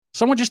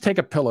Someone just take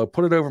a pillow,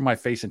 put it over my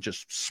face, and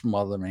just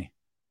smother me.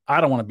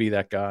 I don't want to be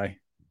that guy.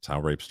 That's how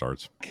rape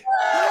starts.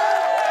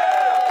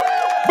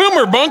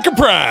 Boomer Bunker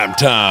Prime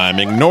Time.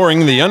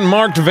 Ignoring the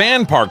unmarked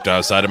van parked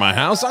outside of my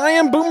house, I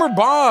am Boomer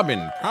Bob,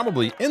 and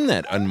probably in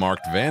that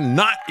unmarked van,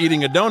 not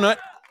eating a donut,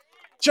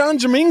 John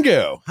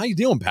Domingo. How you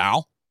doing,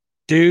 pal?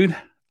 Dude,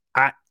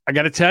 I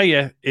got to tell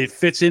you, it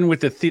fits in with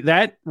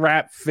that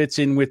rap fits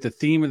in with the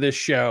theme of this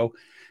show.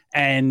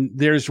 And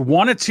there's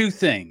one of two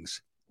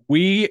things.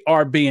 We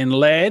are being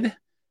led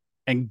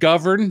and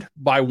governed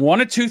by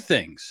one of two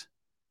things: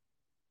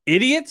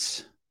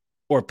 idiots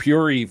or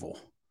pure evil.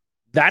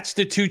 That's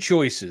the two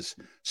choices.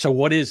 So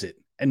what is it?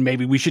 And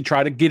maybe we should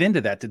try to get into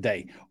that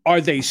today.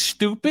 Are they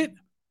stupid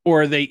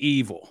or are they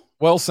evil?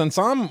 Well, since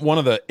I'm one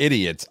of the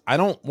idiots, I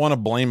don't want to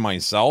blame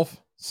myself.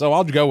 So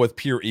I'll go with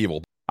pure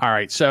evil. All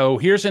right. So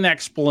here's an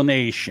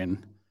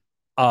explanation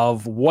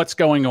of what's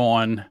going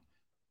on,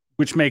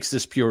 which makes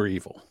this pure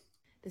evil.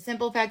 The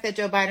simple fact that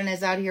Joe Biden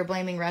is out here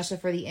blaming Russia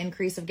for the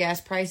increase of gas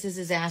prices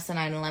is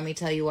asinine, and let me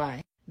tell you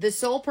why. The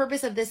sole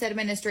purpose of this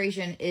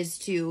administration is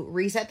to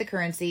reset the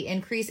currency,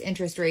 increase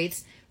interest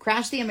rates,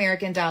 crash the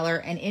American dollar,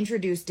 and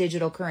introduce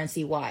digital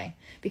currency. Why?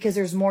 Because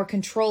there's more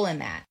control in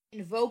that.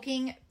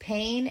 Invoking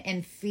pain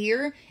and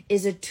fear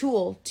is a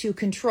tool to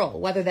control,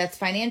 whether that's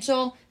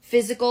financial,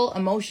 physical,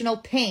 emotional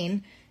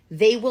pain.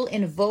 They will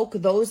invoke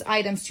those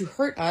items to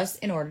hurt us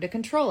in order to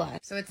control us.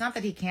 So it's not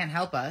that he can't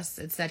help us,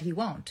 it's that he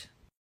won't.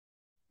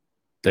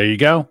 There you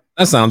go.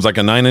 That sounds like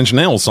a Nine Inch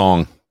Nails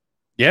song.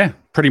 Yeah,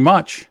 pretty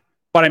much.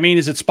 But I mean,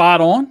 is it spot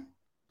on?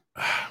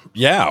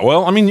 Yeah.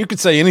 Well, I mean, you could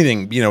say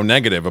anything,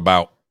 negative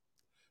about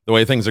the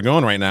way things are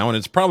going right now, and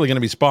it's probably going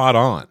to be spot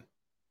on.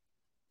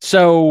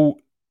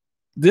 So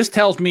this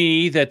tells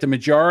me that the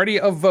majority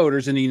of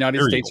voters in the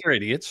United States are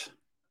idiots.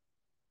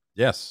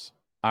 Yes.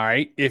 All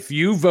right. If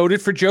you voted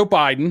for Joe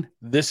Biden,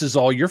 this is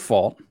all your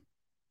fault.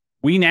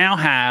 We now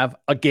have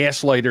a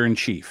gaslighter in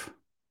chief.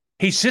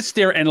 He sits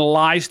there and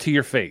lies to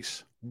your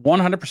face.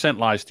 100%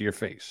 lies to your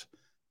face.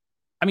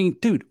 I mean,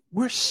 dude,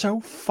 we're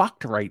so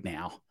fucked right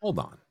now. Hold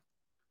on.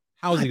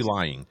 How is he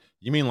lying?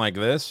 You mean like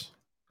this?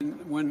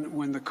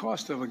 When the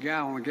cost of a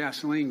gallon of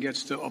gasoline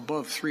gets to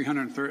above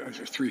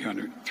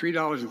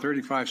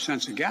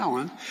 $3.35 a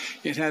gallon,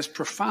 it has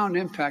profound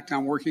impact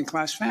on working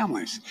class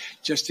families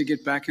just to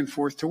get back and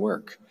forth to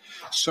work.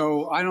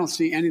 So I don't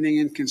see anything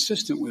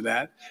inconsistent with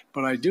that,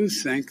 but I do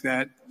think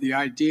that the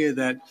idea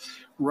that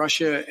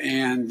Russia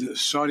and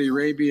Saudi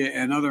Arabia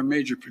and other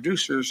major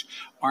producers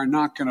are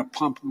not going to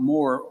pump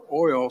more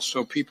oil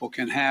so people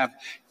can have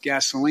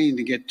gasoline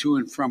to get to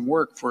and from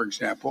work, for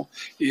example,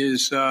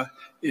 is not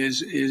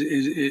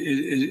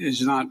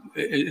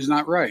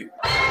right.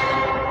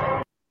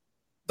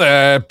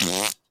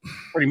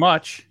 Pretty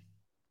much.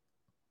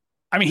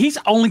 I mean, he's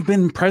only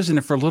been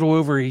president for a little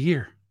over a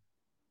year.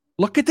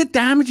 Look at the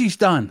damage he's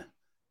done.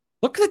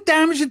 Look at the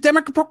damage the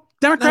Democratic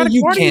Party.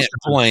 You can't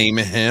blame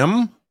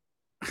him.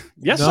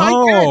 Yes, I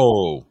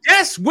can.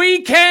 Yes,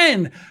 we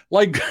can.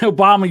 Like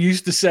Obama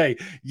used to say,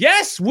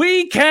 yes,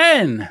 we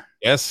can.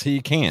 Yes, he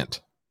can't.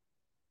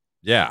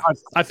 Yeah.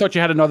 I thought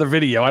you had another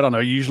video. I don't know.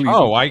 Usually.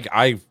 Oh,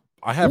 I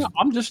have. No,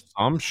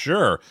 I'm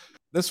sure.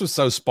 This was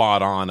so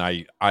spot on.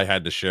 I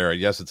had to share it.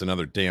 Yes, it's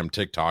another damn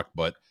TikTok,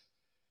 but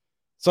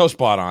so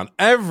spot on.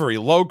 Every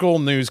local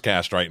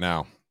newscast right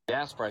now.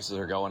 Gas prices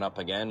are going up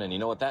again, and you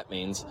know what that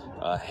means.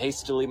 A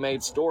hastily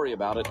made story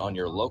about it on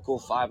your local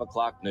 5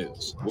 o'clock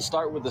news. We'll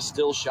start with a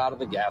still shot of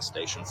the gas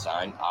station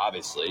sign,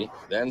 obviously.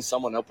 Then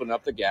someone opened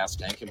up the gas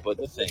tank and put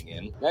the thing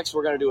in. Next,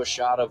 we're going to do a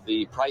shot of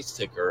the price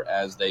ticker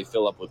as they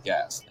fill up with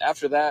gas.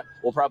 After that,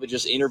 we'll probably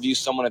just interview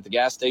someone at the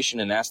gas station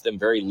and ask them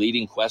very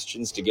leading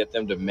questions to get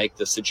them to make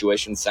the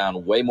situation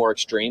sound way more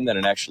extreme than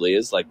it actually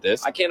is, like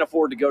this. I can't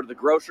afford to go to the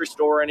grocery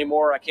store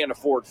anymore. I can't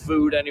afford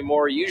food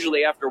anymore.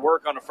 Usually after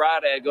work on a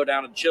Friday, I go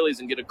down to the Chili's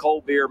and get a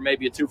cold beer,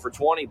 maybe a 2 for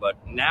 $20. But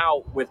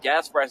now with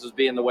gas prices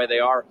being the way they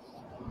are,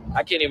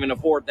 I can't even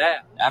afford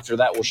that. After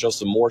that, we'll show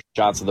some more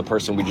shots of the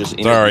person we just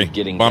interviewed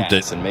getting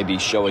gas and maybe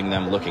showing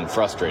them looking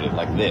frustrated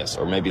like this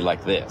or maybe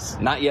like this.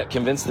 Not yet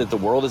convinced that the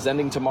world is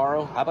ending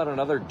tomorrow? How about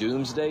another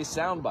doomsday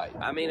soundbite?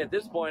 I mean, at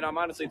this point, I'm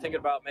honestly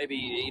thinking about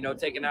maybe,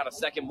 taking out a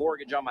second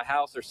mortgage on my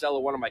house or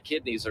selling one of my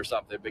kidneys or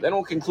something. But then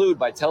we'll conclude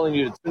by telling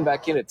you to tune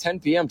back in at 10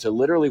 p.m. to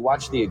literally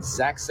watch the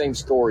exact same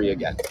story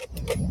again.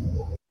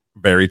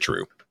 Very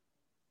true.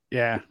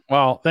 Yeah.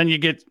 Well, then you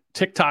get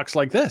TikToks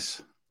like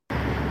this.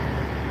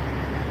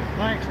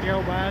 Thanks,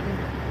 Joe Biden.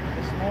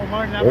 It's more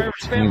money than I've ever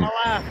spent in my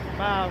life.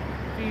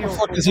 What the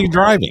fuck is he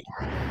driving?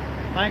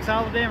 Thanks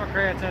all the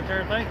Democrats out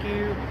there. Thank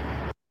you.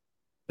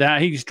 Now,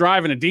 he's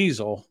driving a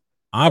diesel.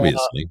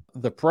 Obviously.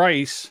 The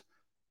price,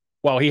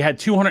 well, he had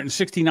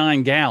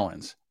 269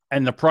 gallons,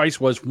 and the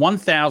price was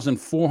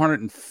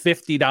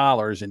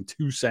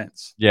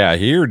 $1,450.02. Yeah,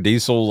 here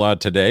diesel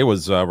today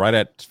was right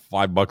at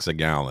 $5 a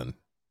gallon.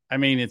 I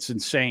mean, it's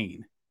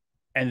insane.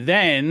 And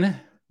then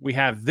we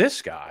have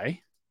this guy.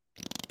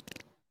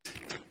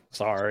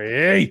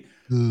 Sorry.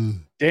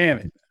 Damn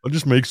it. I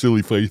just make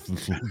silly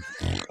faces.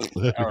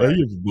 Hey,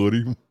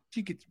 everybody.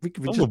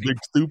 I'm a big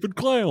stupid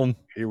clown.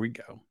 Here we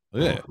go.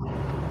 Yeah.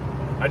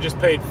 I just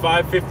paid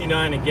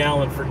 $5.59 a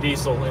gallon for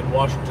diesel in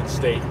Washington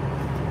State.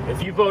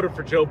 If you voted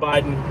for Joe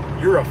Biden,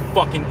 you're a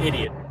fucking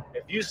idiot.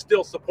 If you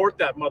still support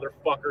that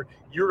motherfucker,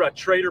 you're a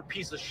traitor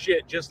piece of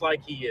shit just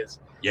like he is.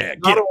 Yeah.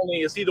 Not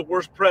only is he the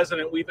worst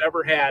president we've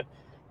ever had,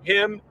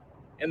 him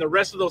and the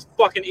rest of those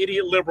fucking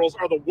idiot liberals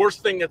are the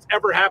worst thing that's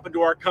ever happened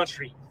to our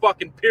country.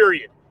 Fucking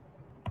period.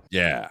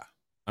 Yeah.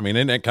 I mean,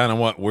 isn't that kind of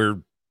what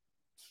we're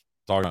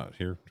talking about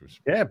here?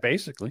 Yeah,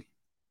 basically.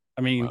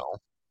 I mean,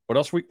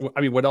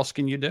 what else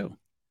can you do?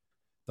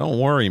 Don't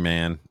worry,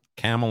 man.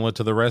 Kamala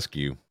to the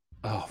rescue.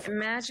 Oh,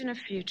 imagine a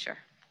future.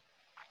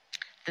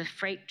 The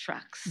freight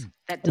trucks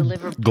that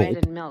deliver bread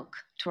and milk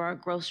to our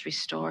grocery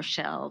store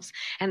shelves,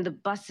 and the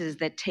buses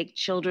that take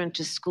children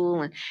to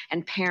school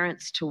and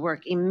parents to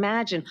work.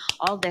 Imagine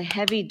all the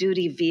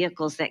heavy-duty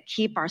vehicles that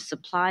keep our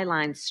supply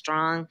lines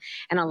strong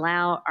and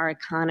allow our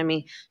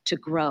economy to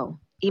grow.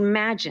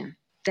 Imagine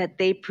that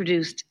they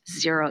produced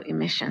zero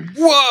emissions.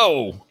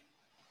 Whoa!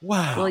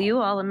 Wow. Well, you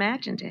all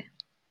imagined it.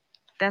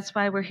 That's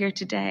why we're here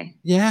today.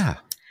 Yeah.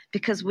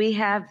 Because we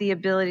have the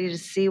ability to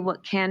see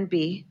what can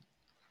be,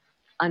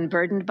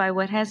 unburdened by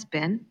what has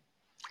been,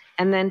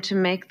 and then to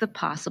make the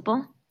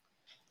possible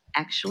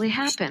actually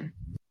happen.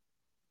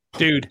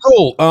 Dude.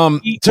 Cool.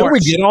 Till we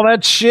get all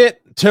that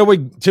shit, till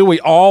we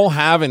all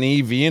have an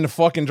EV in the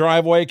fucking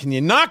driveway, can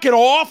you knock it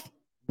off?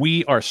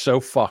 We are so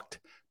fucked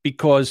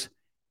because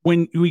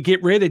when we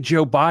get rid of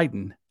Joe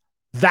Biden,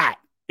 that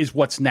is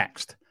what's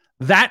next.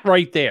 That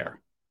right there.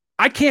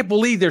 I can't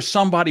believe there's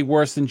somebody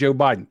worse than Joe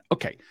Biden.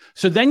 Okay.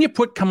 So then you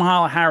put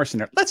Kamala Harris in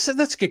there.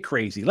 Let's get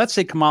crazy. Let's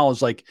say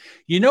Kamala's like,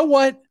 you know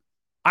what?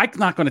 I'm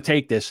not going to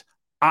take this.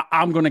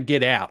 I'm going to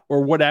get out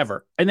or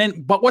whatever. And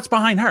then, but what's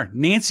behind her?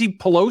 Nancy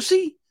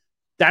Pelosi?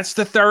 That's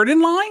the third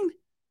in line?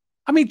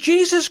 I mean,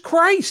 Jesus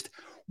Christ.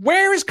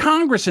 Where is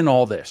Congress in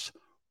all this?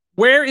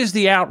 Where is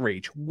the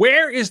outrage?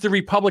 Where is the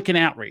Republican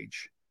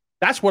outrage?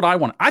 That's what I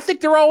want. I think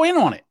they're all in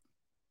on it.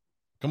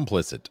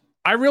 Complicit.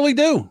 I really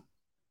do.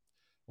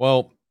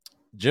 Well,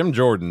 Jim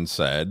Jordan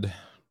said,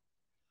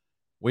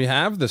 we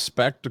have the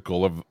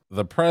spectacle of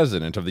the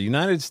president of the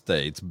United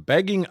States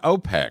begging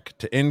OPEC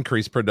to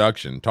increase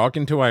production,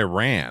 talking to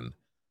Iran,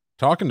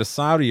 talking to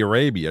Saudi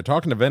Arabia,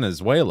 talking to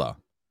Venezuela,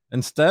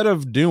 instead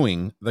of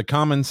doing the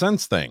common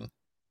sense thing,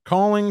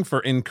 calling for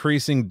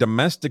increasing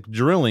domestic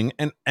drilling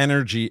and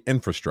energy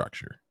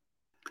infrastructure.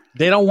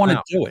 They don't want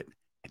to do it.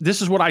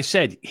 This is what I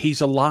said.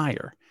 He's a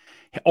liar.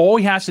 All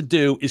he has to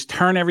do is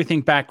turn everything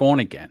back on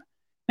again.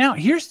 Now,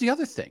 here's the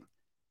other thing.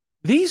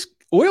 These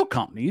oil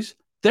companies,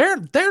 they're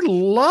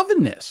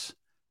loving this.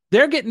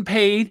 They're getting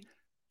paid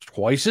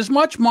twice as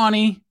much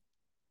money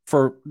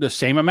for the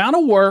same amount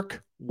of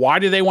work. Why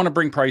do they want to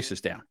bring prices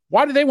down?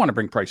 Why do they want to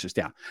bring prices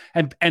down?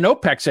 And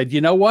OPEC said,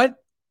 you know what?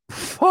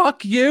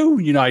 Fuck you,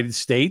 United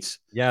States.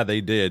 Yeah,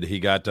 they did. He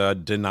got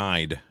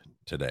denied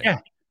today.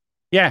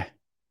 Yeah.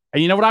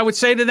 And you know what I would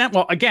say to them?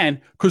 Well,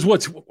 again, because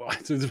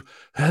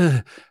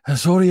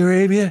Saudi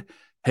Arabia?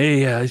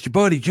 Hey, it's your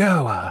buddy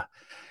Joe.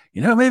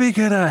 Maybe you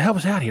could help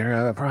us out here.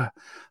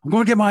 I'm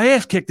going to get my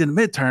ass kicked in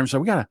the midterm, so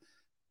we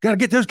gotta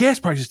get those gas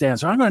prices down.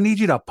 So I'm going to need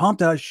you to pump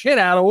the shit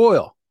out of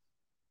oil.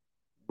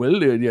 Well,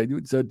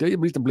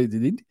 Mr.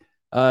 President,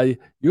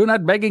 you're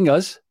not begging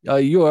us.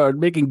 You are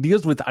making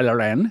deals with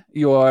Iran.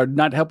 You are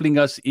not helping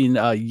us in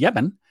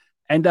Yemen.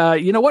 And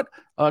you know what?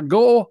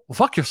 Go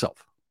fuck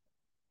yourself.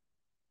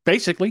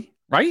 Basically,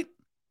 right?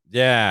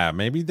 Yeah,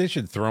 maybe they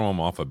should throw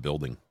him off a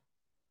building.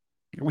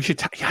 We should.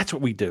 That's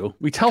what we do.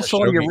 We tell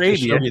Saudi Arabia.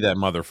 Show me that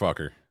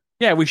motherfucker.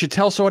 Yeah, we should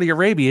tell Saudi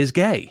Arabia is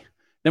gay.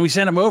 Then we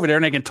send him over there,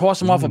 and they can toss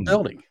him off a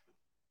building.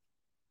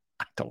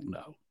 I don't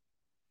know.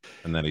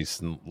 And that he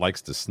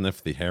likes to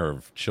sniff the hair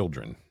of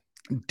children.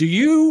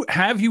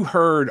 Have you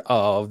heard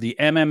of the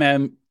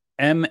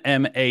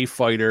MMA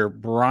fighter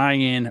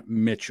Brian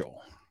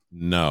Mitchell?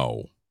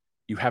 No,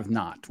 you have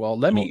not. Well,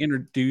 let me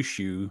introduce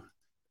you.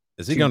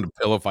 Is he going to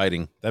pillow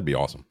fighting? That'd be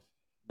awesome.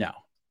 No,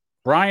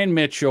 Brian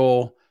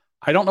Mitchell.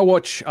 I don't know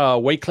what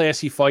weight class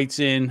he fights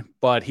in,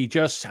 but I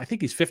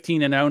think he's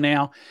 15-0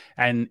 now.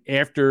 And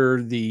after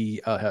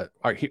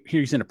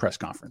he's in a press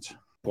conference.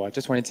 Well, I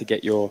just wanted to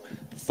get your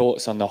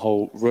thoughts on the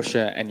whole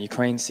Russia and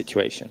Ukraine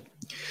situation.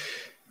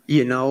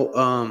 Here's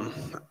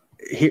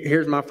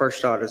my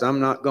first thought is I'm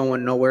not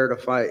going nowhere to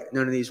fight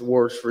none of these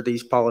wars for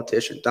these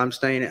politicians. I'm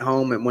staying at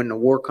home, and when the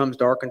war comes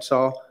to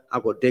Arkansas, I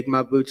will dig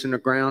my boots in the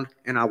ground,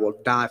 and I will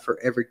die for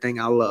everything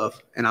I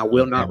love, and I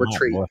will not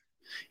retreat.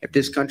 If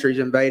this country's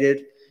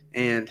invaded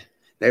and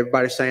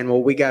everybody's saying,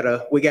 well, we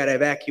gotta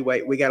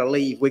evacuate, we gotta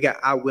leave,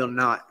 I will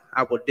not.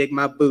 I will dig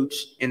my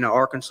boots in the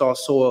Arkansas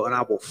soil, and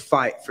I will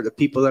fight for the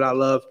people that I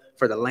love,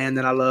 for the land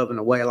that I love, and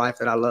the way of life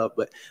that I love.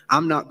 But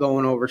I'm not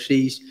going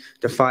overseas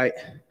to fight.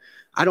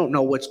 I don't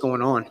know what's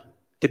going on,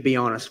 to be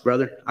honest,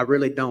 brother. I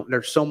really don't.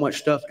 There's so much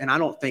stuff, and I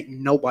don't think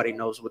nobody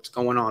knows what's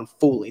going on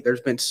fully.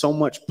 There's been so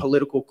much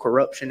political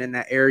corruption in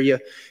that area.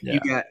 Yeah. You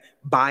got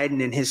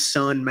Biden and his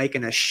son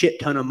making a shit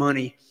ton of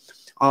money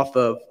off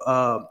of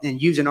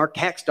and using our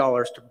tax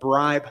dollars to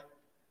bribe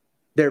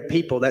their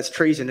people. That's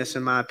treasonous,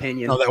 in my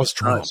opinion. Oh, that was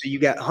Trump. So you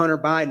got Hunter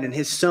Biden and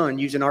his son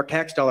using our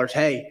tax dollars.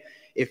 Hey,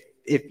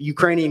 if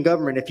Ukrainian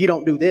government, if you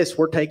don't do this,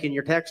 we're taking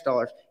your tax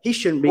dollars. He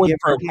shouldn't be giving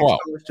our tax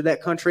dollars to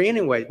that country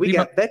anyway. We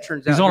got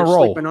veterans out here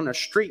sleeping on the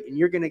street, and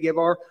you're going to give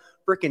our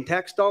freaking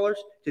tax dollars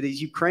to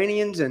these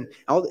Ukrainians and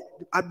all.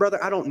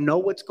 Brother, I don't know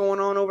what's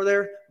going on over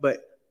there, but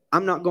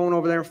I'm not going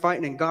over there and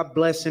fighting. And God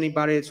bless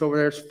anybody that's over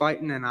there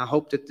fighting. And I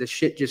hope that the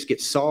shit just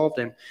gets solved.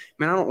 And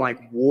man, I don't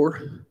like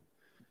war.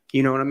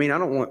 You know what I mean? I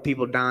don't want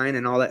people dying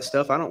and all that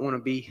stuff. I don't want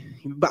to be,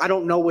 but I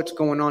don't know what's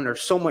going on.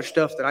 There's so much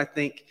stuff that I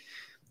think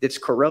that's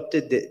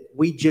corrupted that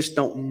we just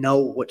don't know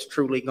what's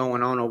truly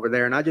going on over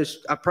there. And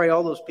I pray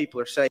all those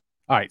people are safe.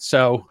 All right.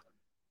 So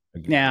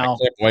now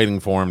I kept waiting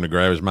for him to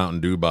grab his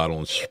Mountain Dew bottle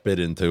and spit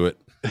into it.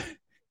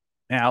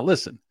 Now,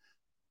 listen,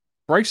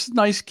 Bryce is a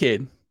nice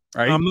kid,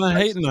 right? I'm not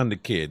hating on the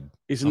kid.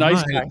 He's a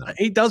nice guy.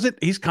 He does it.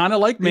 He's kind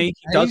of like me.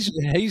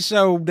 He's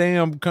so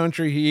damn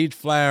country. He eats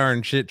flour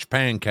and shits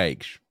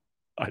pancakes.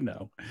 I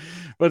know.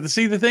 But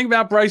see, the thing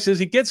about Bryce is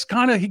he gets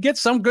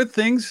some good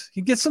things.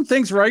 He gets some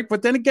things right,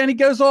 but then again, he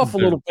goes off a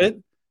little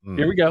bit.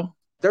 Here we go.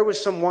 There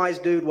was some wise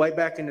dude way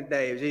back in the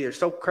day. It was either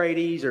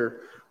Socrates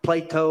or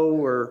Plato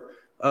or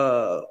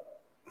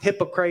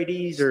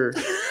Hippocrates or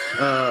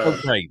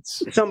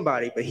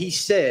somebody. But he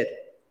said,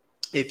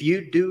 if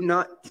you do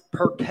not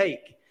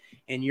partake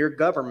in your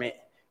government,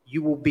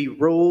 you will be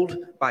ruled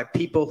by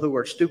people who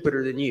are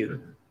stupider than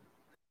you.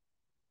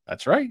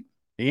 That's right.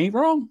 He ain't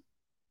wrong.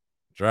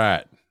 That's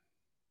right.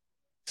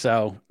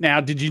 So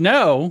now, did you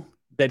know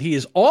that he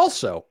is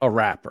also a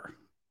rapper?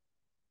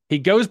 He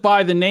goes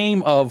by the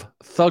name of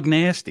Thug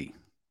Nasty.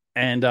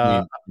 And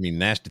you mean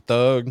Nasty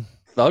Thug?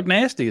 Thug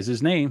Nasty is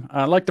his name.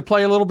 I'd like to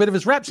play a little bit of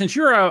his rap since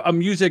you're a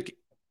music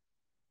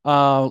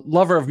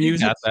lover of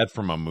music. You got that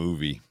from a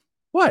movie.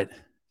 What?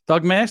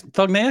 Thug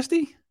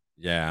Nasty?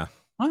 Yeah.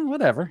 Well,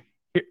 whatever.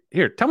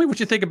 Here, tell me what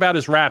you think about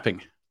his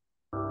rapping.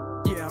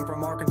 Yeah, I'm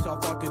from Arkansas,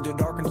 fucking to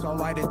Arkansas,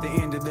 light at the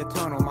end of the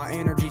tunnel. My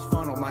energy's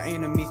funnel, my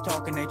enemies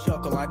talking, they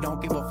chuckle. I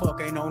don't give a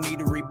fuck, ain't no need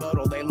to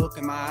rebuttal. They look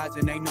in my eyes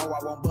and they know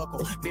I won't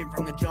buckle. Been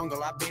from the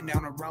jungle, I've been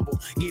down a rumble.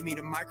 Give me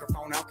the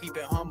microphone, I'll keep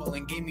it humble.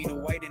 And give me the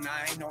weight and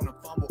I ain't on a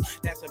fumble.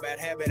 That's a bad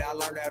habit, I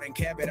learned out in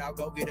Cabot. I'll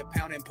go get a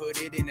pound and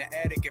put it in the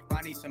attic. If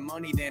I need some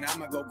money, then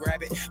I'ma go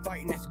grab it.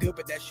 Fighting is good,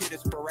 but that shit is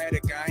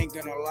sporadic. I ain't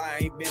gonna lie,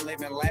 I ain't been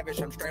living lavish.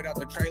 I'm straight out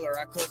the trailer,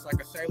 I cuss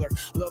like a sailor.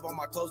 Love on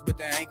my clothes, but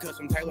they ain't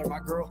custom tailor. My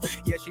girl,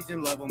 yeah, she's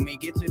in love with me.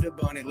 Gets it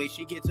abundantly,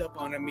 she gets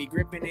up under me,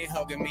 gripping and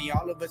hugging me.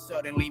 All of a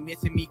suddenly,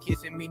 missing me,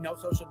 kissing me. No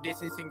social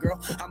distancing, girl.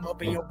 I'm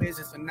up in your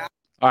business and not.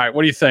 All right,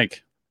 what do you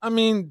think? I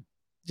mean,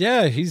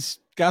 yeah, he's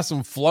got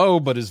some flow,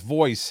 but his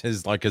voice,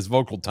 his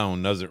vocal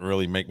tone doesn't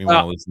really make me want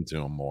to listen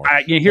to him more.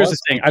 Here's the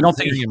thing. I don't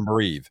think he can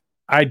breathe.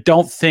 I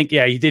don't think.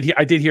 Yeah, he did.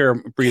 I did hear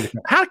him breathe.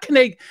 How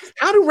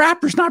do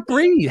rappers not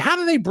breathe? How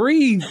do they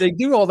breathe? They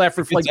do all that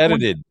for like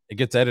edited. It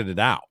gets edited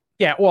out.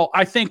 Yeah. Well,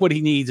 I think what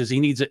he needs is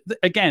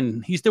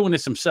again. He's doing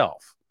this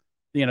himself.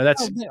 You know,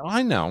 that's. Oh,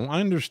 I know.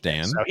 I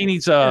understand. So he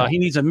needs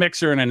a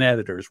mixer and an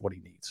editor is what he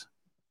needs.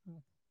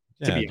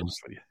 Yeah, to be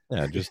honest with you.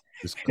 Yeah, just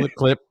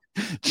clip.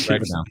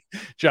 Write it down.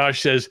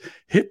 Josh says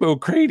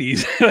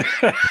Hippocrates.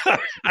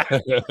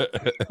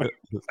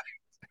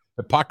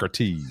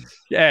 Hippocrates.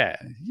 Yeah,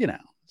 you know.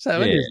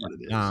 So it is what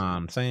it is.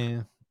 I'm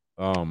saying.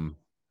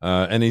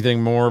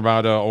 Anything more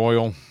about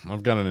oil?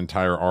 I've got an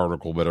entire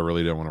article, but I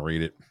really don't want to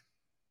read it.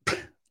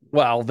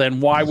 Well, then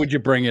why would you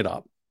bring it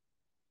up?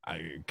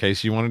 In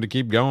case you wanted to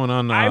keep going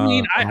on. I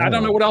mean, I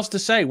don't know what else to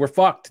say. We're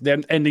fucked.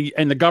 Then and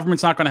the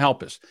government's not going to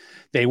help us.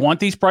 They want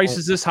these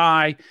prices this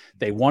high.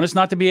 They want us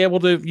not to be able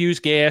to use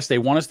gas. They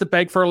want us to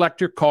beg for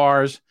electric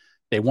cars.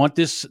 They want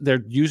this.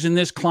 They're using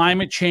this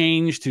climate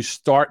change to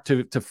start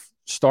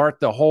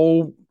the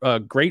whole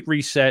great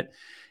reset.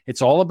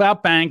 It's all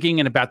about banking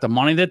and about the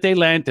money that they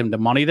lent and the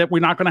money that we're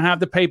not going to have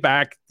to pay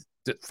back.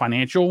 The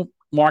financial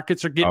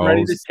markets are getting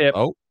ready to tip.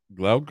 Oh,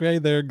 okay,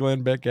 there,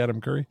 Glenn Beck, Adam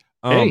Curry.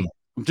 Hey.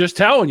 I'm just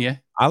telling you.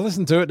 I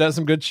listened to it. Does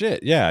some good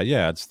shit. Yeah.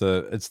 It's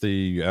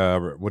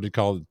the what do you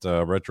call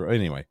it? Retro.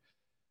 Anyway,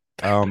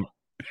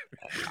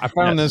 I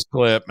found this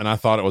clip and I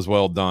thought it was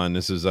well done.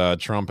 This is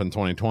Trump in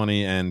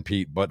 2020 and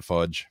Pete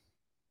Buttfudge.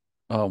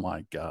 Oh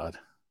my God.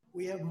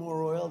 We have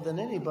more oil than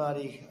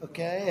anybody.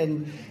 Okay,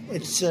 and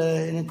it's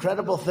an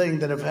incredible thing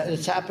that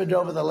it's happened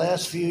over the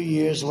last few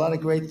years. A lot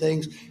of great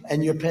things,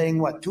 and you're paying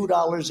what,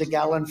 $2 a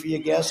gallon for your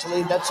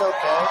gasoline? That's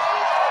okay.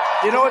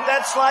 You know what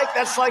that's like?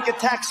 That's like a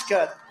tax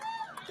cut.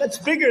 That's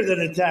bigger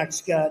than a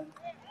tax cut.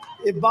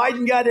 If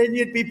Biden got in,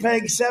 you'd be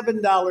paying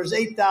 $7,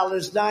 $8,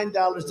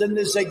 $9. Then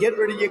they say, get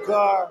rid of your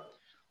car.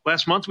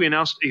 Last month, we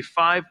announced a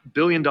 $5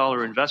 billion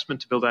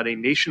investment to build out a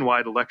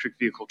nationwide electric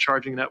vehicle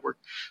charging network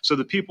so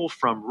that people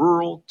from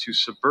rural to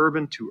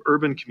suburban to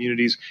urban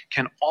communities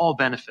can all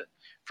benefit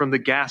from the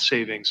gas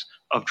savings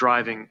of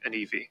driving an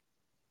EV.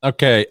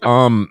 Okay.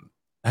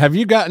 Have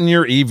you gotten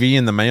your EV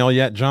in the mail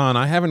yet, John?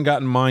 I haven't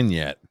gotten mine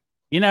yet.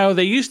 You know,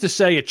 they used to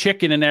say a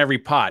chicken in every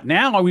pot.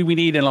 Now we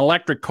need an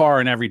electric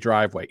car in every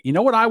driveway. You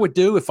know what I would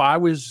do if I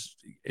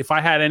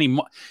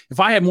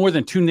had more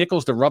than 2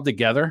 nickels to rub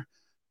together?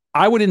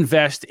 I would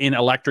invest in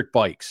electric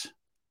bikes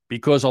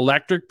because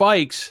electric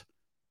bikes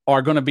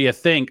are going to be a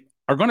thing.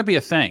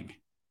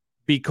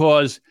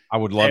 Because I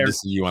would love to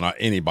see you on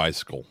any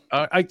bicycle.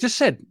 I just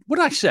said, what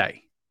did I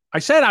say? I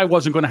said I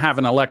wasn't going to have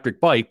an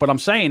electric bike, but I'm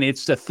saying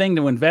it's the thing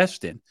to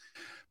invest in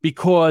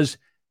because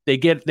they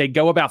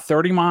go about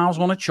 30 miles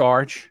on a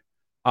charge.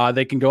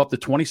 They can go up to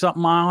 20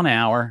 something mile an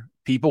hour.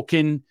 People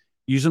can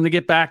use them to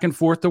get back and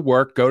forth to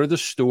work, go to the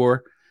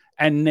store,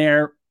 and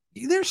they're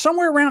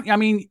somewhere around. I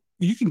mean,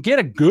 you can get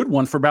a good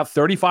one for about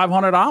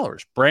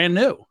 $3,500, brand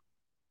new.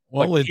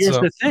 Well, here's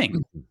the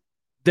thing: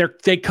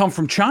 they come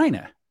from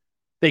China.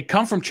 They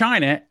come from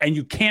China, and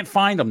you can't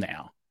find them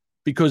now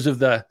because of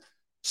the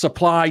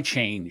supply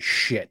chain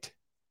shit.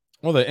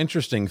 Well, the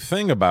interesting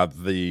thing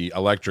about the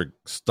electric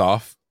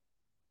stuff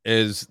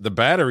is the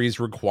batteries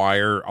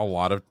require a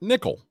lot of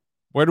nickel.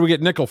 Where do we get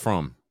nickel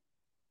from?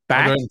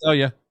 Back? I'm going to tell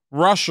you,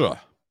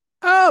 Russia.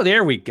 Oh,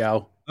 there we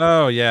go.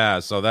 Oh, yeah.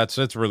 So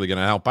it's really going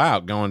to help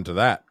out going to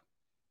that,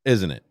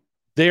 isn't it?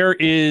 There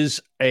is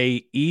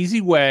a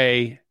easy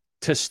way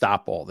to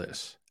stop all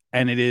this,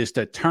 and it is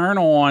to turn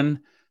on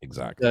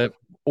the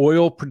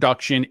oil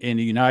production in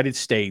the United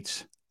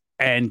States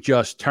and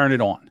just turn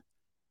it on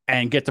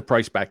and get the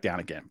price back down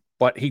again.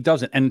 But he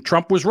doesn't. And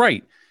Trump was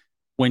right.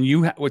 When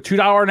with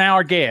 $2 an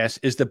hour gas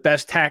is the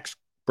best tax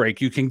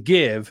break you can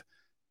give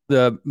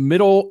the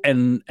middle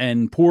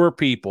and poor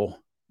people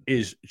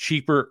is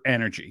cheaper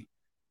energy.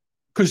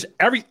 Because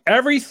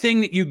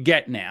everything that you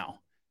get now,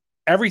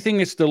 everything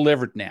that's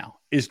delivered now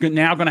is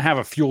now going to have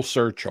a fuel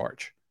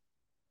surcharge.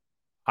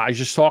 I was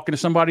just talking to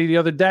somebody the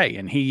other day,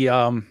 and he's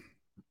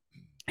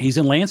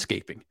in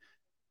landscaping,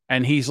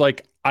 and he's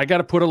like, I got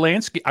to put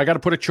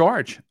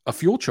a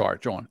fuel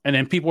charge on. And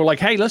then people are like,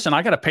 hey, listen,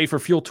 I got to pay for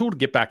fuel too to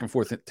get back and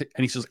forth. And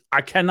he says,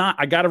 I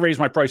got to raise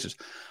my prices.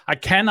 I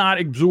cannot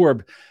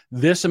absorb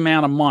this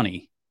amount of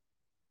money.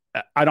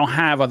 I don't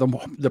have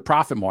the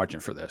profit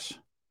margin for this.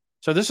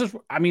 So this is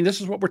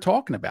what we're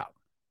talking about.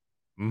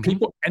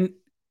 Mm-hmm.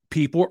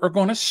 People are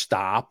going to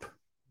stop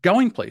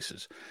going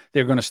places.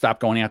 They're going to stop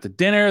going out to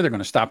dinner. They're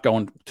going to stop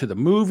going to the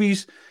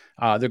movies.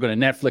 They're going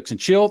to Netflix and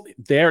chill.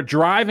 They're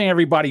driving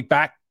everybody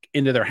back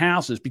into their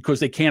houses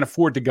because they can't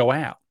afford to go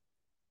out,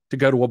 to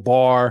go to a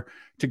bar,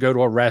 to go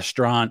to a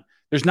restaurant.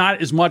 There's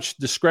not as much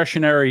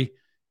discretionary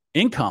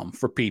income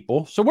for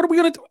people. So what are we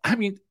going to do? I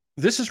mean,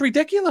 this is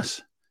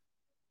ridiculous.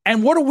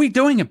 And what are we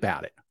doing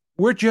about it?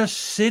 We're just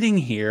sitting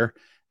here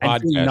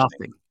and doing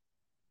nothing.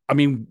 I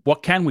mean,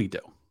 what can we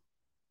do?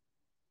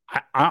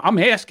 I'm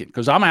asking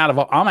because I'm out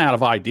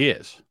of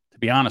ideas, to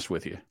be honest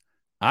with you.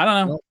 I don't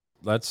know. Well,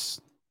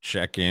 let's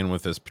check in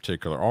with this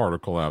particular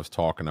article I was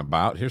talking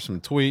about. Here's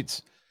some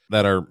tweets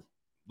that are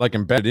like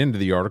embedded into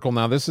the article.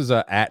 Now, this is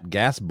a at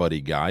Gas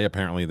Buddy guy.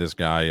 Apparently, this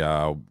guy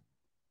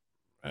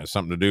has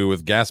something to do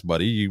with Gas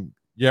Buddy. You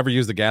ever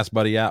use the Gas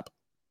Buddy app?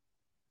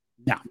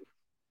 No.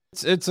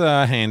 It's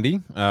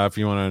handy if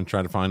you want to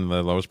try to find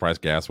the lowest price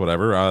gas,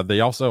 whatever. They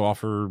also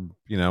offer,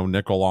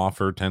 nickel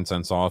offer, 10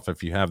 cents off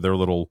if you have their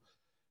little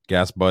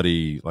Gas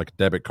Buddy like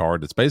debit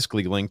card. It's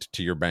basically linked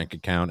to your bank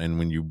account, and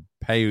when you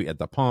pay at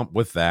the pump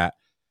with that,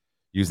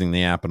 using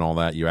the app and all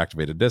that, you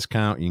activate a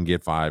discount, you can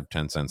get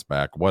 5-10 cents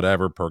back,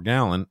 whatever per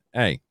gallon.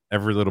 Hey,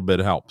 every little bit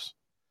helps.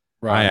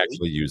 Right. I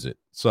actually use it.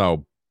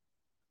 So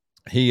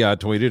he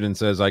tweeted and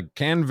says, I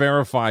can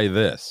verify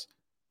this.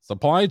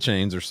 Supply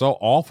chains are so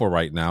awful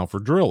right now for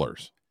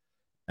drillers.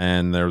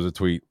 And there's a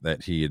tweet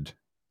that he had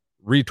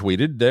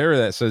retweeted there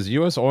that says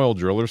U.S. oil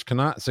drillers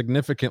cannot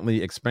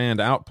significantly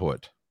expand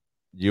output.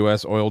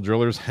 U.S. oil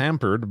drillers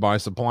hampered by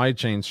supply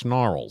chain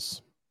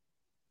snarls.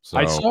 So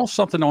I saw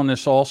something on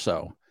this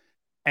also.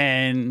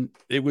 And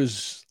it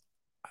was,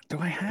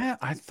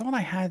 I thought I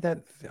had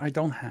that. I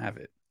don't have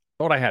it.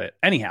 Thought I had it.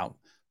 Anyhow,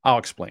 I'll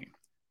explain.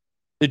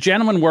 The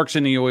gentleman works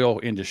in the oil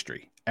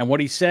industry. And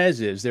what he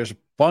says is there's a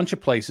bunch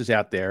of places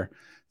out there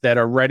that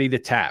are ready to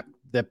tap.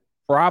 The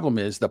problem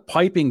is the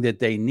piping that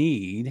they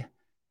need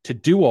to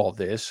do all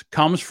this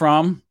comes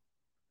from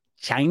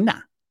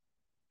China,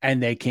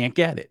 and they can't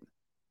get it.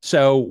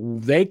 So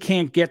they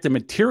can't get the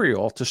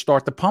material to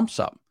start the pumps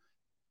up.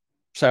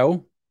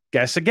 So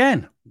guess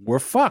again, we're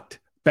fucked.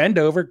 Bend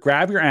over,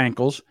 grab your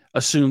ankles,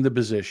 assume the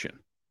position.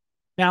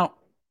 Now,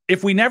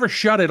 if we never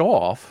shut it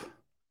off,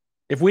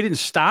 if we didn't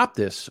stop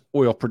this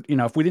oil,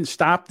 if we didn't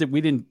stop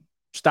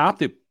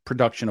the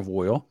production of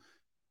oil,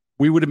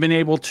 we would have been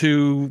able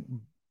to,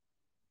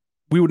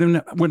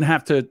 wouldn't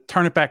have to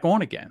turn it back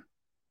on again.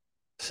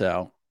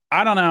 So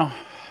I don't know.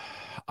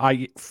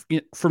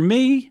 For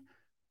me,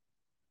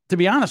 to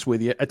be honest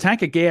with you, a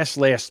tank of gas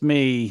lasts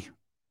me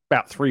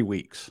about 3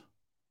 weeks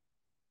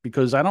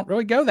because I don't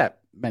really go that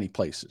many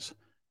places.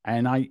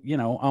 And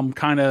I'm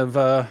kind of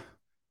a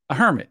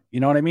hermit. You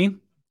know what I mean?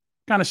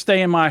 Kind of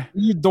stay in my.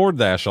 You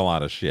DoorDash a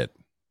lot of shit.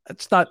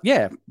 That's not,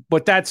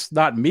 but that's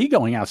not me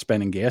going out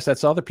spending gas.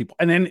 That's other people.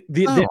 And then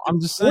I'm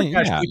just saying,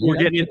 people are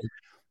getting it,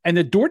 and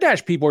the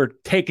DoorDash people are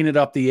taking it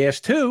up the ass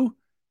too,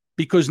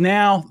 because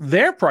now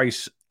their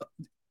price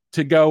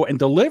to go and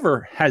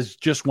deliver has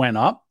just went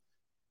up.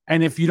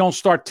 And if you don't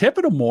start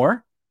tipping them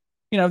more,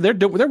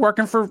 they're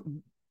working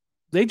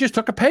they just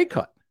took a pay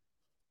cut.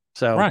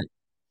 So right.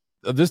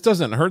 This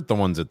doesn't hurt the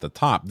ones at the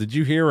top. Did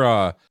you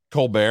hear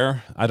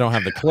Colbert? I don't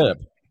have the clip.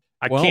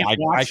 I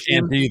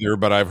can't either,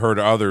 but I've heard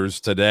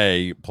others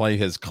today play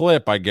his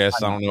clip. I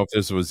guess I don't know if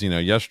this was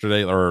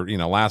yesterday or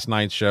last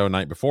night's show,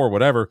 night before,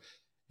 whatever.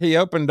 He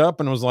opened up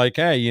and was like,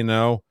 "Hey,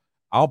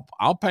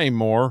 I'll pay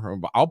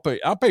more. I'll pay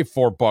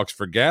 $4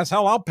 for gas.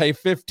 Hell, I'll pay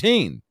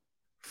 15.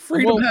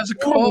 Freedom has a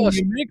cost.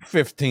 You make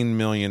 15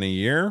 million a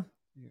year.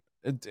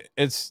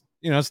 It's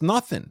it's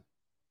nothing.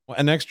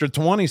 An extra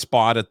 20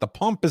 spot at the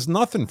pump is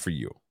nothing for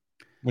you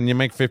when you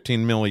make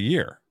 15 mil a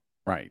year.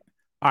 Right.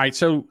 All right.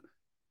 So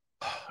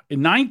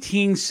in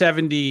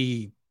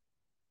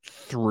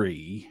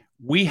 1973,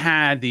 we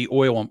had the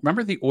oil.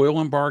 Remember the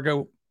oil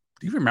embargo?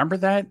 Do you remember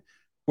that?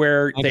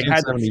 Where they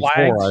had the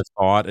flags? I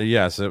thought,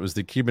 yes, it was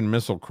the Cuban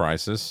Missile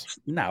Crisis.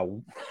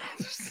 No,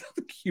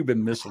 the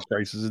Cuban Missile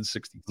Crisis in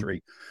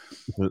 63.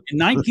 In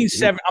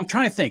 1970, I'm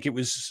trying to think. It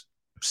was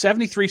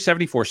 73,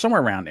 74,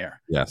 somewhere around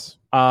there. Yes.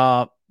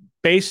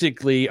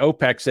 Basically,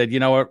 OPEC said, you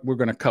know what, we're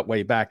going to cut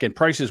way back. And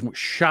prices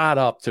shot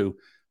up to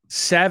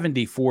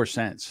 74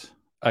 cents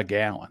a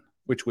gallon,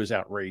 which was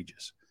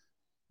outrageous.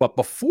 But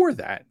before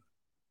that,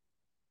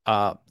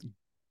 I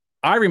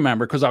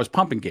remember, because I was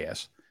pumping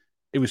gas,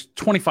 it was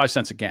 25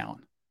 cents a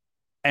gallon.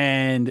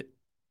 And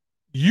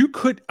you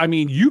couldn't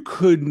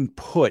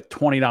put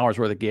 $20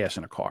 worth of gas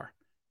in a car.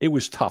 It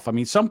was tough. I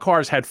mean, some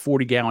cars had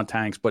 40-gallon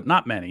tanks, but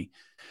not many.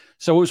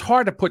 So it was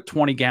hard to put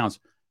 20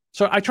 gallons.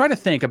 So I try to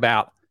think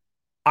about,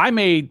 I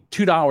made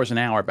 $2 an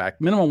hour back.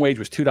 Minimum wage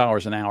was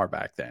 $2 an hour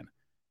back then.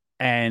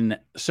 And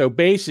so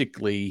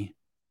basically,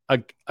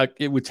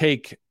 it would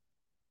take,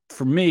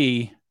 for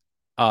me,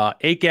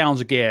 8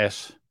 gallons of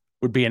gas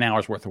would be an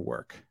hour's worth of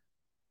work.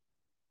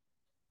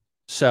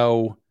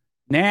 So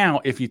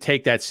now if you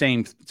take that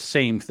same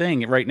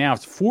thing, right now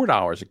it's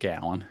 $4 a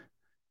gallon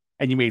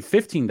and you made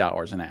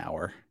 $15 an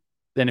hour.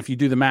 Then if you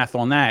do the math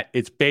on that,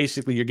 it's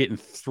basically you're getting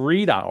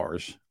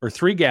 $3 or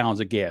 3 gallons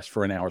of gas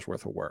for an hour's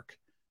worth of work,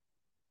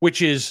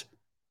 which is,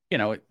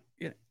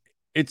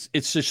 it's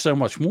just so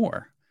much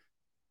more.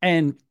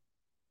 And,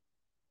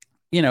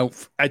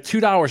 at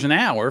 $2 an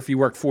hour, if you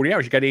work 40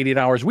 hours, you got 80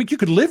 hours a week. You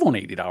could live on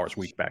 80 hours a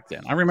week back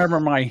then. I remember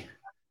my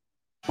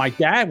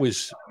dad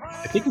was,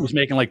 I think he was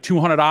making like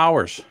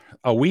 $200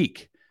 a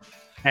week.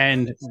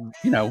 And,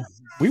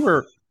 we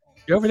were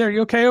over there. You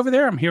okay over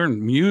there? I'm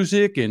hearing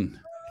music and,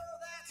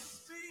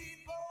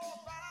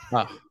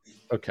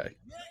 okay.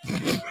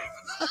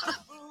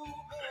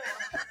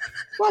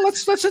 Well,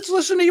 let's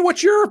listen to you.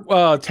 What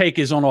your take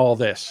is on all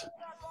this?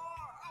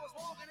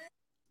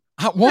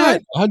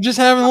 What? I'm just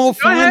having a little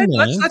fun. Go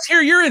ahead. Let's hear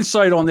your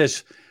insight on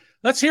this.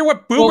 Let's hear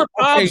what Boomer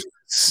Bob's. Okay.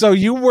 So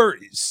you were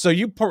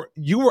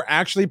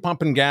actually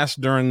pumping gas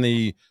during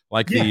the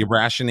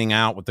rationing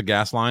out with the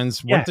gas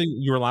lines. Yeah.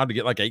 You were allowed to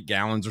get like 8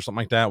 gallons or something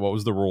like that. What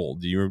was the rule?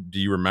 Do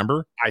you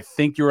remember? I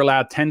think you were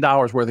allowed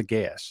 $10 worth of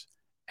gas,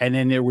 and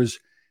then it was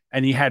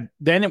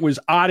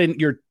odd in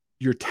your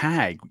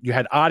tag. You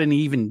had odd and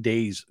even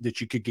days that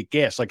you could get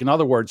gas. Like in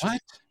other words,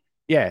 what?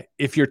 Yeah,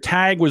 if your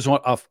tag was on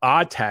an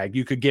odd tag,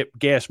 you could get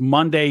gas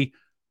Monday,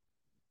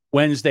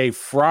 Wednesday,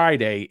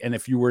 Friday, and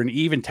if you were an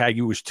even tag,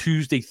 it was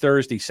Tuesday,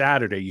 Thursday,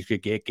 Saturday, you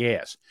could get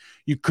gas.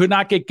 You could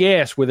not get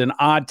gas with an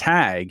odd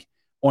tag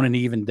on an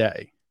even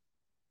day.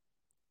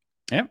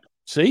 Yep.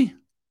 See?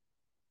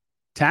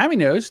 Tammy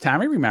knows.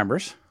 Tammy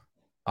remembers.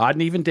 Odd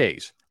and even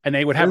days. And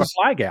they would have a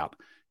flag out.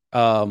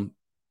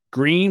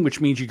 Green,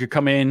 which means you could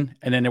come in,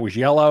 and then there was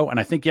yellow,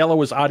 and I think yellow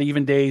was odd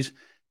even days,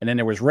 and then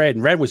there was red,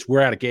 and red was we're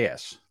out of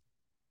gas.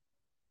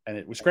 And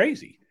it was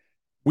crazy.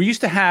 We used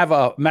to have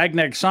a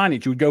magnetic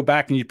signage. You would go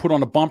back and you'd put on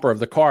the bumper of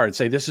the car and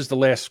say, this is the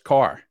last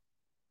car.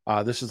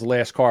 This is the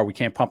last car. We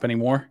can't pump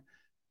anymore.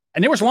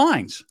 And there was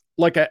lines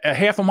like a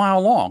half a mile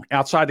long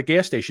outside the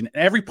gas station.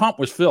 And every pump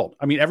was filled.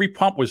 I mean, every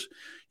pump was,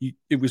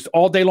 it was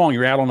all day long.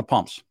 You're out on the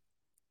pumps.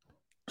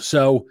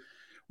 So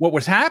what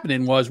was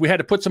happening was we had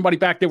to put somebody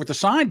back there with the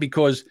sign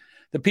because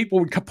the people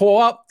would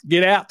pull up,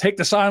 get out, take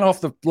the sign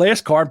off the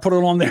last car and put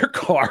it on their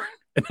car.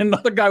 And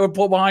another guy would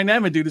pull behind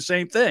them and do the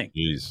same thing.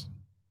 Jeez.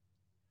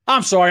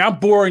 I'm sorry, I'm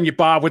boring you,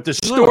 Bob, with this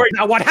story.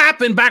 No. Now, what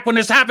happened back when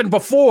this happened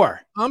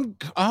before?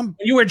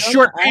 You had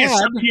short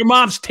pants up to your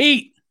mom's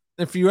teeth.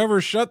 If you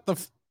ever shut the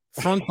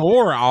front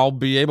door, I'll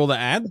be able to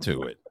add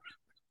to it.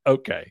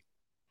 Okay.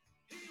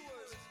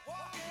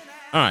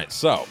 All right,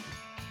 so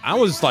I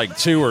was like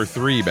 2 or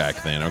 3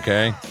 back then,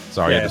 okay?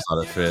 Sorry, I just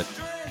thought it fit.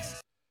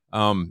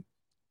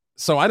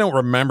 So I don't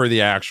remember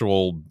the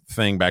actual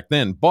thing back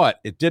then, but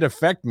it did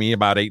affect me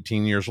about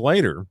 18 years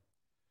later.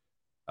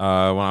 When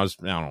I was,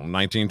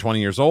 19,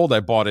 20 years old, I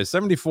bought a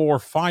 74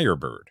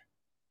 Firebird,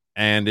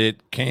 and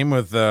it came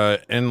with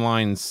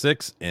inline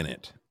 6 in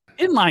it.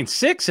 Inline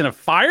 6 in a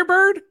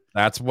Firebird?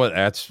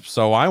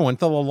 So I went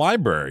to the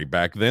library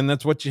back then.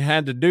 That's what you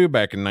had to do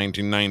back in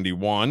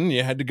 1991.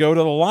 You had to go to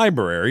the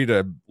library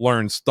to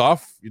learn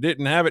stuff. You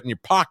didn't have it in your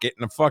pocket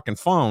in a fucking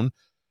phone.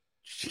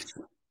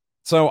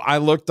 So I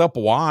looked up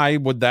why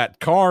would that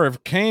car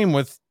have came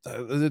with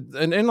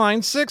an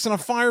inline six and a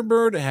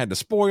Firebird. It had the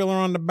spoiler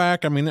on the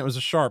back. I mean, it was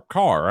a sharp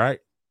car, right?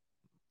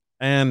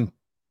 And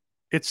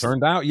it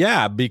turned out,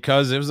 yeah,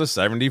 because it was a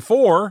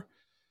 74.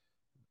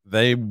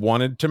 They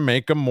wanted to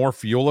make a more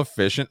fuel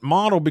efficient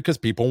model because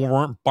people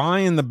weren't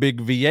buying the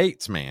big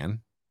V8s, man.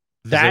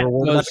 That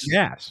was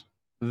gas.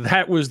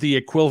 That was the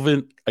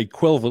equivalent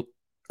of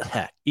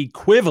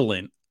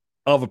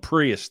a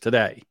Prius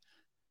today.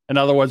 In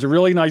other words, a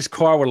really nice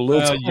car with a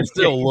little. You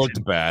still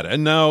looked bad.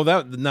 And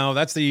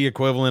that's the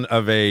equivalent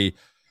of a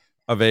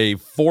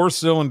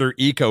 4-cylinder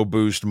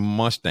EcoBoost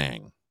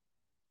Mustang.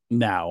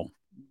 No.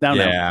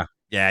 Yeah.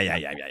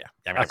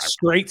 A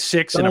straight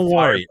six Don't and a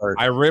worry. Firebird.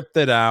 I ripped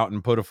it out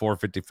and put a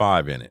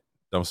 455 in it.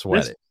 Don't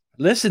sweat it.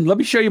 Listen, let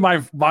me show you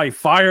my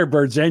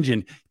Firebird's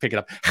engine. Pick it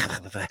up.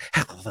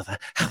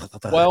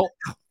 Well,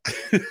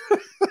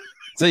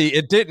 see,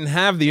 it didn't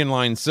have the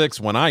inline six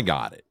when I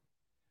got it.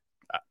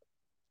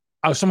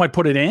 Oh, somebody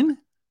put it in?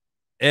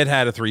 It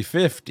had a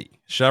 350,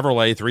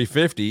 Chevrolet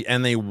 350,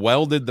 and they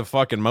welded the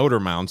fucking motor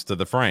mounts to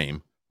the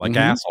frame like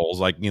assholes,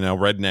 like,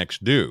 rednecks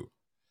do.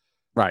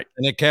 Right.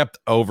 And it kept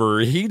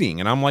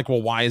overheating. And I'm like,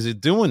 well, why is it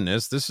doing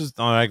this? This is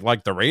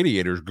like the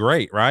radiator's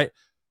great, right?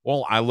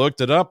 Well, I looked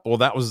it up. Well,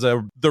 that was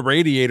the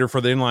radiator for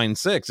the inline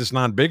six. It's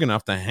not big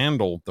enough to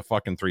handle the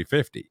fucking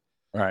 350.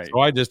 Right. So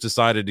I just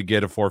decided to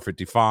get a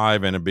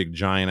 455 and a big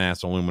giant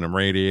ass aluminum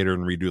radiator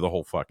and redo the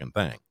whole fucking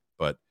thing.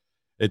 But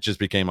it just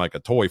became like a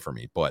toy for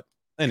me. But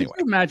anyway.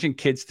 Can you imagine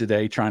kids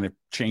today trying to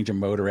change a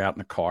motor out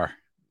in a car?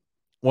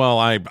 Well,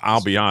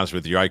 I'll be honest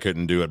with you. I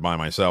couldn't do it by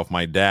myself.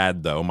 My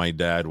dad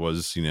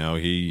was,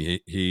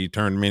 he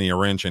turned many a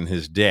wrench in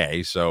his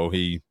day. So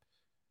he,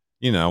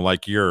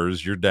 like your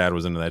dad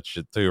was into that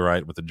shit too,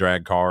 right? With the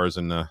drag cars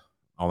and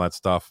all that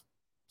stuff.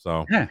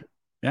 So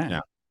yeah.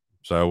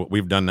 So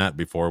we've done that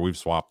before. We've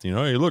swapped,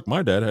 hey, look,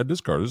 my dad had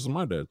this car. This is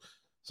my dad.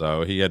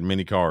 So he had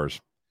many cars.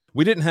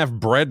 We didn't have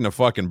bread in a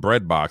fucking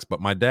bread box, but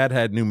my dad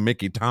had new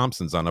Mickey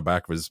Thompsons on the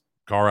back of his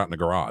car out in the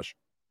garage.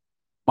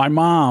 My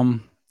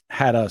mom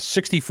had a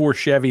 64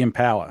 Chevy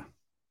Impala.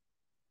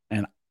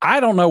 And I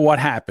don't know what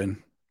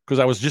happened because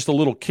I was just a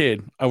little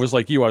kid. I was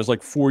like you. I was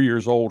like 4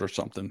 years old or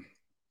something,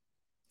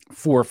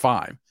 4 or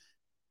 5.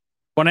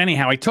 But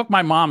anyhow, he took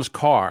my mom's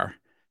car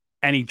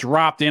and he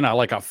dropped in a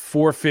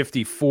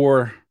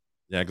 454.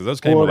 Yeah, because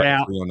those came with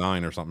like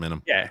 309 or something in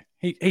them. Yeah,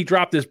 he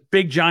dropped this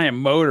big giant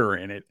motor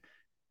in it.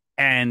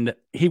 And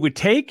he would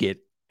take it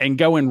and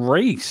go and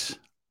race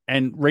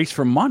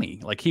for money.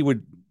 Like he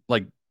would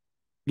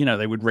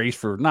they would race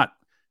for not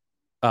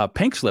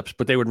pink slips,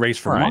 but they would race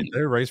for money.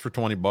 They would race for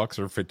 $20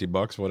 or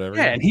 $50, whatever.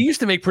 Yeah. And he used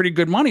to make pretty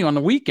good money on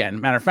the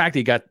weekend. Matter of fact,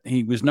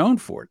 he was known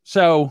for it.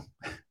 So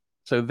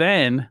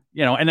then,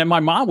 and then my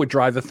mom would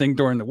drive the thing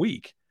during the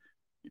week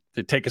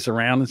to take us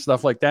around and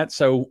stuff like that.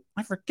 So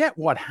I forget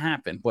what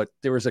happened, but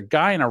there was a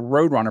guy in a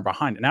Roadrunner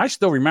behind it. And I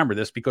still remember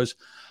this because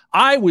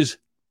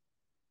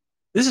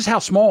this is how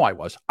small I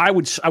was. I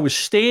was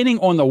standing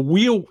on the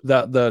wheel,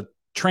 the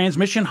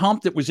transmission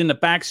hump that was in the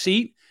back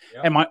seat,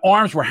 and my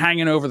arms were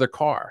hanging over the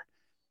car.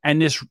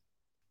 And this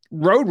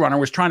Roadrunner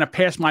was trying to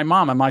pass my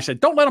mom. And I said,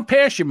 "Don't let him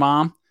pass you,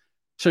 Mom."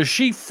 So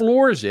she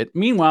floors it.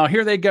 Meanwhile,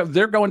 here they go.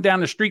 They're going down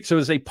the street. So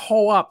as they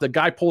pull up, the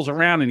guy pulls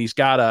around and he's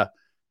got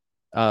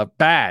a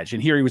badge.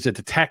 And here he was a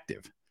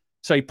detective.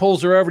 So he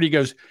pulls her over and he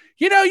goes,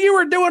 "You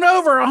were doing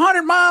over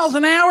 100 miles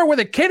an hour with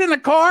a kid in the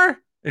car."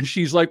 And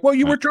she's like, "Well,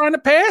 you were trying to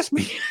pass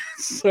me."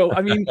 So,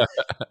 I mean,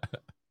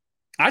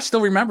 I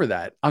still remember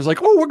that. I was like,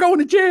 "Oh, we're going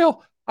to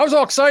jail." I was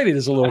all excited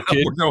as a little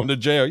kid. We're going to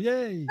jail.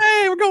 Yay.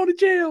 Hey, we're going to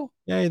jail.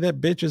 Yay, that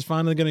bitch is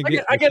finally going to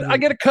get. I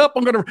get a cup.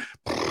 I'm going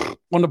to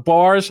on the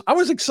bars. I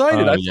was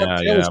excited. I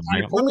thought yeah.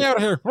 Let me out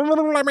of here.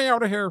 Let me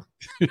out of here.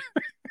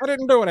 I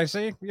didn't do it. I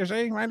see. You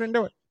see? I didn't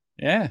do it.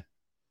 Yeah.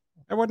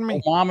 That wasn't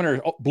me.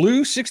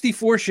 Blue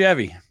 64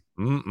 Chevy.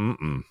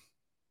 Pulling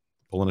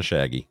a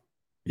Shaggy.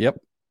 Yep.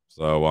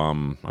 So,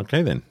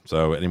 okay then.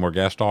 So, any more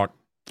gas talk?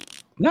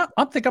 No,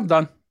 I think I'm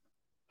done.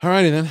 All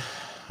righty then.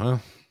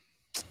 Well,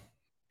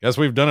 guess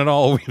we've done it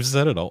all. We've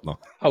said it all. No.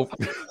 Oh,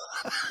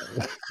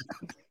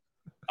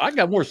 I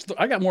got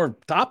more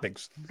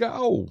topics.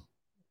 Go.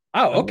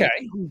 Oh, okay.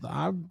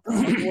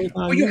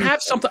 Well, you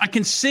have something. I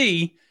can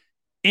see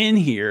in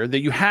here that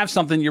you have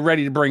something you're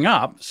ready to bring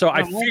up. So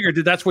I figured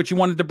that's what you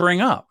wanted to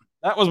bring up.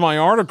 That was my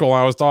article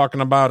I was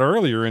talking about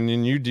earlier, and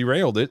then you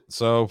derailed it.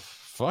 So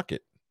fuck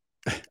it.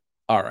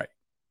 All right.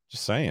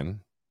 Just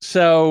saying.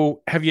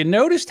 So have you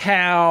noticed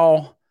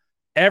how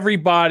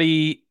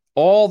everybody,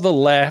 all the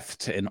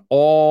left and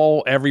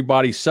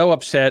everybody's so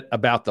upset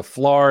about the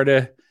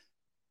Florida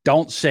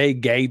Don't Say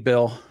Gay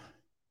bill?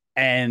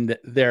 And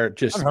they're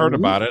just... I've heard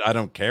about it. I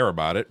don't care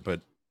about it,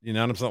 but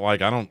it's not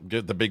like I don't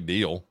get the big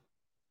deal.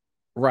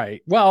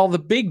 Right. Well, the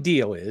big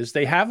deal is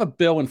they have a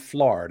bill in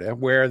Florida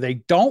where they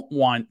don't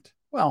want...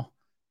 Well,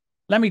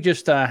 let me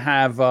just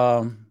have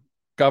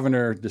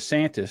Governor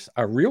DeSantis,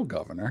 a real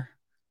governor,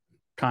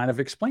 kind of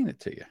explain it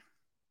to you.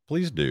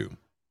 Please do.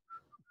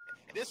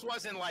 This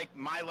wasn't like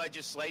my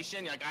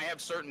legislation. Like, I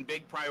have certain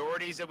big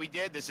priorities that we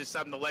did. This is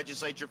something the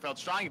legislature felt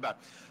strong about.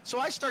 So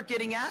I start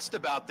getting asked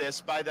about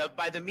this by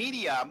the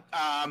media.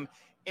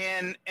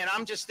 And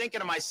I'm just thinking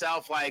to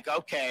myself, like,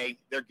 okay,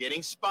 they're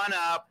getting spun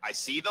up. I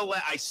see,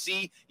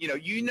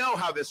 you know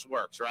how this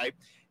works, right?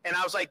 And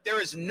I was like,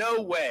 there is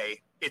no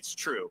way it's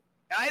true.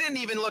 And I didn't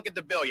even look at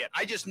the bill yet.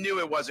 I just knew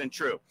it wasn't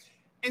true.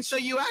 And so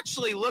you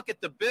actually look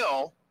at the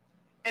bill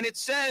and it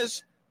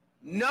says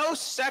no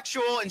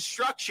sexual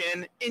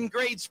instruction in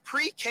grades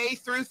pre-K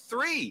through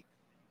 3.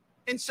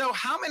 And so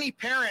how many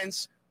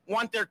parents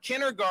want their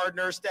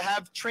kindergartners to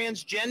have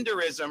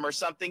transgenderism or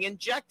something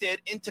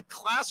injected into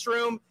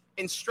classroom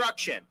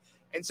instruction?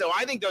 And so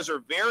I think those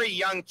are very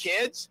young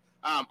kids.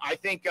 I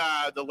think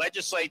the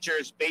legislature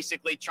is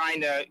basically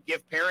trying to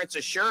give parents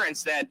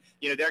assurance that,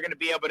 they're going to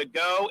be able to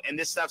go and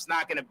this stuff's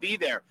not going to be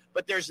there.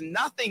 But there's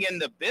nothing in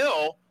the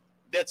bill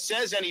that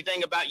says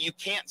anything about you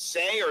can't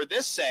say or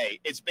this say.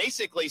 It's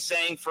basically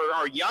saying for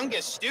our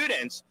youngest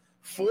students,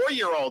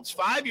 4-year-olds,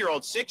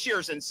 5-year-olds, 6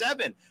 years and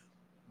 7,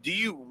 do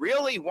you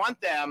really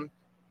want them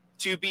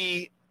to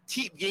be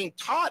being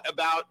taught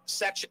about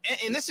sex?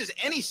 And this is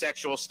any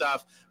sexual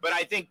stuff, but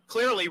I think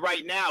clearly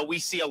right now we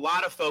see a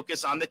lot of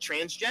focus on the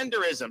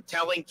transgenderism,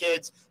 telling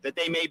kids that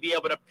they may be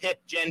able to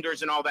pick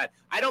genders and all that.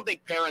 I don't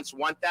think parents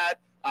want that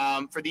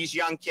for these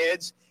young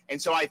kids.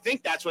 And so I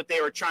think that's what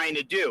they were trying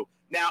to do.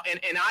 Now, and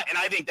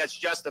I think that's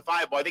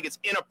justifiable. I think it's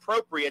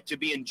inappropriate to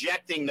be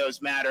injecting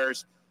those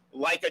matters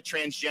like a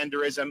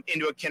transgenderism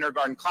into a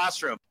kindergarten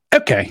classroom.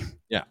 Okay.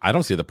 Yeah, I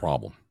don't see the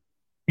problem.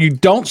 You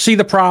don't see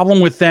the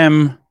problem with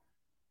them.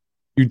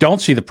 You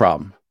don't see the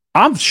problem.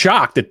 I'm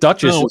shocked that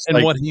Duchess is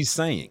and what he's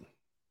saying.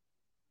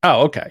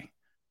 Oh, okay.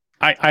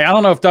 I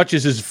don't know if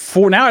Duchess is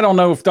for now. I don't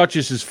know if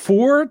Duchess is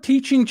for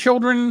teaching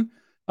children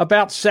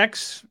about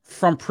sex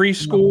from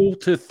preschool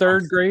to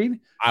 3rd grade.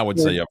 I would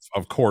say,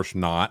 of course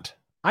not.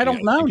 I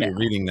don't know. You're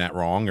reading that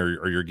wrong,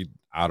 or you're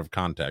out of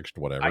context,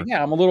 whatever.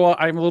 Yeah, I'm a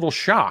little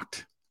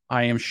shocked.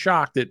 I am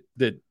shocked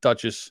that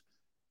Duchess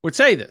would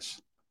say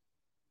this.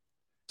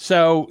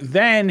 So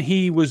then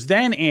he was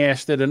then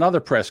asked at another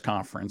press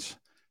conference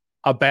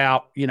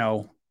about,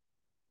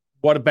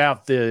 what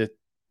about the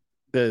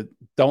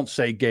don't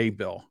say gay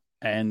bill?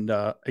 And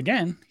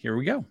again, here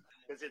we go.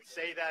 Does it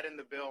say that in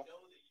the bill?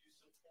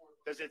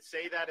 Does it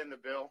say that in the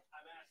bill?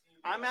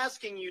 I'm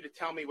asking you to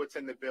tell me what's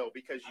in the bill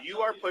because you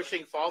are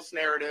pushing false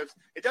narratives.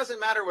 It doesn't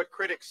matter what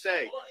critics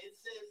say. Well, it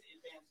says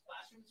advanced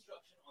classroom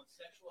instruction on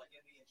sexual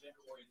identity and gender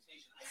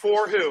orientation.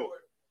 For who?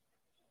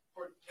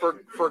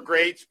 For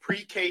grades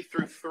pre-K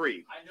through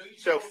 3.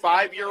 So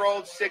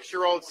 5-year-olds,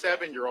 6-year-olds,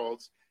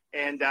 7-year-olds.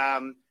 And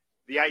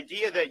the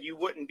idea that you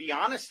wouldn't be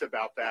honest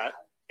about that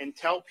and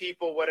tell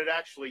people what it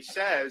actually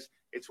says,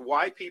 it's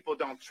why people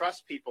don't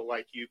trust people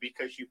like you,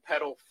 because you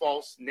peddle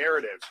false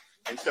narratives.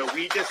 And so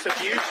we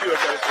disabuse you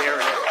of those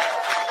narratives.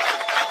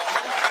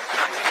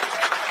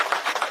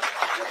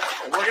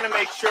 And we're going to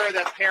make sure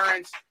that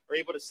parents are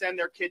able to send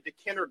their kid to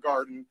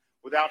kindergarten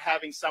without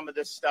having some of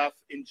this stuff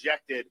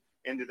injected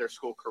into their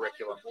school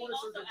curriculum.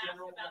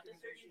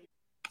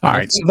 All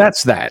right, so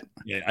that's that.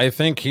 Yeah, I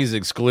think he's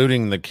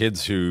excluding the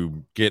kids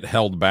who get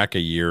held back a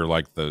year,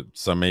 like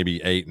some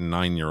maybe 8 and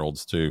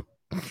 9-year-olds too.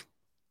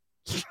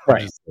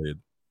 Right.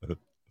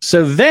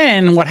 So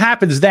then what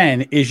happens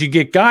then is you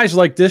get guys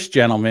like this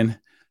gentleman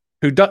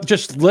who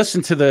just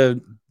listen to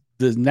the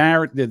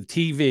narrative, the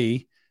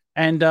TV,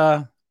 and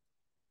and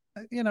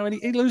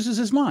he loses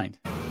his mind.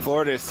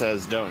 Florida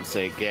says don't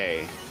say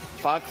gay.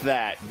 Fuck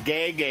that.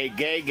 Gay, gay,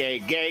 gay, gay,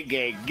 gay,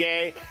 gay,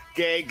 gay,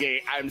 gay,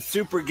 gay. I'm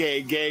super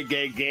gay, gay,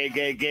 gay, gay,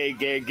 gay, gay,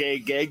 gay, gay,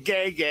 gay,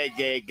 gay, gay,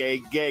 gay,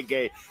 gay, gay,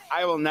 gay.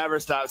 I will never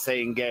stop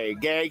saying gay,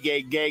 gay,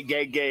 gay, gay,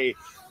 gay, gay.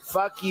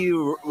 Fuck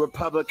you,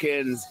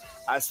 Republicans,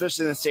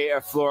 especially in the state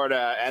of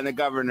Florida and the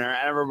governor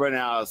and everyone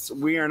else.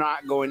 We are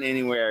not going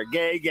anywhere.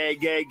 Gay, gay,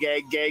 gay,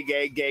 gay, gay,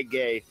 gay, gay,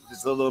 gay.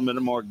 Just a little bit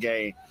more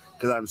gay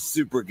because I'm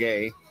super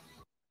gay.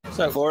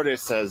 So Florida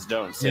says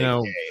don't say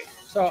gay.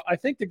 So I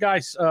think the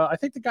guy's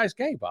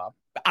gay, Bob.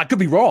 I could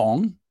be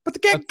wrong, but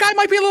the guy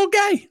might be a little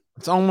gay.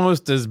 It's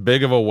almost as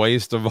big of a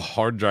waste of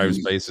hard drive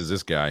space as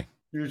this guy.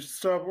 You should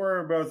stop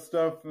worrying about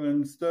stuff, and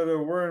instead of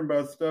worrying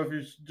about stuff,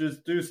 you should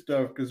just do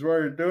stuff. Because while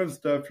you're doing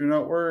stuff, you're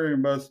not worrying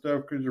about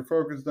stuff because you're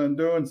focused on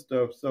doing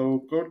stuff.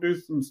 So go do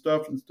some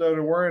stuff instead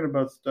of worrying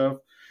about stuff.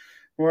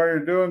 While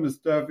you're doing the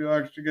stuff, you'll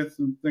actually get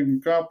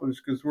something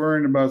accomplished. Because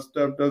worrying about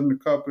stuff doesn't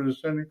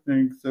accomplish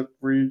anything except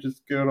where you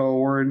just get all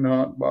worried and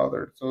hot and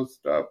bothered. So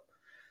stop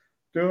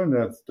doing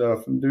that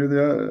stuff and do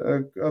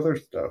the other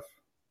stuff.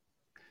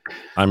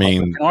 I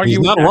mean, he's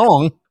not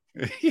wrong.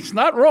 He's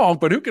not wrong,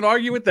 but who can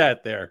argue with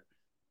that there?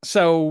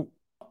 So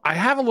I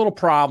have a little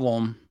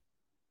problem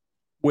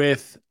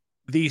with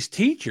these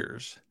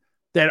teachers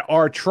that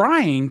are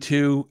trying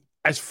to,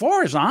 as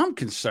far as I'm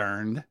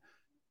concerned,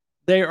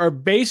 they are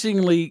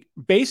basically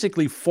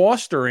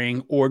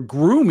fostering or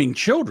grooming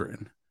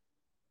children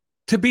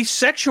to be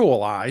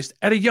sexualized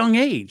at a young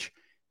age.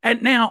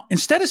 And now,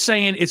 instead of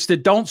saying it's the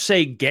don't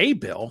say gay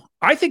bill,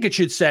 I think it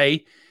should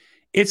say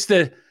it's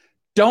the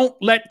don't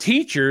let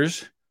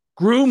teachers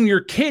groom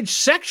your kids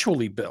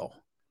sexually, Bill.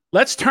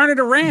 Let's turn it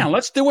around.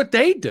 Let's do what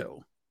they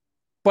do.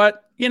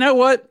 But you know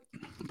what,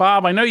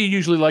 Bob, I know you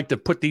usually like to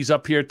put these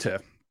up here to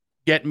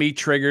get me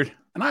triggered,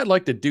 and I'd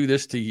like to do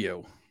this to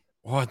you.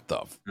 What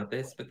the? Not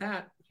this, but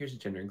that. Here's a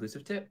gender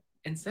inclusive tip.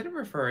 Instead of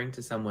referring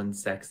to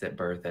someone's sex at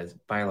birth as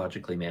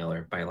biologically male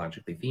or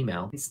biologically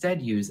female, instead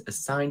use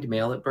assigned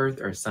male at birth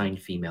or assigned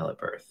female at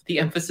birth. The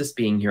emphasis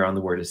being here on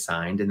the word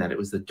assigned and that it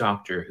was the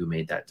doctor who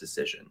made that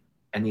decision.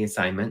 And the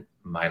assignment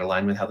might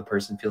align with how the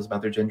person feels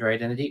about their gender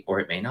identity,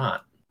 or it may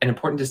not. An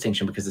important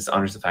distinction because this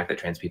honors the fact that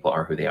trans people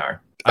are who they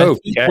are. I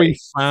think we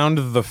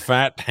found the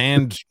fat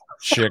hand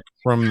chick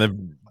from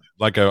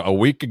a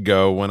week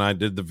ago when I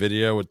did the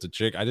video with the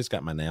chick. I just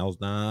got my nails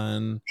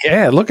done.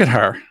 Yeah, look at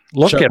her.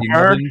 Look at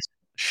her.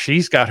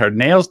 She's got her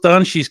nails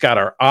done. She's got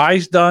her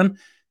eyes done.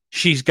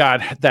 She's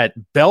got that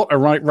belt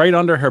right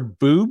under her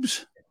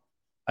boobs.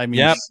 I mean,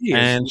 yep.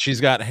 And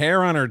she's got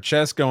hair on her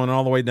chest going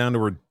all the way down to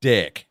her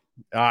dick.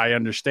 I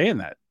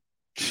understand that.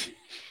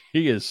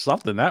 He is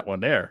something, that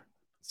one there.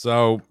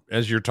 So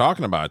as you're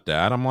talking about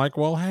that, I'm like,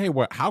 well, hey,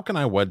 how can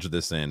I wedge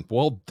this in?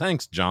 Well,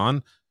 thanks,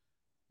 John.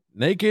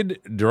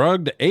 Naked,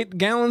 drugged, 8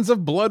 gallons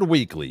of blood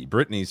weekly.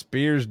 Britney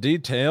Spears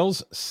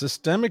details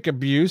systemic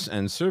abuse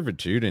and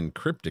servitude in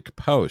cryptic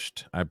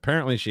post.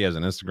 Apparently she has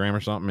an Instagram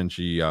or something, and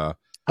she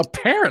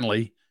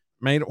apparently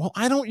made. Well,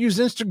 I don't use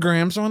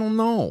Instagram, so I don't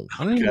know.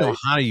 I don't even know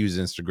how to use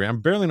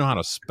Instagram. Barely know how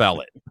to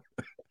spell it.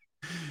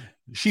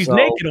 She's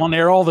naked on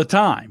there all the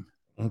time.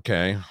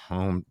 Okay,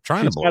 I'm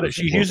trying to.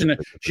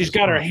 She's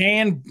got her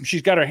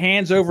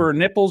hands over her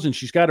nipples, and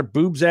she's got her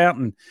boobs out,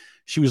 and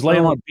she was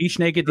laying on a beach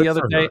naked the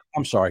other day.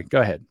 I'm sorry. Go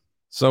ahead.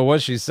 So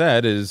what she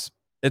said is,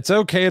 it's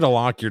okay to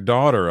lock your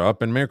daughter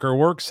up and make her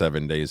work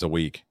 7 days a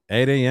week,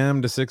 8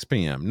 a.m. to 6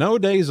 p.m. No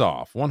days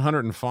off.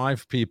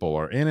 105 people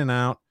are in and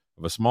out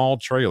of a small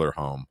trailer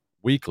home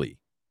weekly.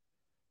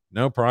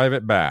 No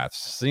private baths.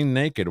 Seen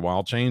naked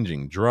while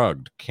changing.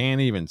 Drugged.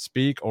 Can't even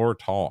speak or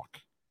talk.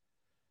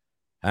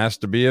 Has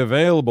to be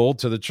available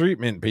to the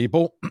treatment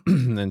people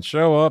and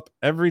show up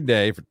every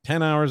day for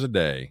 10 hours a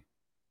day.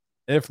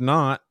 If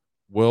not,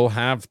 we'll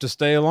have to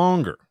stay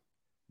longer.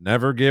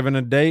 Never given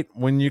a date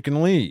when you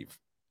can leave.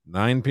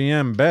 9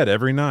 p.m. bed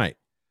every night.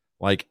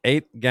 Like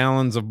 8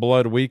 gallons of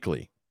blood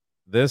weekly.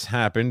 This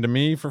happened to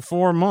me for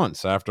 4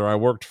 months after I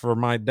worked for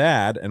my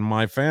dad and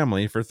my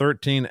family for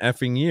 13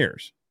 effing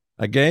years.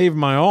 I gave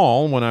my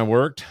all when I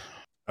worked,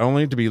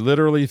 only to be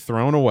literally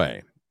thrown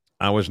away.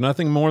 I was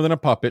nothing more than a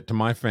puppet to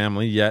my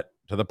family, yet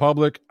to the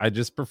public, I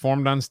just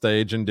performed on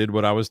stage and did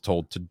what I was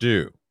told to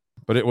do.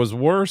 But it was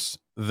worse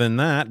than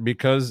that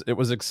because it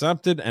was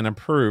accepted and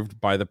approved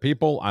by the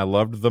people I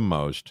loved the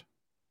most.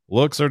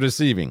 Looks are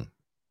deceiving.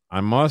 I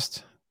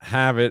must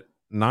have it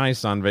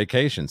nice on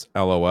vacations.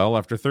 LOL.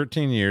 After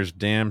 13 years,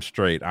 damn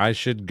straight, I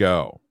should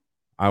go.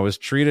 I was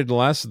treated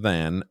less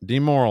than,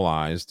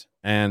 demoralized,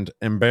 and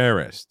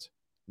embarrassed.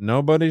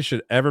 Nobody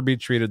should ever be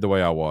treated the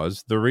way I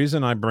was. The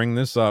reason I bring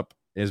this up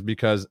is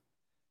because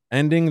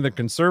ending the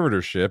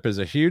conservatorship is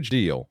a huge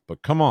deal.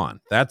 But come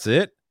on, that's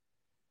it?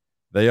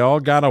 They all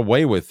got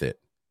away with it.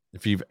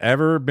 If you've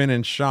ever been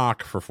in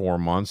shock for 4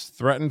 months,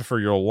 threatened for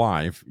your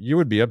life, you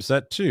would be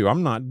upset too.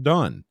 I'm not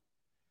done.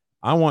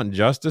 I want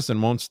justice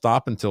and won't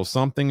stop until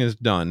something is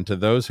done to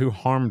those who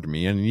harmed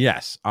me. And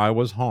yes, I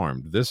was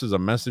harmed. This is a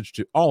message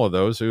to all of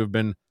those who have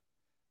been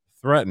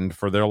threatened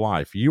for their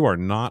life. You are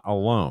not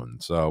alone.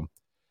 So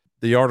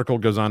the article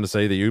goes on to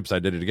say the Oops, I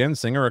Did It Again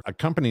singer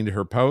accompanied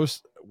her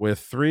post with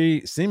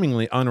 3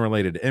 seemingly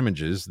unrelated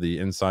images: the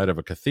inside of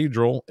a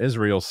cathedral,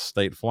 Israel's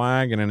state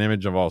flag, and an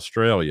image of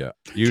Australia.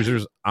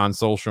 Users on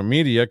social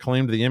media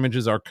claimed the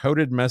images are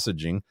coded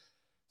messaging,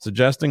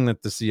 suggesting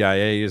that the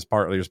CIA is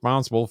partly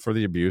responsible for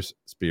the abuse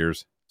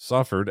Spears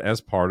suffered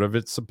as part of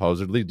its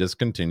supposedly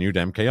discontinued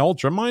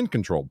MKUltra mind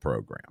control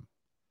program.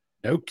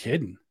 No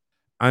kidding.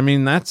 I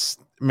mean,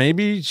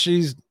 maybe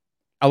she's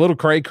a little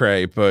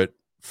cray-cray, but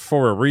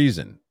for a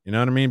reason. You know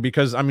what I mean?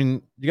 Because, I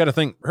mean, you got to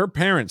think, her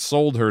parents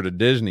sold her to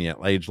Disney at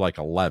age like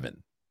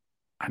 11.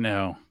 I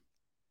know.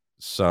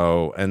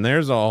 So, and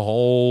there's a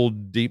whole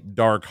deep,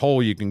 dark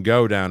hole you can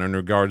go down in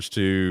regards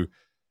to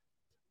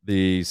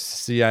the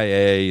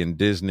CIA and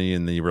Disney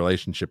and the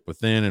relationship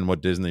within and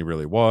what Disney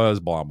really was,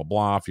 blah, blah,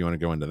 blah, if you want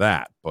to go into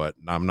that. But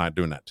I'm not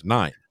doing that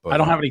tonight. But I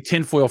don't have any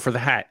tinfoil for the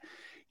hat.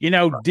 You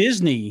know,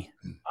 Disney,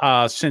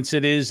 since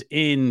it is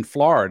in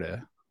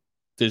Florida,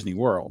 Disney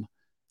World,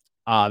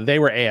 they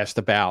were asked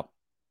about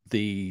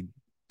the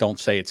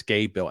Don't Say It's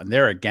Gay bill, and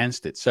they're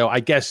against it. So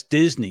I guess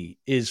Disney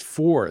is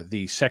for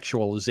the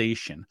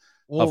sexualization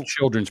of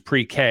children's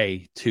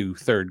pre-K to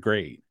 3rd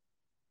grade,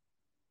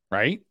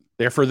 right?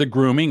 They're for the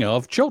grooming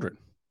of children.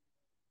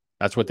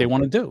 That's what they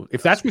want to do.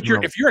 If that's what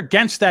if you're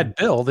against that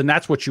bill, then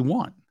that's what you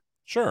want.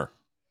 Sure.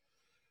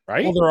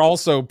 Right? Well, they're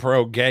also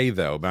pro-gay,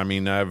 though. I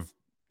mean,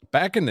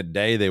 back in the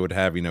day, they would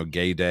have,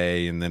 Gay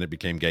Day, and then it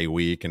became Gay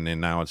Week, and then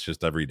now it's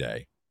just every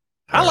day.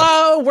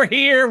 Hello, we're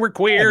here. We're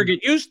queer.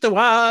 Get used to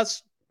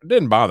us. It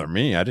didn't bother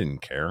me. I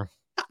didn't care.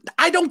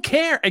 I don't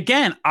care.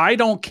 Again, I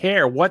don't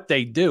care what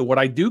they do. What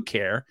I do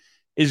care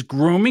is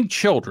grooming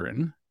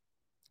children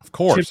Of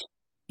course.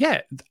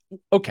 Yeah.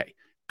 Okay.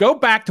 Go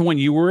back to when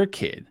you were a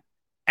kid.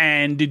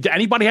 And did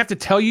anybody have to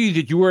tell you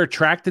that you were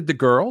attracted to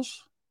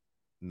girls?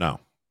 No.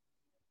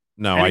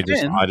 No, And I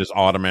again- just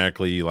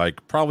automatically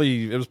like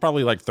it was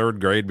probably like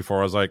third grade before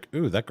I was like,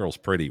 ooh, that girl's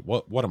pretty.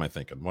 What am I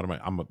thinking?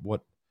 I'm a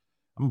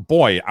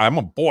boy.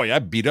 I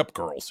beat up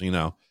girls, when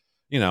I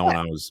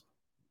was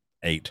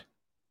 8.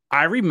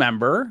 I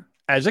remember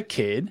as a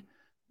kid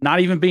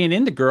not even being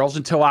into girls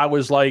until I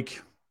was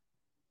like,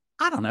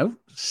 I don't know,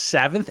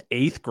 7th,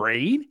 8th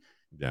grade.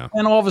 Yeah.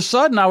 And all of a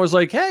sudden I was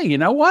like, hey, you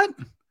know what?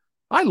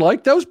 I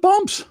like those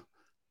bumps.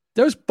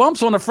 Those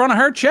bumps on the front of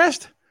her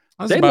chest.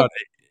 I was about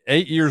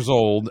 8 years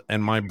old,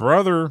 and my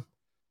brother,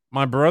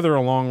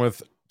 along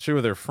with 2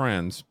 of their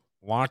friends,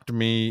 locked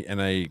me in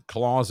a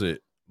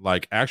closet,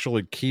 like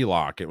actually key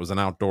lock. It was an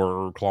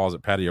outdoor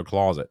closet, patio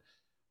closet.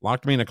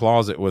 Locked me in a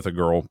closet with a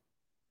girl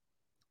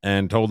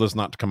and told us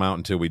not to come out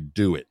until we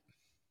do it.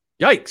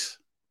 Yikes.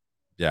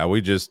 Yeah,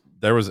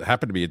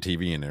 happened to be a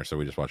TV in there, so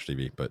we just watched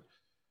TV. But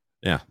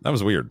yeah, that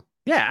was weird.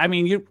 Yeah, I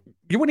mean, you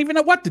wouldn't even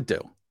know what to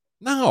do.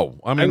 No,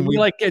 I mean,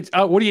 what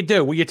do you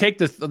do? Well, you take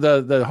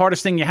the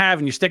hardest thing you have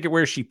and you stick it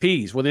where she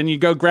pees. Well, then you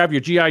go grab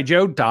your G.I.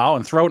 Joe doll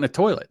and throw it in the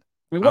toilet.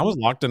 I mean, I was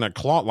locked in a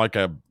closet,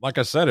 like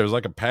I said, it was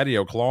like a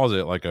patio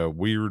closet, like a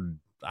weird,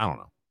 I don't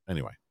know.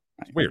 Anyway,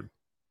 it's weird.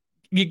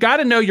 You got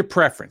to know your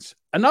preference.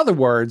 In other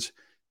words,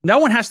 no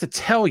one has to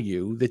tell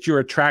you that you're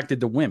attracted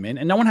to women,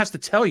 and no one has to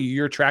tell you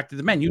you're attracted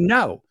to men. You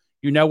know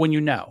when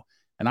you know.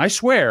 And I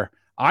swear,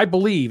 I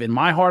believe in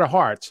my heart of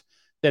hearts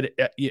that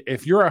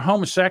if you're a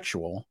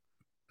homosexual,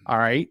 all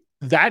right,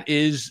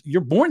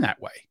 you're born that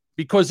way,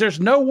 because there's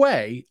no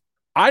way,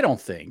 I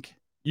don't think,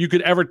 you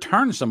could ever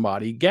turn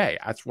somebody gay.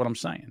 That's what I'm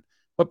saying.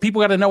 But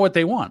people got to know what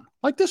they want,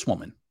 like this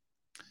woman.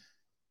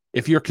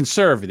 If you're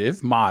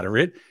conservative,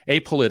 moderate,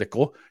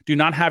 apolitical, do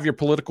not have your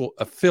political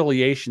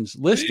affiliations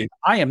listed,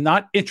 I am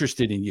not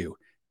interested in you.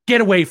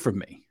 Get away from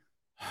me.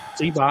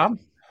 See, Bob?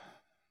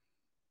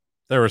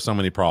 There are so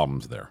many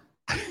problems there.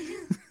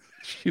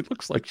 She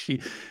looks like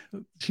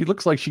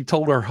she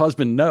told her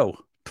husband no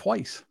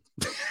twice.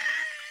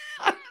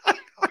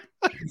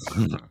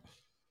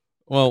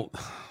 Well,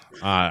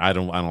 I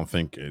don't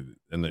think, and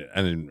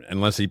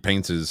unless he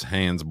paints his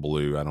hands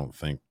blue, I don't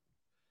think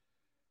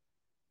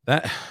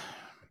that.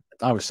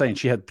 I was saying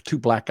she had 2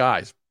 black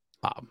eyes.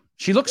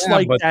 She looks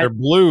like but that. They're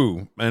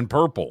blue and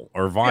purple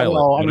or violet. Yeah,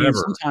 well, whatever. I mean,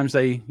 sometimes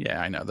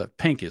I know the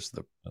pink is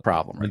the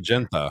problem. Right?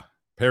 Magenta,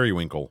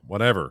 periwinkle,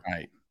 whatever.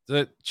 Right.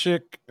 That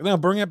chick, now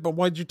bring it, but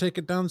why'd you take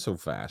it down so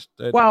fast?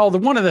 Well,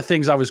 one of the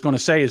things I was going to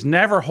say is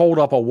never hold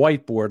up a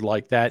whiteboard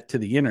like that to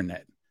the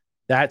internet.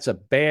 That's a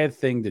bad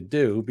thing to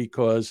do,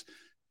 because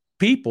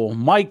people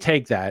might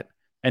take that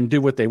and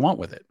do what they want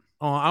with it.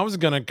 Oh, I was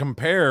going to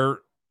compare.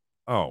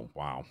 Oh,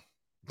 wow.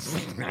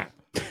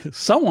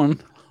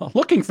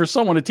 Looking for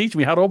someone to teach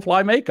me how to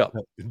apply makeup.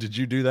 Did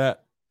you do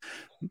that?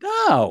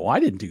 No, I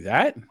didn't do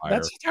that.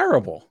 That's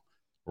terrible.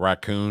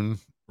 Raccoon,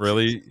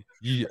 really?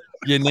 You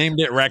named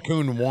it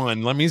Raccoon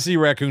 1. Let me see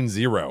Raccoon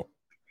 0,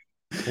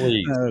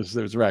 please.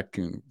 There's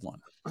Raccoon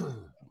 1.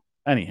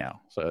 Anyhow,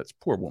 so it's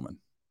poor woman.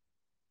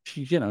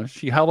 She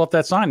held up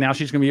that sign. Now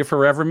she's going to be a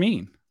forever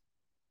meme.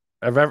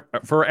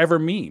 Forever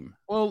meme.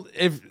 Well,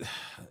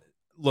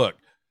 look,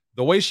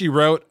 the way she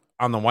wrote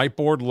on the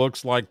whiteboard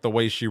looks like the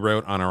way she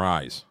wrote on her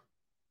eyes.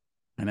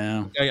 I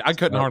know. I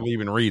couldn't hardly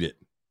even read it.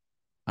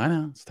 I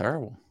know. It's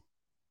terrible.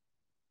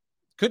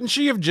 Couldn't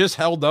she have just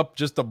held up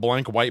just a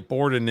blank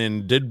whiteboard and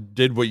then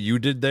did what you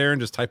did there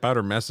and just type out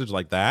her message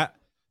like that?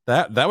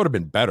 That would have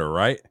been better,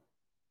 right?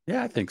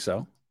 Yeah, I think so.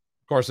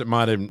 Of course, it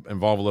might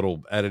involve a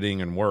little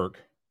editing and work.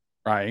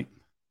 Right.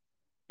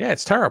 Yeah,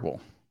 it's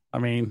terrible. I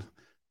mean,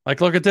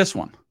 like, look at this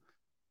one.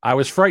 I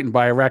was frightened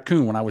by a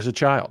raccoon when I was a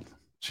child.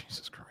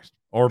 Jesus Christ.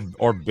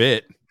 Or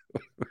bit.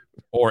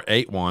 Or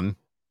ate one.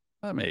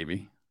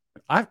 Maybe.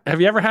 Have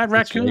you ever had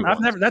raccoon?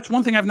 That's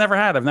one thing I've never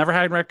had. I've never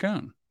had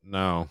raccoon.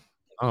 No.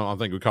 I don't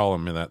think we call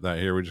them that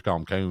here. We just call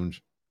them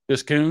coons.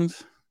 Just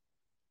coons?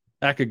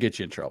 That could get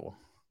you in trouble.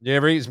 You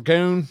ever eat some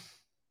coon?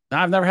 No,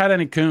 I've never had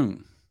any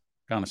coon.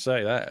 Gonna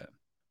say that.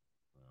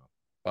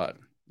 But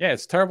yeah,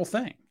 it's a terrible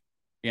thing.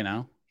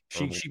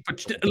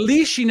 But at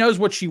least she knows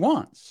what she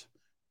wants.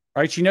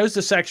 Right? She knows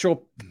the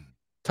sexual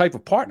type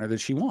of partner that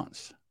she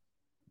wants.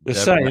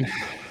 Just saying.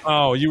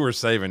 Oh, you were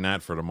saving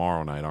that for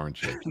tomorrow night,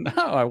 aren't you? No,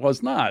 I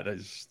was not.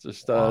 It's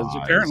just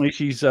apparently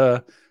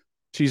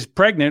she's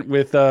pregnant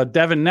with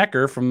Devin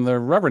Necker from the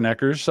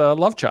Rubberneckers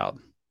love child.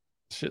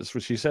 That's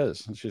what she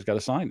says. She's got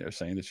a sign there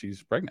saying that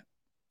she's pregnant.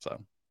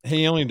 So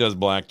he only does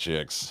black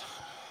chicks.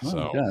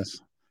 So yes.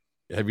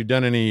 Have you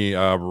done any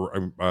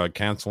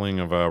canceling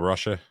of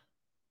Russia?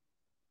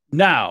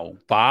 No,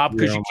 Bob,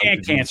 because you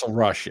can't cancel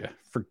Russia.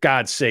 For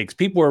God's sakes,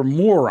 people are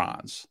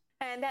morons.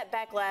 And that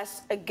backlash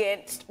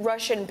against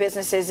Russian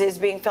businesses is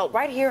being felt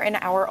right here in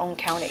our own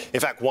county. In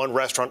fact, one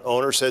restaurant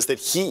owner says that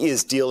he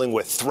is dealing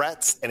with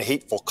threats and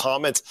hateful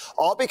comments,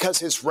 all because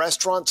his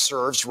restaurant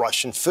serves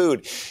Russian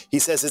food. He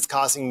says it's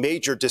causing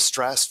major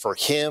distress for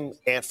him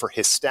and for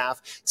his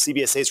staff.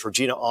 CBS 8's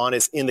Regina On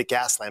is in the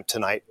gas lamp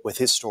tonight with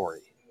his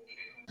story.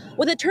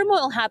 With the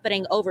turmoil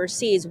happening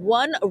overseas,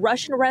 one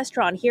Russian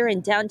restaurant here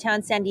in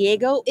downtown San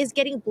Diego is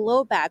getting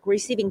blowback,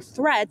 receiving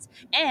threats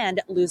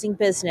and losing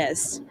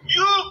business.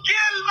 You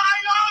killed my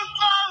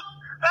uncle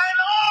and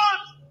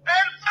aunt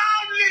and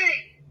family!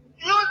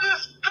 You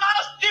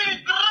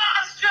disgusting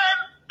Russian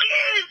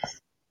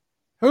pigs!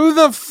 Who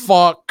the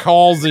fuck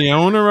calls the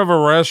owner of a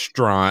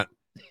restaurant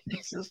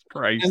Jesus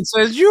Christ and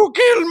says, "You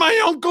killed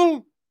my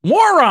uncle"?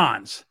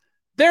 Morons.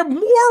 They're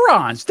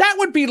morons. That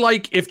would be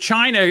like if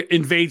China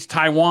invades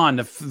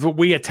Taiwan,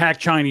 we attack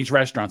Chinese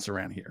restaurants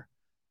around here.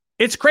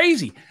 It's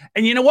crazy.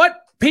 And you know what?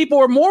 People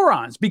are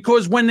morons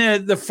because when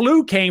the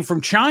flu came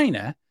from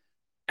China,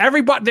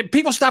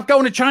 people stopped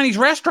going to Chinese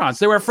restaurants.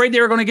 They were afraid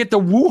they were going to get the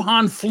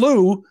Wuhan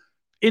flu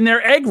in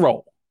their egg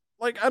roll.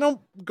 Like, I don't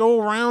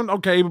go around,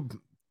 okay,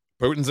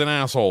 Putin's an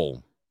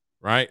asshole,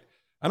 right?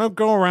 I don't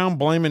go around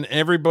blaming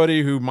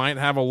everybody who might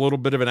have a little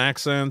bit of an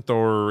accent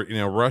or,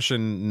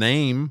 Russian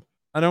name.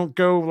 I don't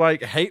go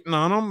like hating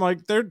on them.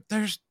 Like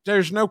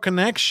there's no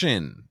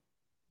connection.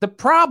 The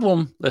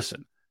problem is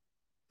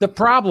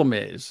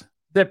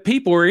that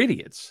people are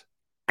idiots.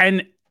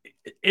 And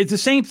it's the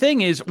same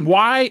thing is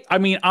why,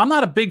 I'm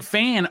not a big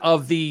fan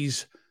of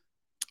these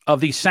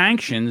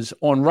sanctions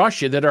on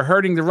Russia that are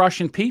hurting the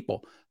Russian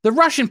people. The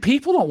Russian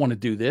people don't want to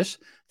do this.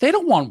 They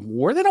don't want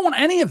war. They don't want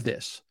any of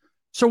this.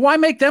 So why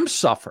make them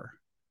suffer?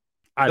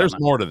 There's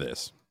more to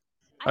this.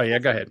 Oh, yeah,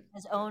 go ahead.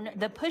 Has owned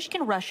the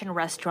Pushkin Russian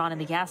restaurant in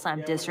the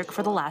Gaslamp district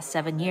for the last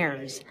 7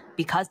 years.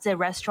 Because the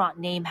restaurant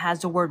name has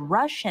the word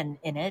Russian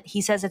in it,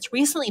 he says it's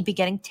recently been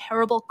getting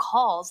terrible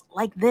calls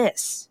like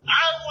this. I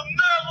will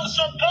never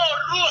support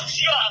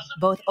Russia!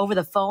 Both over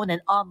the phone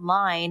and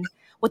online.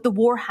 With the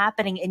war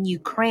happening in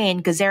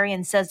Ukraine,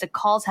 Gazarian says the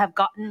calls have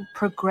gotten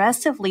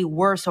progressively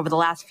worse over the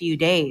last few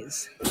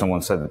days.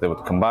 Someone said that they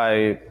would come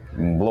by,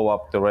 blow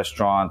up the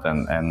restaurant,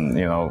 and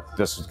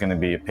this is going to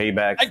be a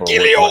payback for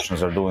what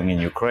Russians are doing in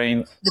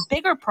Ukraine. The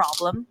bigger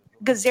problem,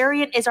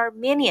 Gazarian is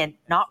Armenian,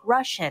 not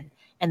Russian,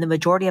 and the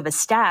majority of his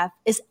staff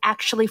is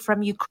actually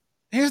from Ukraine.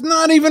 He's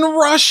not even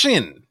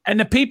Russian. And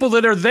the people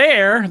that are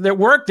there, that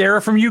work there,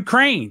 are from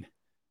Ukraine.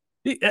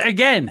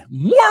 Again,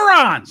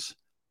 morons.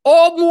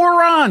 All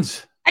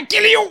morons. I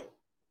kill you.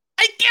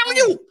 I kill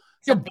you.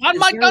 You're on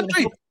my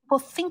country. People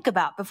think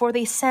about before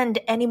they send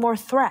any more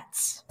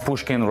threats.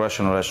 Pushkin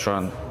Russian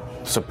restaurant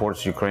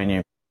supports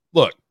Ukrainian.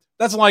 Look,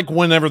 that's like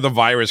whenever the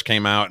virus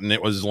came out and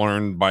it was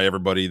learned by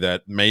everybody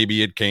that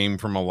maybe it came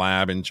from a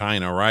lab in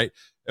China, right?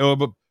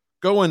 But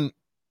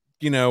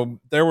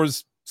there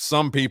was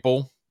some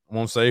people, I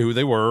won't say who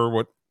they were,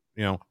 what,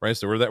 race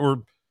they were, that were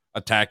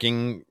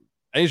attacking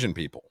Asian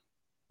people.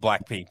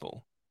 Black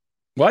people.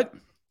 What?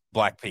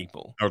 Black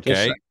people.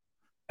 Okay.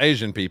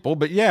 Asian people.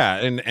 But yeah,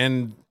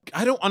 and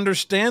I don't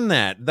understand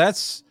that.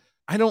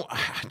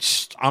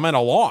 I'm at a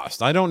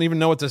loss. I don't even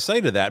know what to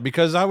say to that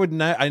because I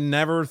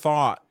never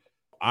thought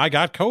I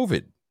got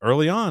COVID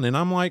early on. And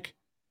I'm like,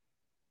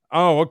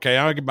 oh, okay,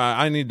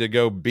 I need to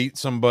go beat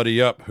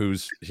somebody up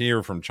who's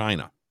here from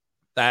China.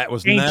 That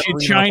was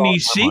ancient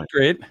Chinese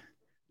secret.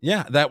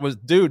 Yeah, that was,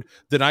 dude,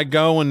 did I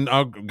go and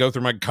I'll go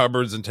through my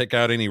cupboards and take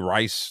out any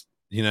rice,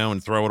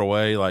 and throw it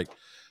away? Like,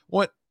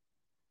 what?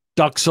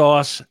 Duck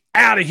sauce,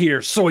 out of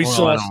here. Soy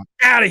sauce,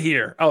 out of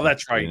here. Oh,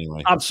 that's right.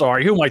 Anyway. I'm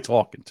sorry. Who am I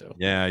talking to?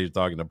 Yeah, you're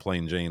talking to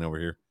Plain Jane over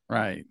here.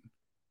 Right.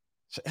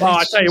 Well,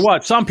 I tell you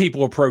what, some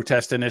people are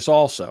protesting this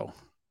also.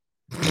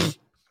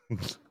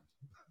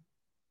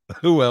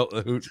 Who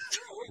else?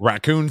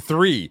 Raccoon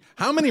 3.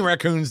 How many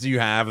raccoons do you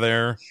have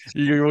there?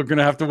 You're going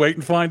to have to wait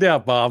and find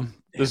out, Bob.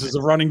 This is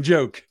a running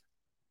joke.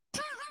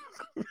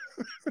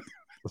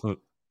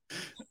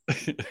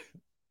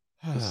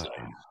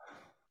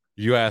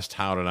 You asked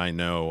how did I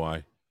know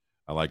I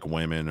like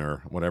women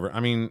or whatever. I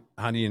mean,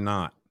 how do you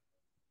not?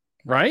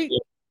 Right?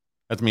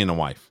 That's me and a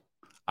wife.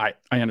 I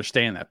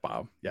understand that,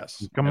 Bob.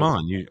 Yes. Come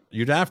on.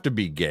 You'd have to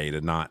be gay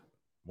to not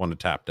want to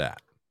tap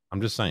that.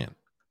 I'm just saying.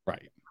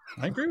 Right.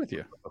 I agree with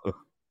you.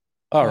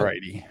 All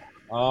righty.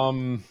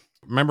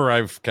 Remember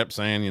I've kept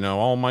saying,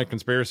 all my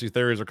conspiracy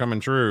theories are coming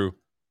true.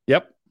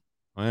 Yep.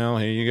 Well,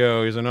 here you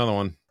go. Here's another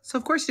one. So,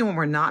 of course, when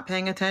we're not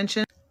paying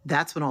attention,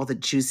 that's when all the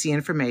juicy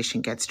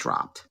information gets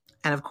dropped.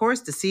 And, of course,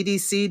 the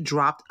CDC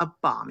dropped a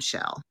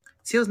bombshell.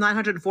 See those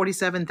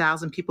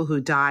 947,000 people who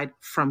died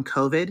from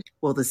COVID?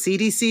 Well, the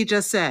CDC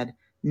just said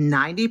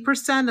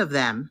 90% of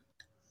them,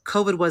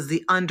 COVID was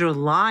the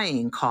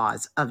underlying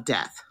cause of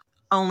death.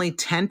 Only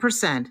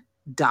 10%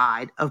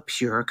 died of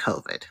pure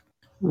COVID.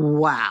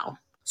 Wow.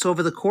 So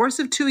over the course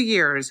of 2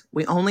 years,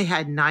 we only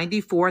had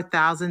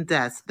 94,000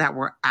 deaths that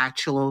were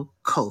actual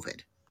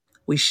COVID.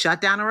 We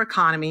shut down our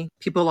economy.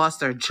 People lost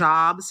their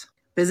jobs.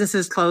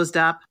 Businesses closed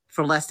up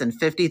for less than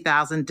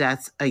 50,000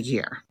 deaths a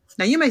year.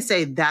 Now, you may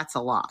say that's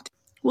a lot.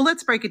 Well,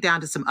 let's break it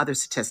down to some other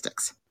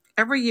statistics.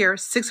 Every year,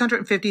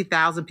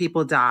 650,000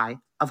 people die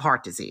of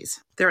heart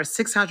disease. There are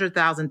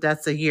 600,000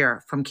 deaths a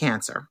year from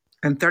cancer,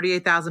 and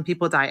 38,000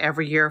 people die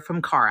every year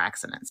from car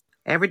accidents.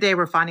 Every day,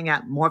 we're finding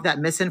out more of that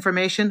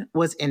misinformation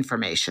was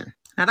information.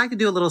 I'd like to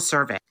do a little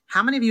survey.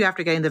 How many of you,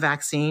 after getting the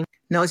vaccine,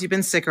 knows you've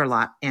been sick or a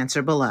lot?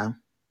 Answer below.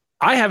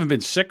 I haven't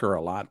been sicker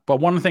a lot,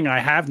 but one thing I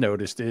have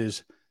noticed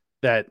is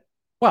that,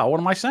 well, what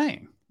am I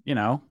saying? You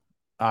know,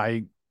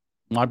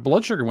 my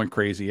blood sugar went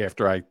crazy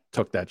after I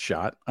took that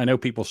shot. I know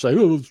people say,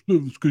 oh,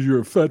 it's because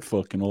you're a fat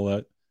fuck and all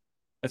that.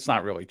 That's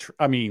not really true.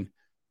 I mean,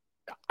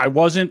 I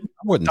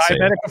wouldn't say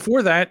diabetic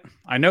before that.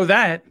 I know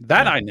that.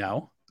 I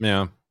know.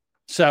 Yeah.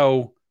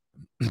 So,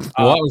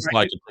 well, it was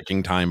like a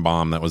ticking time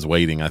bomb that was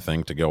waiting, I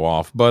think, to go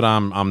off. But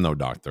I'm no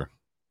doctor.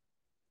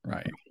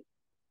 Right.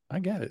 I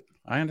get it.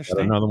 I Got understand.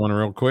 another one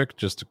real quick.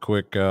 Just a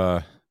quick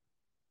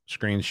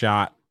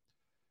screenshot.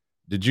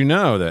 Did you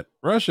know that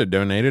Russia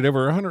donated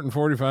over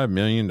 $145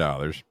 million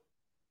to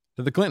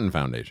the Clinton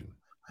Foundation?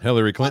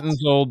 Hillary Clinton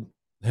sold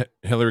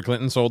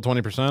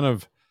 20%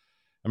 of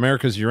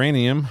America's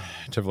uranium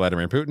to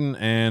Vladimir Putin,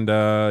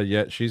 and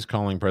yet she's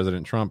calling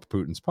President Trump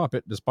Putin's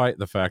puppet, despite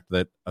the fact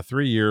that a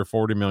 3-year,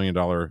 $40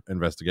 million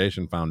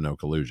investigation found no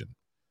collusion.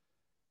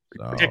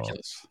 So,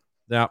 ridiculous.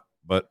 Yeah,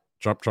 but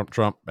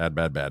Trump,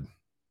 bad.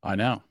 I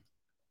know.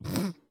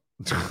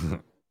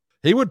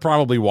 He would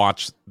probably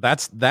watch.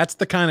 That's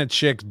the kind of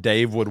chick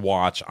Dave would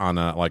watch on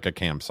a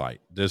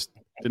campsite. Just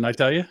didn't I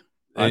tell you?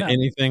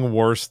 Anything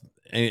worse,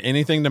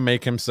 anything to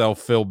make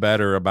himself feel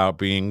better about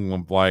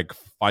being like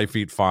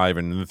 5'5"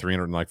 and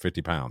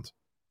 350 pounds.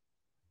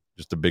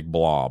 Just a big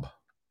blob.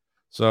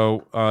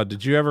 So,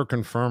 did you ever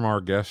confirm our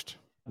guest?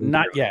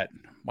 Not yet.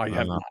 I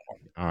have not.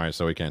 All right,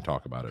 so we can't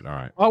talk about it. All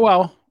right. Oh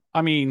well,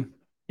 I mean,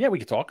 yeah, we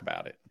could talk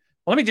about it.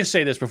 Well, let me just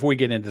say this before we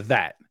get into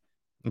that.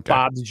 Okay.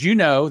 Bob, did you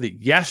know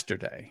that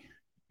yesterday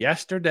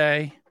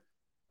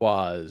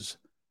was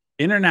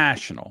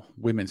International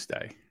Women's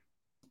Day?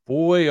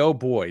 Boy, oh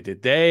boy,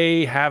 did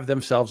they have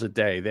themselves a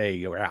day.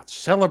 They were out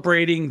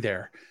celebrating.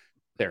 They're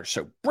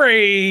so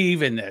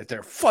brave, and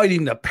they're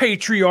fighting the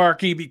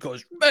patriarchy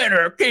because men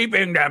are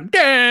keeping them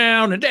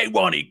down, and they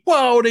want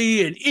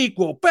equality and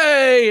equal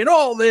pay and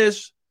all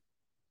this.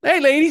 Hey,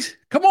 ladies,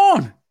 come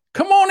on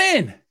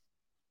in.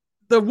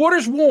 The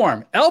water's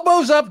warm.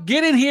 Elbows up,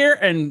 get in here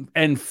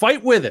and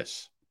fight with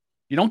us.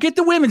 You don't get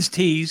the women's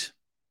teas,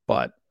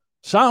 but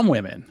some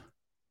women.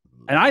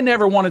 And I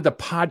never wanted to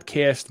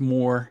podcast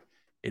more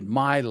in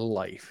my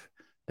life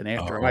than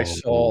after I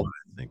saw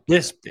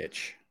this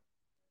bitch.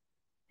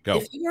 Go.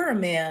 If you are a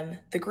man,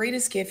 the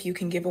greatest gift you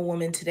can give a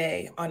woman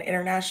today on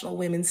International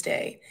Women's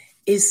Day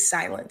is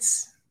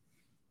silence.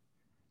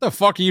 What the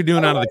fuck are you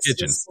doing out of the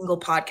kitchen? A single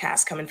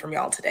podcast coming from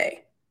y'all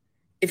today.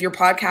 If your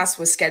podcast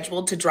was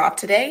scheduled to drop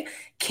today,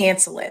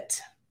 cancel it.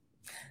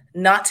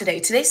 Not today.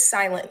 Today's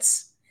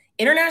silence.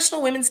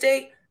 International Women's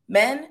Day,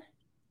 men,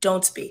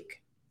 don't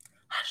speak.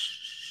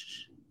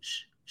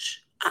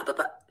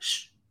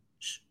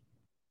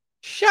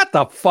 Shut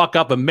the fuck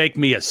up and make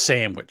me a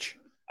sandwich.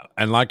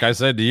 And like I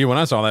said to you when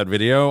I saw that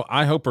video,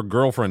 I hope her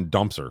girlfriend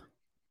dumps her.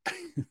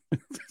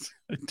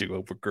 I do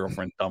hope her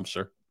girlfriend dumps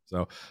her.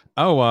 So,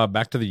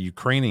 back to the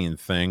Ukrainian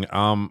thing.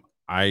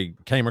 I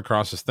came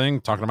across this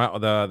thing talking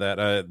about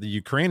that the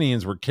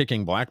Ukrainians were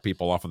kicking black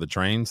people off of the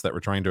trains that were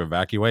trying to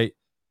evacuate.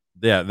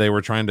 Yeah, they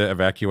were trying to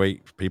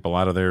evacuate people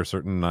out of their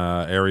certain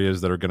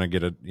areas that are going to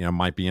get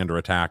might be under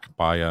attack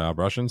by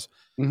Russians.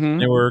 Mm-hmm.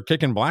 They were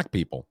kicking black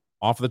people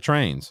off the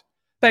trains.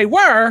 They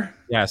were?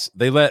 Yes,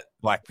 they let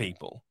black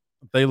people.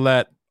 They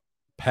let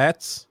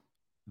pets.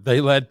 They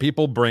let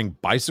people bring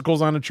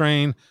bicycles on a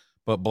train,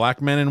 but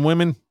black men and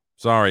women,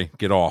 sorry,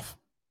 get off.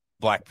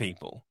 Black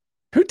people.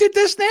 Who did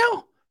this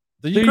now?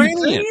 The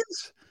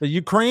Ukrainians. The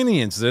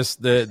Ukrainians.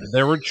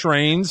 There were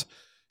trains,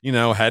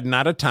 heading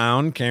out of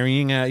town,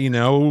 carrying,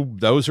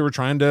 those who were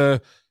trying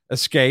to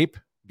escape,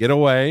 get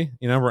away,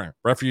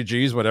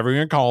 refugees, whatever you're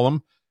going to call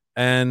them.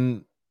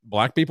 And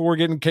black people were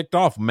getting kicked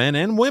off, men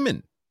and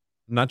women,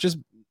 not just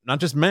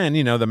men.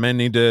 The men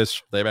need to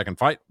stay back and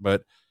fight.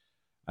 But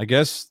I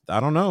guess, I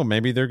don't know,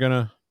 maybe they're going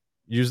to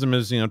use them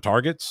as,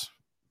 targets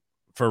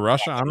for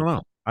Russia. I don't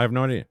know. I have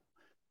no idea.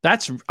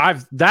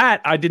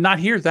 I did not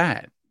hear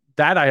that.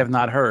 That I have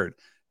not heard.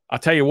 I'll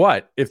tell you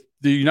what, if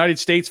the United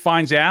States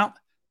finds out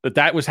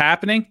that was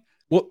happening,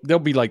 well, they'll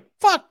be like,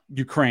 fuck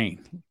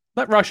Ukraine.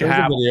 Let Russia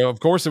have a video.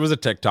 Of course, it was a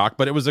TikTok,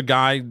 but it was a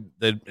guy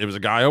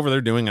over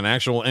there doing an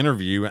actual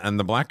interview, and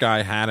the black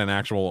guy had an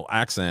actual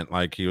accent,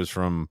 like he was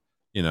from,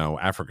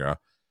 Africa.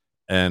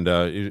 And,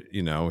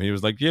 he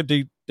was like, yeah,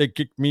 they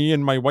kicked me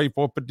and my wife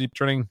off at the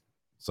train.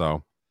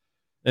 So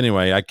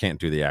anyway, I can't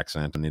do the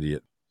accent. I'm an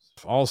idiot.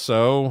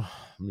 Also,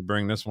 let me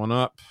bring this one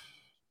up.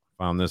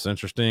 Found this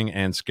interesting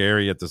and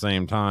scary at the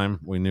same time.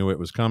 We knew it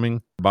was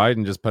coming.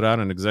 Biden just put out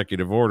an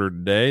executive order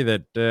today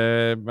that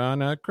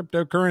on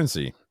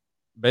cryptocurrency.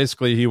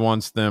 Basically, he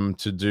wants them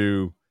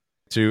to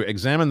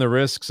examine the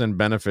risks and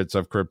benefits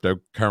of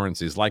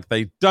cryptocurrencies, like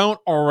they don't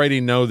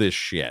already know this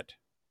shit.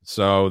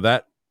 So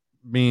that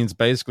means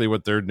basically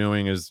what they're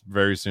doing is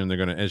very soon they're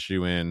going to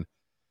issue in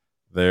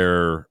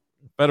their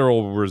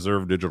Federal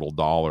Reserve digital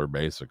dollar,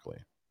 basically.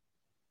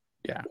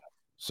 Yeah.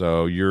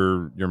 So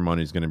your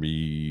money's going to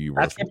be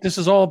worth. That's what this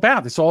is all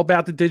about. It's all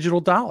about the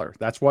digital dollar.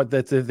 That's what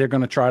they're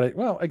going to try to.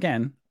 Well,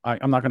 again,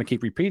 I'm not going to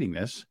keep repeating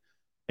this.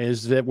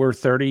 Is that we're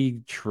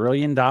 $30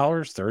 trillion,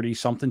 30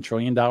 something $1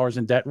 trillion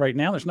in debt right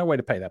now? There's no way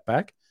to pay that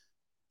back.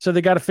 So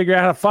they got to figure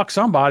out how to fuck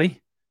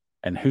somebody.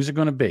 And who's it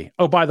going to be?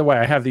 Oh, by the way,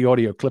 I have the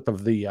audio clip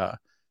of the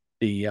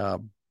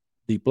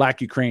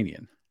black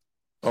Ukrainian.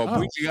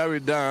 There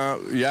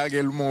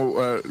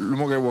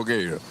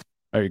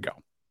you go.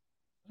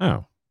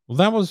 Oh, well,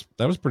 that was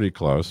pretty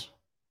close.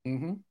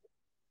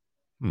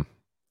 Mm-hmm.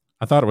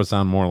 I thought it would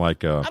sound more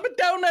like I'm a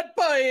donut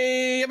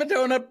boy. I'm a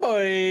donut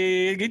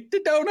boy. Get the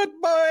donut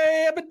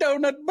boy. I'm a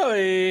donut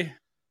boy.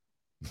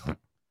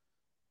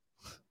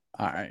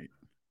 All right.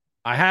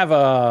 I have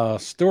a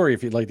story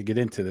if you'd like to get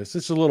into this.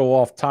 This is a little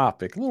off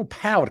topic, a little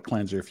palate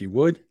cleanser, if you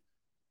would.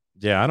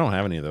 Yeah, I don't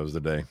have any of those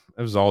today.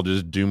 It was all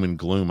just doom and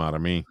gloom out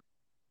of me.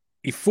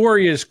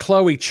 Euphoria's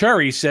Chloe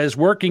Cherry says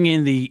working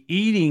in the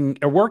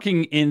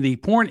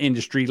porn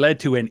industry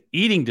led to an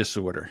eating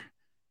disorder.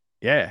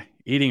 Yeah,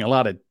 eating a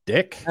lot of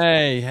dick.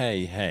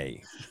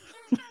 Hey.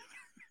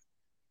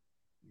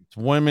 It's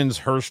Women's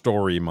Her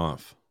Story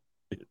Month.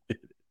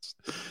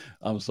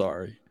 I'm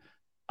sorry.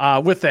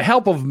 With the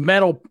help of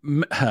mental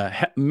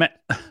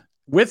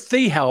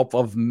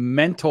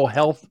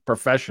health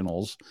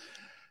professionals,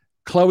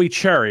 Chloe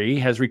Cherry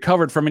has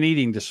recovered from an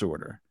eating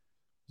disorder.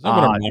 Is that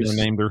what her mother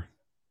named her?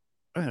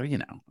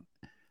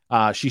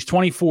 Well, she's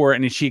 24,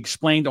 and she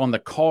explained on the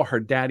Call Her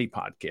Daddy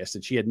podcast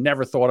that she had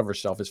never thought of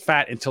herself as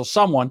fat until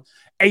someone,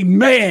 a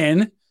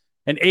man,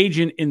 an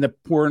agent in the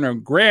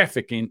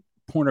pornographic,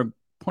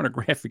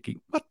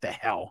 what the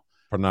hell?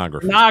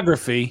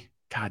 Pornography.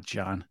 God,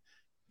 John,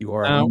 you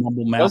are a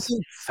mumble mouth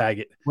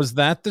faggot. Was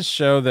that the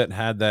show that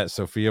had that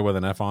Sophia with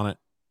an F on it?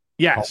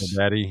 Yes. Call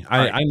Her Daddy.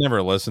 I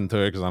never listened to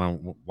it because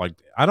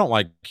I don't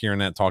like hearing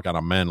that talk out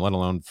of men, let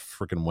alone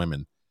freaking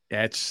women.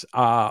 It's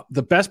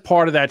the best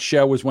part of that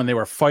show was when they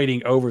were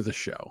fighting over the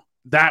show.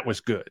 That was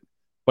good.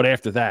 But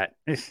after that,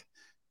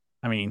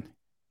 I mean,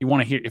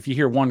 if you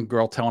hear one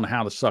girl telling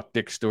how to suck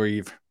dick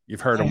story,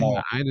 you've heard them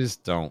all. I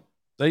just don't.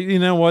 You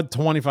know what?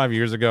 25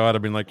 years ago, I'd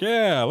have been like,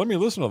 yeah, let me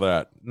listen to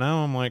that.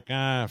 Now I'm like,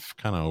 kind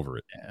of over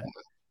it. Yeah.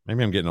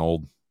 Maybe I'm getting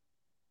old.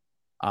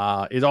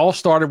 It all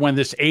started when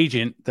this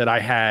agent that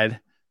I had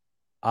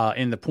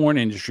in the porn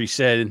industry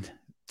said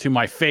to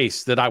my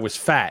face that I was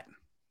fat.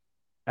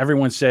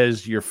 Everyone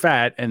says you're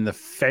fat, and the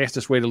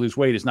fastest way to lose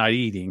weight is not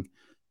eating.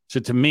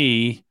 So to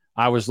me,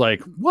 I was like,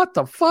 what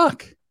the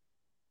fuck?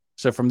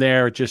 So from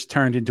there, it just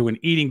turned into an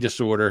eating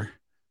disorder.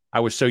 I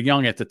was so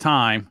young at the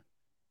time.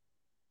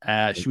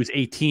 She was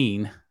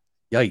 18.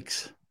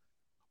 Yikes.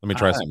 Let me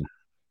try something.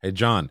 Hey,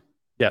 John.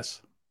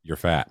 Yes. You're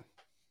fat.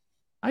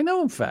 I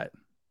know I'm fat.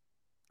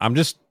 I'm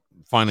just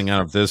finding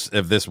out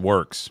if this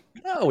works.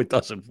 No, it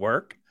doesn't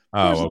work.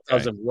 Oh, It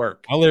doesn't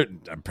work. Well,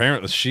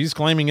 apparently she's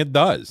claiming it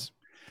does.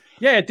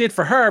 Yeah, it did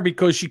for her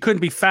because she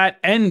couldn't be fat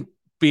and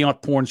be a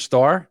porn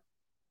star.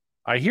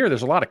 I hear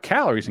there's a lot of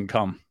calories in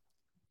cum.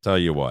 Tell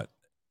you what,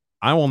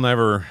 I will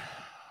never,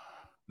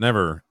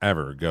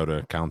 ever go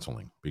to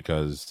counseling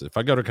because if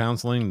I go to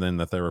counseling, then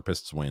the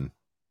therapists win.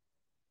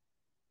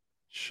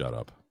 Shut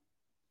up.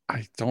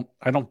 I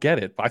don't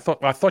get it. I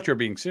thought you were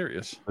being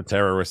serious. The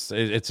terrorists,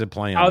 it's a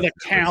plan. Oh, that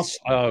counts.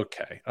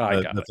 Okay.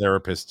 I got the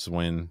therapists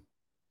win.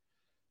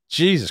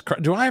 Jesus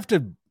Christ. Do I have to?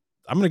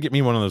 I'm going to get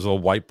me one of those little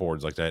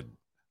whiteboards like that.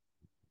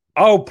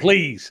 Oh,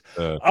 please.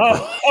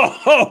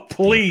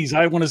 Please.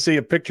 I want to see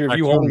a picture of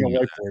you holding a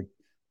whiteboard.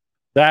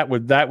 That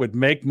would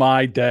make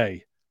my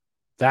day.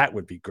 That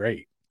would be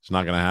great. It's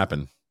not going to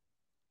happen.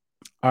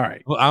 All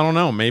right. Well, I don't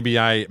know. Maybe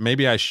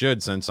I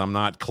should, since I'm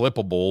not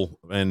clippable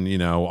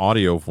in,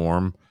 audio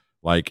form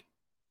like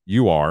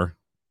you are.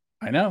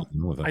 I know.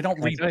 I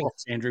don't read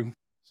books, Andrew.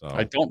 So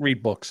I don't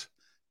read books.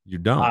 You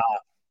don't?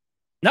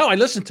 No, I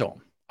listen to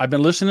them. I've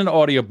been listening to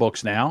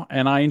audiobooks now,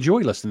 and I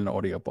enjoy listening to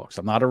audiobooks.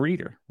 I'm not a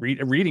reader.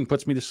 Reading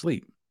puts me to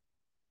sleep.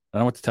 I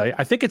don't know what to tell you.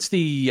 I think it's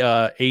the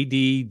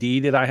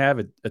ADD that I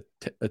have,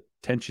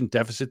 attention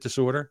deficit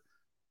disorder.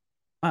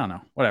 I don't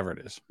know. Whatever it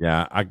is.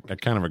 Yeah, I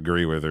kind of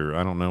agree with her.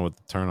 I don't know what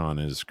the turn on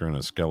is screwing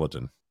a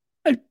skeleton.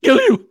 I'd kill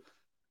you.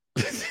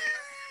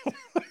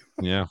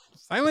 Yeah.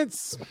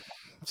 Silence.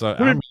 So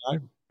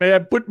may I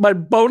put my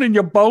bone in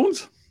your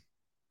bones?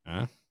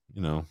 All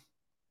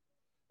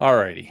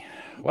righty.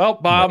 Well,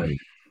 Bob,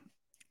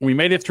 we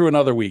made it through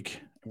another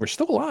week. We're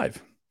still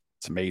alive.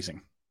 It's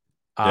amazing.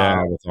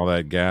 Yeah, with all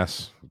that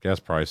gas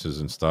prices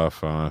and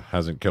stuff,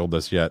 hasn't killed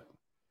us yet.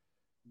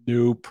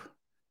 Nope.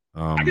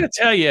 I gotta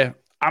tell you,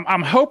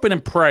 I'm hoping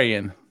and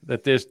praying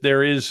that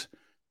there is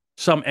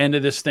some end to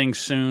this thing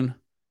soon,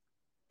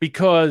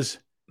 because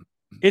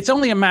it's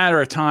only a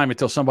matter of time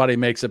until somebody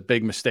makes a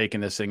big mistake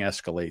and this thing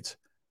escalates.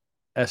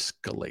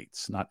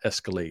 Escalates, not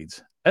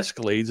escalades.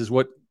 Escalades is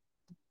what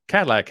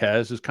Cadillac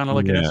has. Is kind of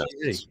like an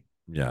SUV.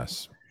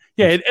 Yes.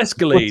 Yeah, it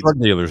escalates.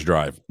 Drug dealers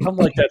drive. I'm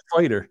like that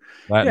fighter.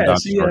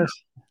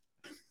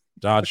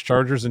 Dodge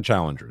Chargers and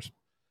Challengers.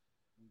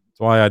 That's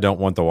why I don't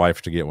want the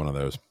wife to get one of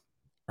those.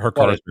 Her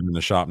car's been in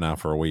the shop now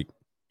for a week.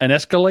 An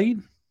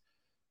Escalade?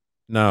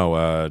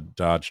 No,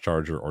 Dodge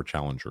Charger or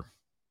Challenger.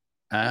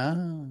 Ah,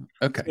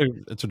 okay.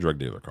 It's a drug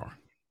dealer car.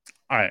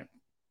 All right.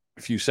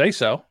 If you say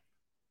so.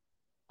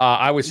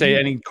 I would say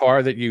any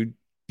car that you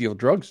deal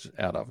drugs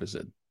out of is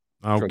a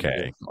drug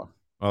dealer car.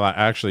 Well,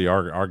 actually,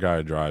 our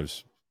guy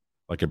drives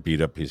like a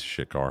beat up piece of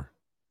shit car.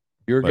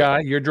 Your guy,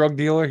 your drug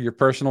dealer, your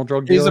personal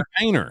drug He's dealer. a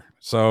painter,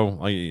 so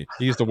like, he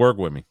used to work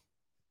with me.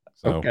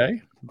 So,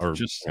 Okay, or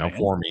just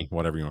for me,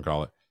 whatever you want to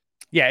call it.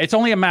 Yeah, it's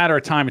only a matter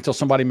of time until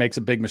somebody makes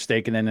a big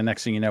mistake, and then the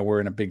next thing you know,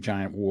 we're in a big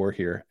giant war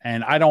here.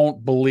 And I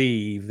don't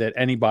believe that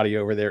anybody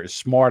over there is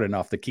smart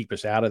enough to keep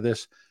us out of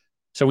this.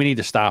 So we need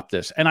to stop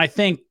this. And I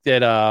think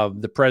that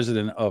the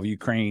president of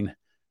Ukraine,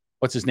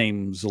 what's his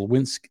name,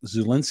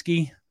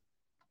 Zelensky,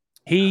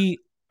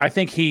 I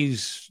think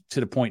he's to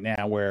the point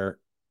now where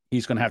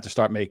he's going to have to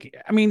start making.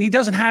 I mean,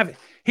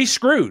 he's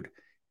screwed.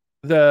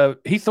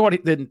 He thought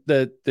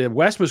that the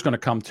West was going to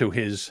come to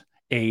his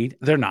aid.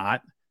 They're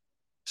not.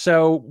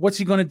 So what's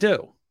he going to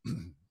do?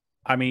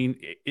 I mean,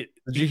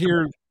 did you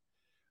hear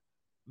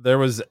there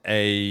was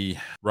a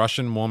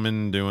Russian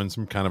woman doing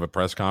some kind of a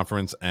press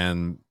conference,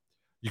 and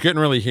you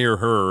couldn't really hear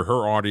her.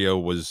 Her audio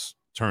was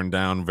turned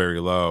down very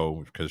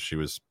low because she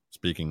was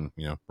speaking,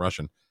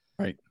 Russian.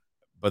 Right.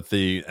 But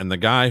the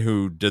guy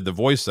who did the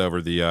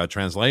voiceover, the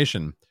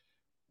translation,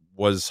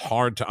 was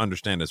hard to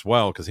understand as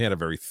well because he had a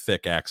very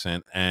thick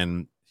accent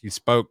and he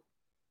spoke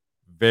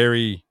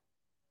very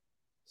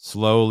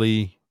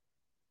slowly,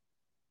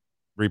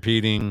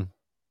 repeating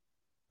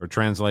or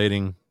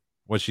translating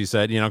what she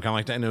said, kind of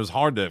like that. And it was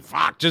hard to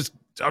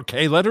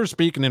let her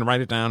speak and then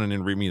write it down and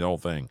then read me the whole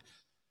thing.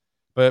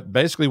 But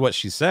basically what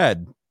she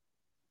said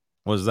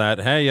was that,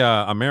 hey,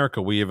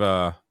 America, we've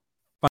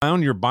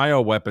found your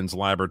bioweapons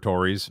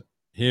laboratories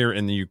here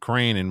in the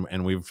Ukraine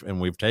and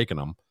we've taken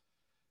them.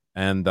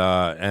 And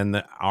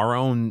our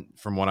own,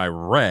 from what I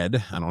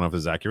read, I don't know if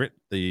it's accurate.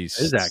 It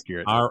is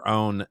accurate. Our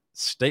own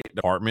State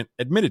Department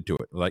admitted to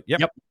it. Like,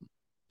 yep.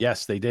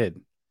 Yes, they did.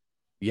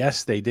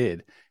 Yes, they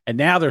did. And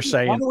now they're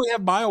saying, why do we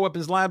have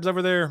bioweapons labs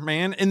over there,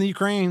 man, in the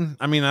Ukraine?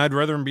 I mean, I'd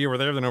rather them be over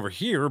there than over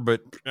here,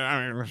 but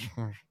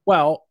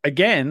well,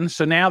 again,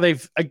 so now they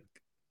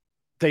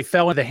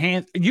fell into the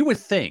hand. You would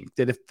think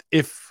that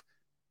if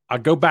I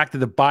go back to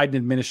the Biden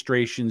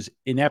administration's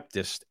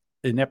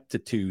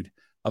ineptitude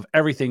of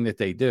everything that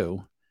they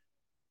do,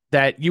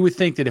 that you would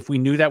think that if we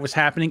knew that was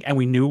happening and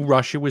we knew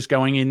Russia was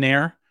going in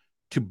there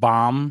to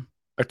bomb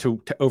or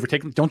to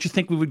overtake them, don't you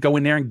think we would go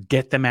in there and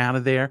get them out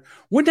of there?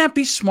 Wouldn't that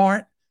be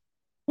smart?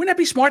 Wouldn't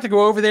that be smart to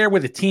go over there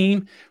with a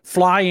team,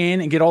 fly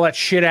in and get all that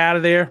shit out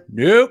of there?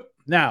 Nope.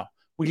 No,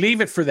 we leave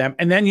it for them.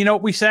 And then you know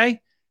what we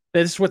say?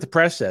 This is what the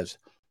press says.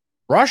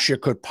 Russia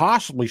could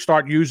possibly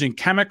start using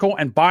chemical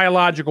and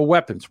biological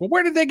weapons. Well,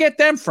 where did they get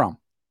them from?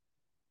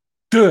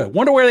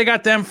 Wonder where they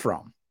got them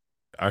from.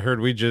 I heard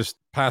we just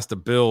passed a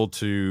bill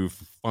to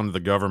fund the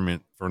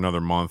government for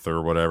another month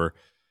or whatever,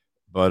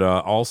 but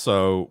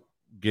also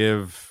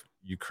give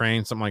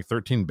Ukraine something like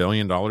 $13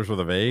 billion worth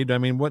of aid. I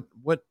mean, what?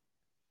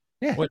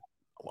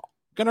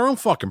 Got our own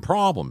fucking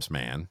problems,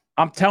 man.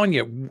 I'm telling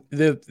you,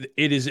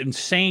 it is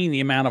insane the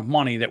amount of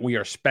money that we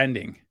are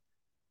spending,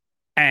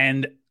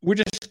 and we're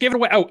just giving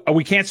away. Oh,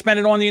 we can't spend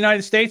it on the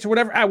United States or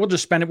whatever. We'll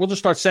just spend it. We'll just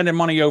start sending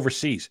money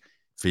overseas.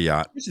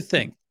 Fiat. Here's the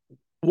thing.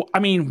 I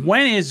mean,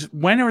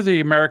 when are the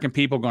American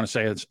people going to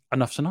say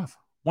enough's enough?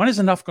 When is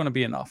enough going to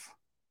be enough?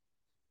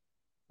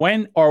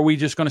 When are we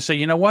just going to say,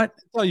 you know what?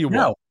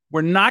 No,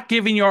 we're not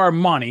giving you our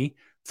money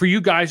for you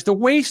guys to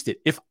waste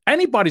it. If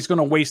anybody's going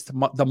to waste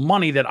the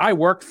money that I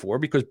worked for,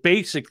 because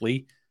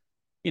basically,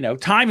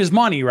 time is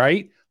money,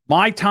 right?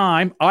 My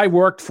time, I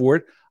worked for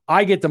it.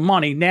 I get the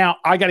money. Now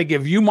I got to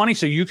give you money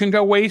so you can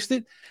go waste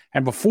it.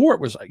 And before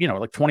it was, like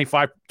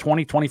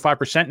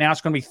 25%. Now it's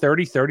going to be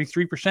 30,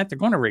 33%. They're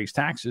going to raise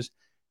taxes.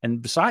 And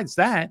besides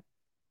that,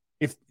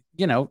 if,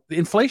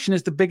 inflation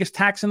is the biggest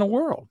tax in the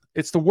world.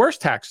 It's the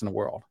worst tax in the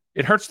world.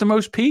 It hurts the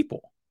most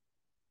people.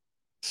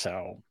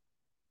 So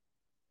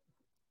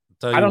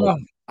I don't know.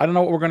 I don't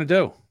know what we're going to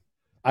do.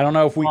 I don't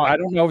know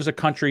if as a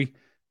country,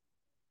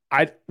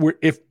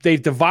 if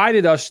they've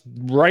divided us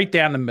right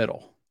down the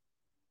middle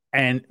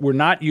and we're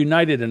not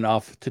united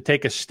enough to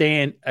take a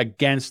stand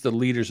against the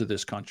leaders of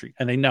this country.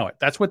 And they know it.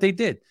 That's what they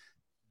did.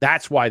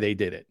 That's why they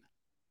did it.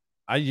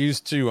 I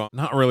used to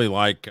not really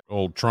like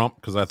old Trump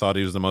because I thought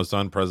he was the most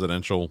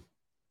unpresidential.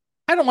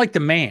 I don't like the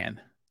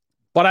man,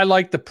 but I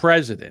like the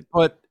president.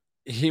 But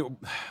he,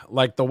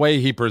 like the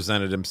way he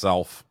presented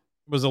himself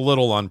was a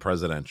little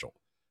unpresidential.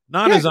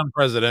 Not as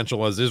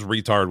unpresidential as this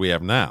retard we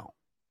have now.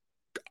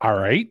 All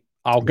right.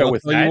 I'll go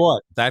with that. Tell you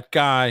what, that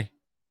guy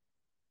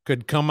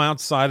could come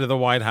outside of the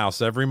White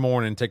House every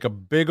morning, take a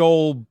big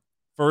old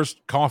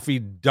first coffee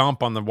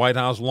dump on the White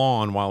House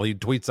lawn while he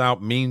tweets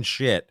out mean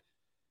shit.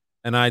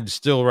 And I'd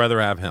still rather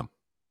have him.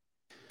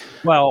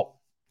 Well,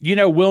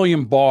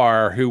 William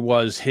Barr, who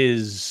was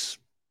his,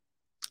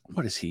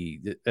 what is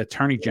he? The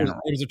Attorney General.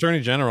 He was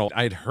Attorney General.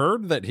 I'd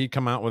heard that he'd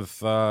come out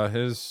with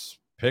his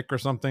pick or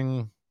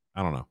something.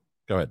 I don't know.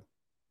 Go ahead.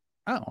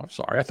 Oh, I'm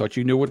sorry. I thought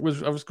you knew what was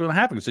going to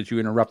happen since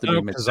you interrupted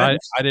me. Because I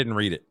didn't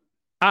read it.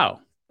 Oh,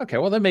 okay.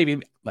 Well, then maybe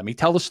let me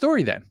tell the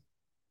story then.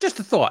 Just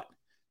a thought.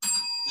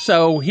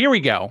 So here we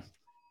go.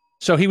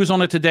 So he was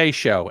on a Today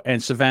Show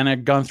and Savannah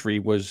Guthrie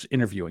was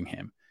interviewing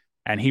him.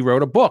 And he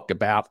wrote a book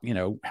about,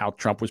 how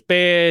Trump was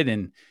bad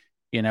and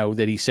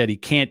that he said he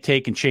can't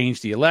take and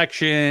change the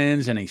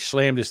elections, and he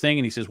slammed his thing,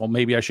 and he says, well,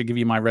 maybe I should give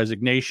you my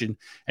resignation.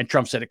 And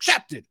Trump said,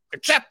 accepted.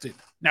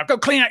 Now go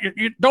clean out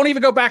you don't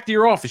even go back to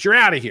your office. You're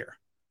out of here.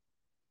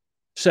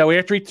 So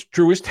after he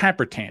threw his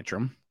temper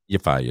tantrum, You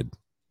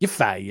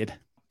fired.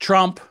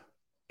 Trump,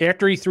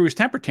 after he threw his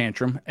temper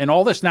tantrum and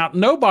all this, now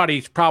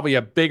nobody's probably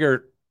a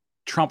bigger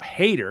Trump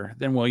hater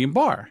than William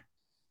Barr.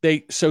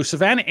 So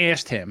Savannah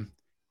asked him,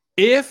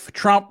 if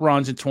Trump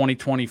runs in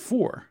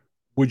 2024,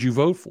 would you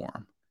vote for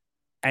him?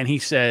 And he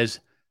says,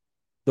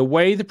 the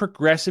way the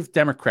progressive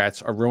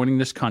Democrats are ruining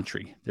this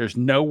country, there's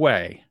no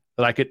way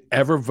that I could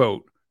ever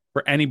vote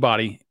for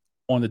anybody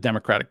on the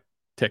Democratic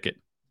ticket.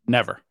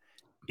 Never.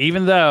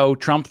 Even though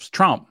Trump's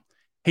Trump,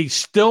 he's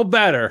still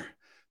better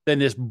than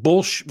this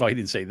bullshit. Well, he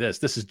didn't say this.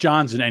 This is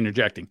Johnson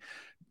interjecting.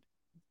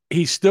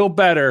 He's still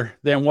better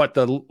than what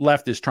the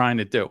left is trying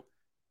to do.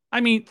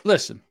 I mean,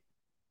 listen,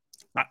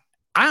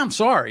 I'm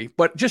sorry,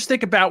 but just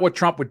think about what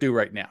Trump would do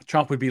right now.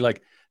 Trump would be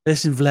like,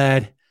 listen,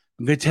 Vlad,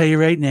 I'm going to tell you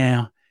right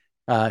now,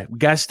 we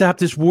got to stop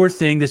this war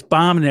thing, this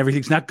bombing and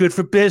everything's not good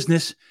for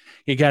business.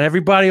 You got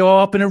everybody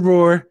all up in a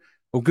roar.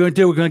 What we're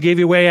going to give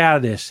you a way out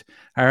of this.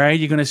 All right.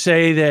 You're going to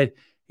say that,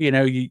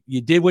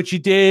 you did what you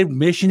did,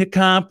 mission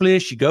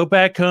accomplished. You go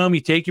back home, you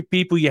take your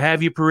people, you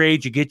have your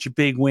parade, you get your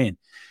big win.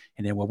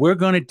 And then what we're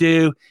going to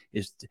do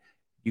is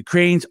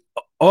Ukraine's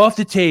off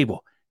the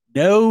table.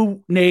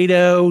 No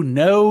NATO,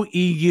 no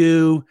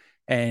EU.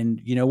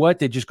 And you know what?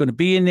 They're just going to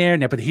be in there.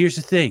 Now, but here's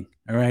the thing.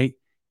 All right.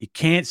 You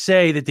can't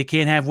say that they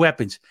can't have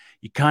weapons.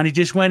 You kind of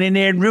just went in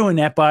there and ruined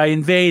that by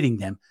invading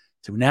them.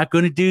 So we're not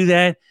going to do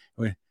that.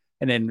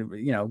 And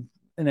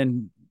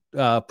then,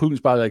 Putin's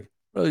probably like,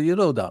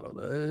 well, Donald,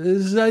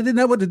 I didn't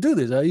know what to do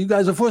this. You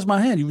guys have forced my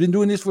hand. You've been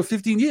doing this for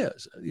 15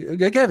 years.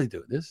 I can't be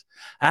doing this.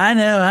 I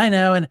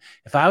know. And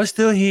if I was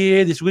still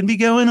here, this wouldn't be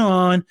going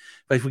on.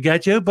 But if we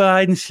got Joe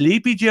Biden,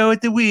 Sleepy Joe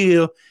at the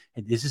wheel,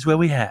 and this is what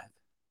we have.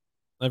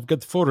 I've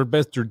got 4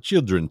 bastard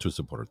children to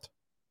support.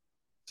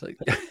 It's like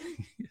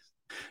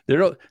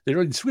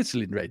they're in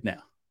Switzerland right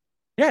now.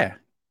 Yeah.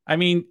 I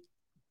mean,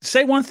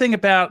 say one thing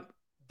about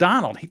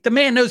Donald. The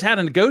man knows how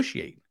to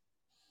negotiate.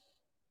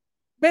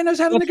 There's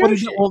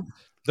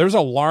a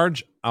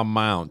large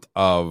amount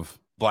of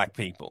black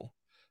people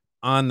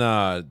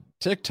on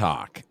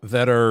TikTok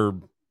that are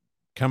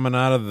coming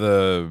out of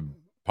the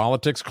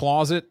politics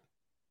closet.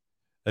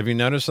 Have you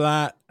noticed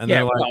that? And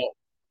they're like,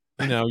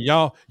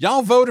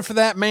 y'all voted for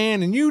that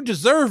man and you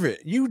deserve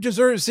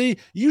it. See,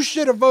 you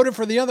should have voted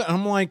for the other.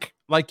 I'm like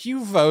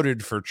you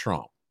voted for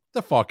Trump.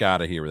 Get the fuck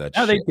out of here with that shit.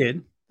 No, they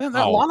did.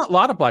 A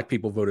lot of black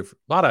people voted for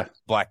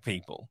black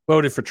people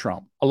voted for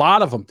Trump. A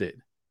lot of them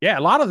did. Yeah, a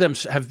lot of them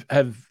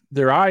have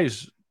their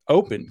eyes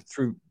opened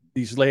through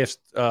these last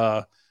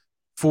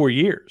 4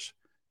 years,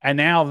 and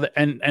now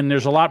and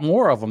there's a lot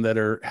more of them that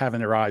are having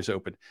their eyes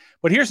open.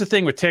 But here's the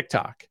thing with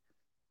TikTok.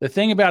 The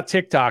thing about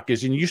TikTok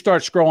is, and you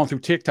start scrolling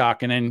through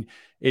TikTok, and then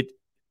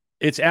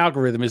its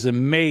algorithm is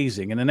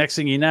amazing, and the next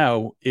thing you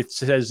know, it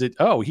says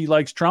that he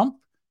likes Trump.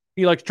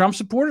 He likes Trump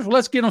supporters. Well,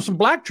 let's get him some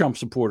black Trump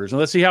supporters, and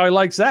let's see how he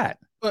likes that.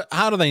 But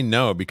how do they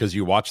know? Because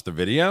you watch the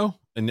video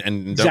and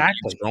exactly. Don't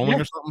keep scrolling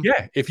or something?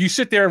 Yeah. If you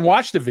sit there and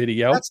watch the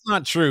video. That's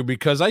not true,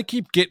 because I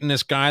keep getting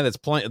this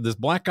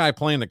black guy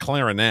playing the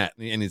clarinet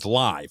and he's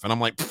live. And I'm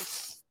like, go.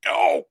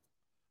 I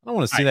don't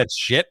want to see that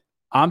shit.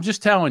 I'm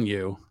just telling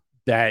you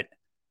that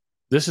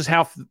this is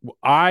how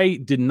I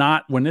did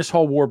not, when this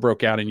whole war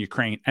broke out in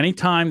Ukraine,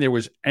 anytime there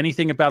was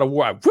anything about a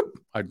war,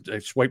 I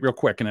swipe real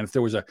quick. And then if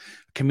there was a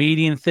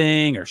comedian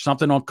thing or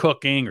something on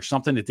cooking or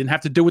something that didn't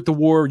have to do with the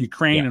war,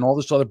 Ukraine and all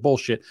this other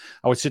bullshit,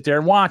 I would sit there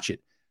and watch it.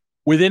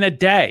 Within a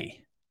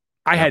day,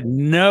 I had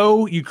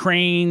no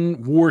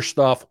Ukraine war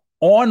stuff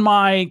on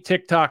my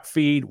TikTok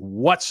feed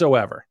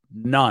whatsoever.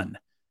 None.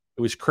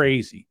 It was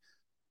crazy.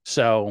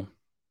 So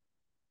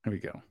here we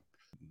go.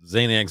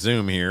 Zaniac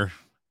Zoom here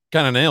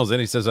kind of nails it.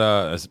 He says,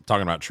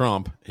 talking about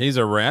Trump, he's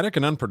erratic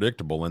and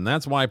unpredictable, and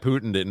that's why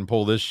Putin didn't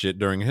pull this shit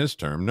during his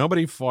term.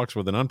 Nobody fucks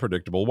with an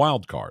unpredictable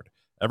wild card.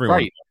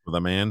 Everyone fucks with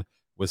a man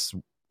with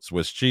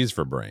Swiss cheese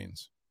for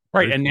brains.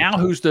 Right. And now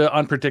who's the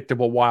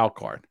unpredictable wild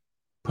card?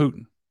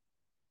 Putin.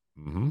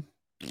 Mm-hmm.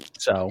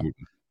 So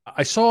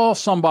I saw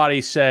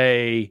somebody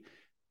say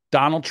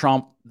Donald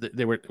Trump,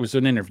 it was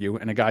an interview,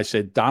 and a guy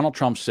said Donald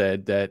Trump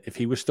said that if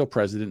he was still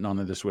president, none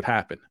of this would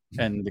happen.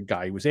 And the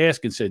guy he was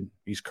asking said,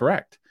 he's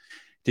correct.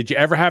 Did you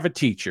ever have a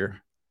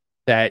teacher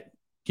that,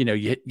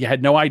 you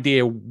had no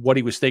idea what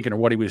he was thinking or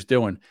what he was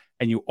doing,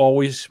 and you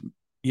always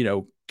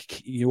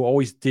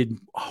did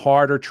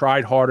harder,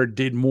 tried harder,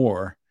 did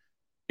more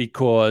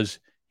because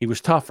he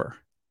was tougher?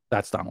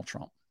 That's Donald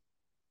Trump.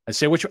 I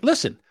say,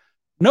 listen,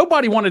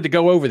 nobody wanted to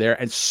go over there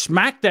and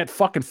smack that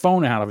fucking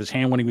phone out of his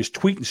hand when he was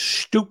tweeting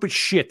stupid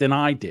shit than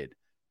I did.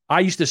 I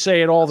used to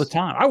say it all the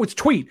time. I would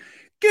tweet,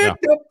 get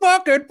the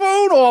fucking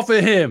phone off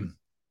of him.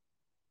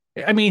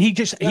 I mean, he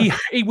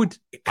would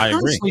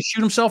constantly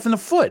shoot himself in the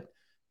foot.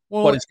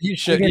 Well, he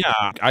should.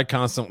 Yeah, I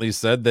constantly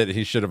said that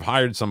he should have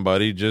hired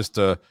somebody just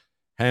to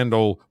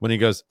handle when he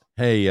goes,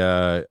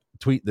 "Hey,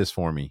 tweet this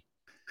for me,"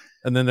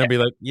 and then they'll be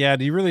like, "Yeah,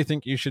 do you really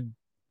think you should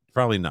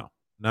Probably no.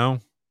 No.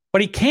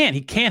 But he can't.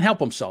 He can't help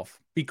himself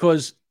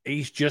because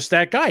he's just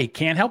that guy. He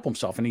can't help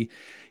himself. And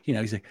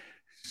he's like,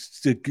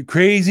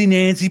 crazy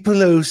Nancy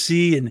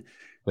Pelosi and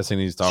guessing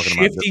he's talking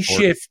shifty about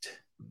Discord. shift.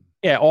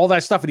 Yeah, all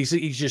that stuff. And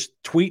he's just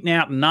tweeting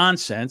out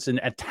nonsense and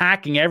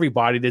attacking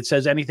everybody that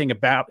says anything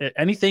about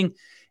anything.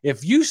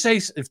 If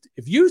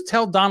you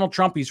tell Donald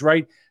Trump he's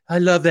right, I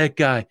love that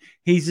guy.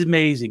 He's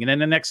amazing. And then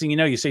the next thing you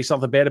know, you say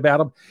something bad about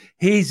him.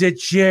 He's a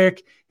jerk.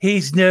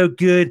 He's no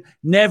good.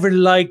 Never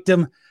liked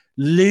him.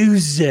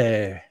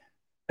 Loser.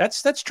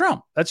 That's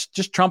Trump. That's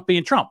just Trump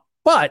being Trump.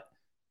 But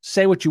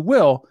say what you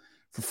will,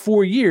 for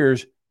 4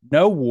 years,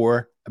 no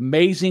war,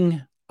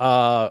 amazing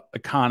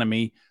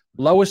economy,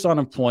 lowest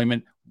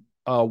unemployment,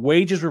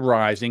 wages were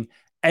rising,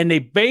 and they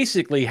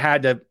basically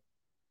had to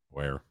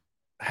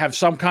have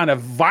some kind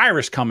of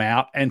virus come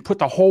out and put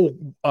the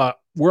whole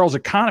world's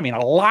economy in a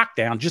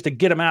lockdown just to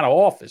get him out of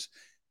office.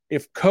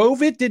 If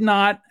COVID did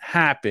not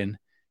happen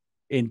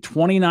in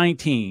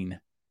 2019,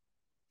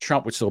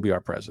 Trump would still be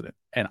our president.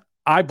 And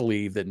I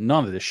believe that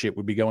none of this shit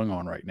would be going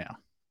on right now.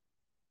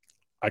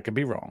 I could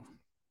be wrong.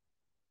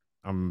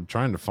 I'm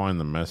trying to find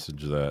the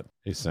message that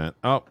he sent.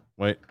 Oh,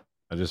 wait.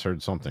 I just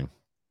heard something.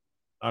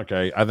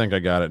 Okay, I think I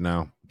got it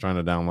now. I'm trying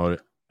to download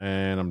it,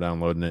 and I'm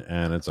downloading it,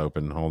 and it's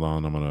open. Hold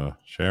on. I'm going to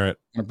share it.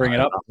 I'm going to bring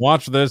it up.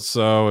 Watch this,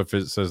 so if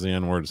it says the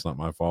N-word, it's not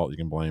my fault. You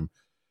can blame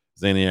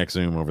Zaniac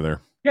Zoom over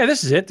there. Yeah,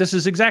 this is it. This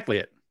is exactly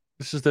it.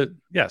 This is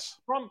yes.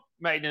 Trump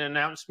made an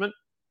announcement,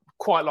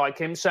 quite like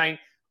him, saying,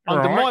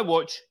 under my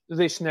watch,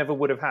 this never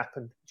would have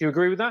happened. Do you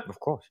agree with that? Of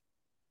course.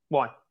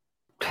 Why?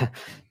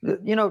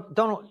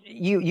 Donald,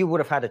 you would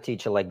have had a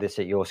teacher like this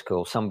at your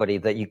school, somebody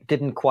that you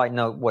didn't quite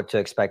know what to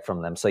expect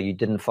from them, so you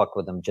didn't fuck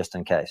with them just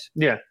in case.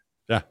 Yeah.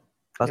 Yeah.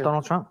 That's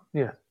Donald Trump.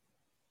 Yeah.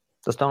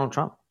 That's Donald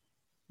Trump.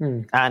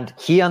 And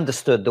he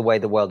understood the way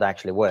the world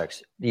actually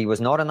works. He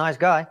was not a nice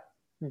guy.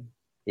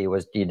 He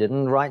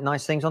didn't write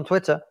nice things on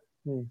Twitter.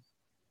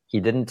 He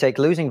didn't take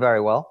losing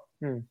very well.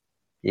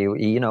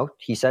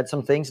 He said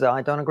some things that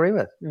I don't agree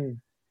with.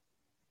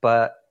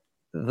 But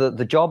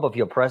the job of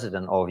your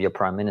president or of your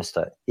prime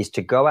minister is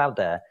to go out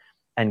there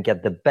and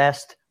get the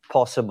best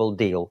possible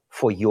deal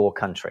for your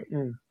country.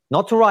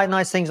 Not to write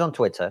nice things on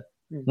Twitter,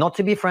 not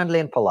to be friendly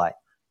and polite,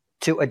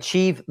 to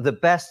achieve the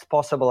best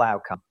possible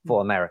outcome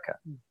for America.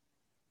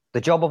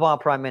 The job of our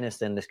prime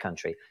minister in this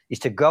country is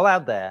to go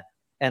out there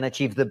and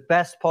achieve the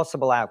best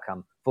possible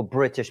outcome for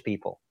British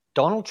people.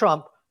 Donald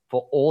Trump,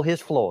 for all his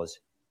flaws,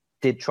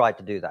 did try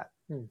to do that.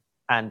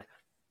 And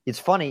it's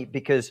funny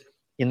because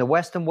in the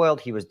Western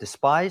world, he was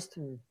despised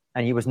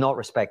and he was not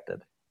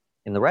respected.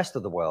 In the rest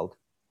of the world,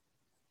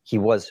 he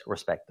was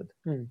respected.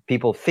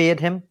 People feared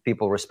him,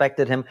 people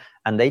respected him,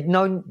 and they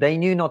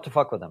knew not to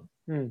fuck with him.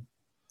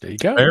 There you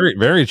go. Very,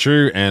 very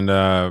true, and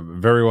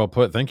very well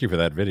put. Thank you for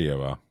that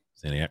video,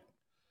 Zaniac.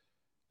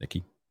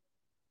 Nikki.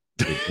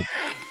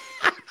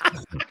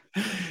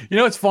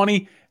 It's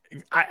funny.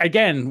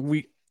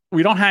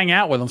 We don't hang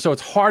out with them, so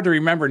it's hard to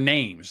remember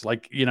names.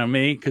 Like,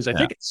 me, because I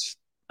think it's,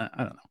 I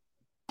don't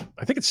know.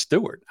 I think it's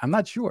Stewart. I'm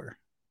not sure.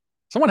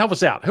 Someone help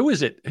us out. Who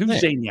is it? Who's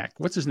Nick. Zaniac?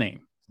 What's his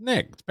name?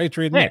 Nick. It's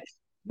Patriot Nick.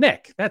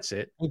 Nick. That's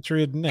it.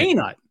 Patriot Nick.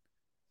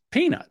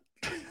 Peanut.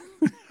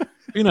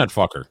 Peanut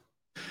fucker.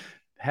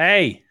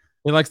 Hey.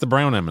 He likes the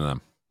brown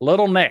M&M.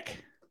 Little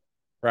Nick.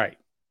 Right.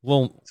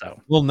 Little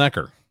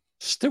Necker.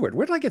 Stewart.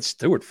 Where did I get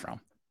Stewart from?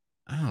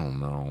 I don't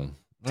know.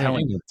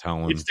 Telling you.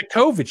 Telling. It's the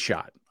COVID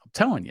shot. I'm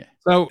telling you.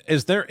 So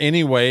is there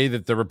any way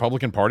that the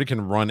Republican Party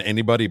can run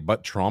anybody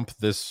but Trump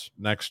this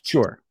next?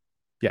 Sure.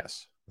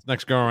 Yes. This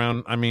next go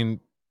around? I mean,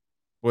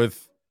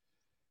 with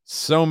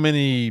so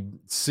many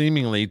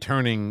seemingly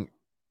turning,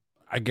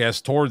 I guess,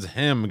 towards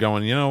him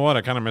going, you know what?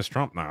 I kind of miss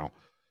Trump now.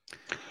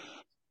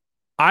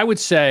 I would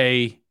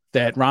say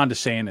that Ron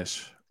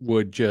DeSantis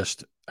would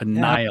just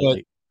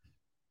annihilate.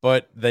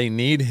 But they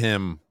need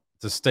him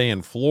to stay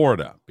in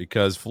Florida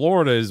because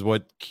Florida is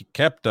what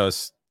kept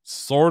us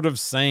sort of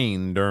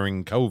sane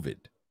during COVID.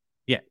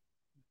 Yeah.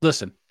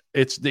 Listen,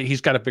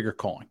 he's got a bigger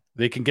calling.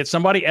 They can get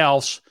somebody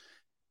else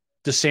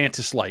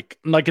DeSantis like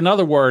in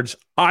other words,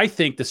 I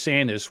think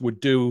DeSantis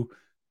would do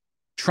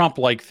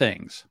Trump-like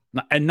things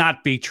and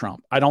not be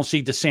Trump. I don't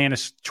see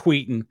DeSantis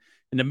tweeting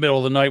in the middle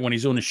of the night when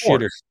he's on a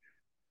shitter.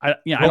 I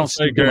don't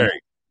see him doing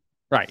it.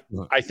 Right.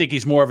 I think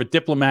he's more of a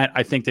diplomat.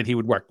 I think that he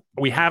would work.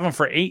 We have him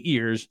for 8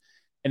 years,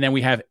 and then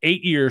we have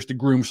 8 years to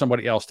groom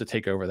somebody else to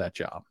take over that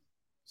job.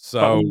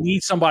 So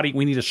we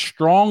need a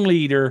strong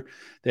leader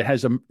that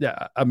has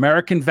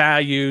American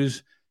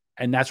values,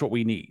 and that's what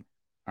we need.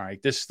 All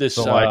right.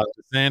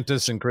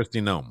 DeSantis and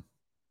Kristi Noem.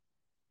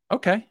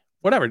 Okay.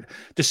 Whatever.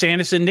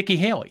 DeSantis and Nikki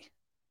Haley.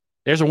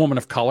 There's a woman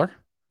of color.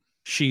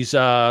 She's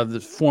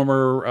the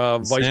former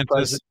vice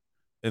president.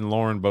 And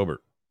Lauren Boebert.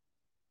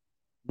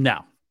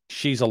 No.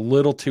 She's a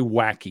little too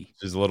wacky.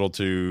 She's a little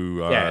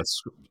too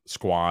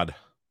squad.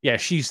 Yeah,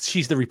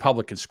 she's the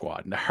Republican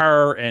squad. And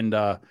her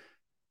and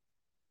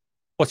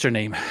what's her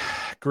name?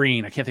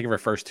 Green. I can't think of her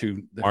first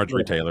two.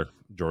 Marjorie Taylor,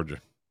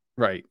 Georgia.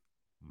 Right.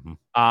 Mm-hmm.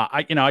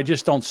 I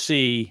just don't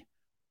see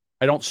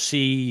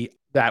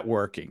that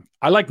working.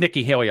 I like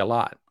Nikki Haley a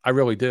lot. I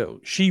really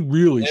do. She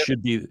really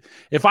should be.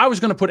 If I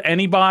was going to put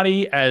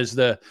anybody as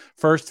the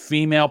first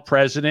female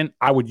president,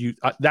 I would use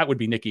that would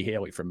be Nikki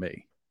Haley for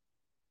me.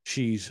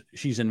 She's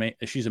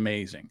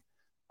amazing.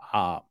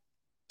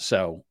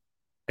 So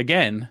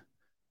again,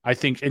 I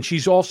think, and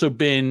she's also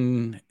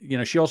been,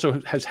 she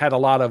also has had a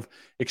lot of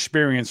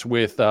experience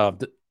with,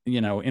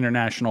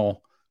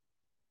 international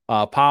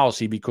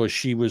policy because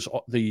she was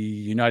the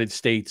United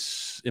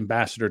States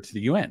ambassador to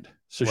the UN.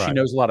 So she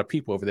knows a lot of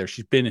people over there.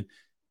 She's been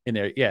in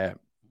there. Yeah.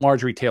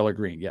 Marjorie Taylor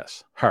Greene.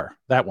 Yes. Her,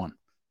 that one,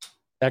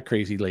 that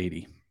crazy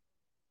lady.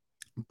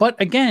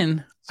 But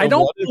again, I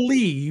don't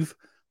believe,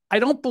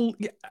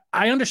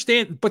 I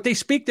understand, but they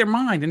speak their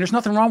mind, and there's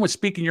nothing wrong with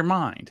speaking your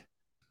mind.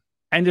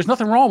 And there's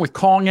nothing wrong with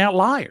calling out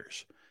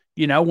liars.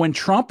 When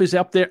Trump is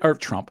up there,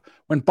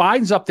 when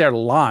Biden's up there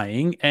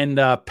lying, and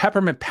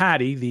Peppermint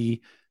Patty,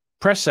 the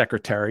press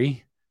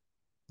secretary,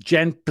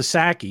 Jen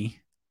Psaki,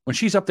 when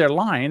she's up there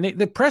lying,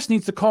 the press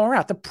needs to call her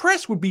out. The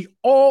press would be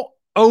all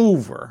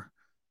over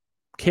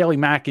Kayleigh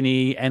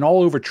McEnany and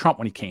all over Trump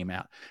when he came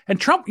out.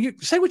 And Trump, you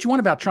say what you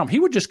want about Trump. He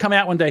would just come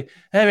out one day,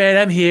 all right,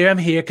 I'm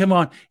here. Come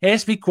on,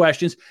 ask me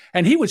questions.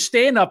 And he would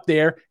stand up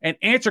there and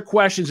answer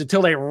questions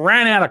until they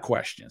ran out of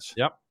questions.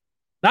 Yep.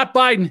 Not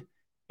Biden.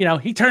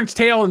 He turns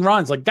tail and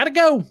runs like, gotta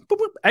go. Boop,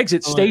 boop,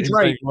 exit stage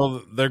right. Like,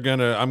 well,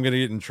 I'm going to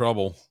get in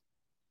trouble.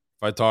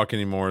 If I talk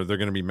anymore, they're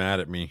going to be mad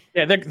at me.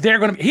 Yeah, they're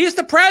going to. He's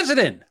the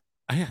president.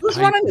 Who's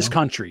running this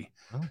country?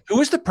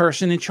 Who is the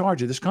person in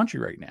charge of this country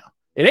right now?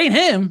 It ain't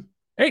him.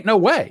 Ain't no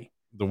way.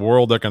 The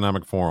World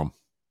Economic Forum.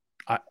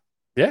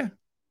 Yeah.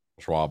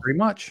 Schwab. Pretty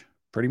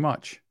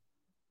much.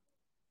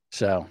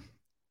 So,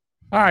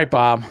 all right,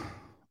 Bob.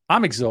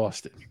 I'm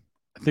exhausted.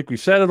 I think we've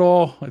said it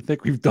all. I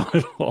think we've done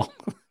it all.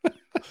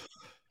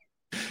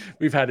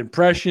 We've had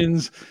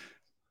impressions.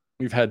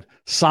 We've had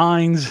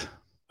signs.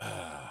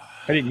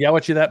 I didn't yell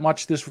at you that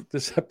much this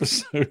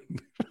episode.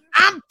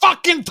 I'm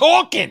fucking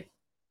talking.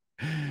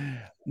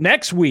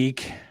 Next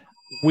week,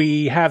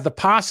 we have the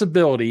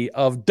possibility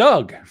of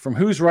Doug from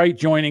Who's Right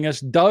joining us.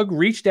 Doug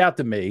reached out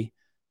to me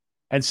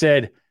and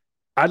said,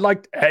 I'd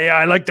like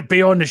to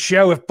be on the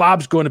show if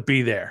Bob's going to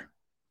be there.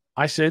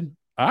 I said,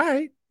 all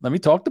right, let me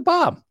talk to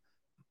Bob.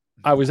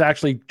 I was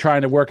actually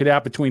trying to work it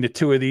out between the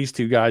two of these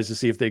two guys to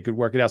see if they could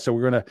work it out.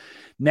 So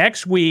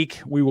next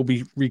week, we will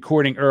be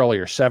recording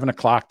earlier,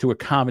 7:00 to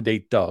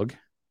accommodate Doug.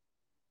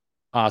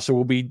 So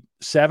we'll be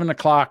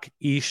 7:00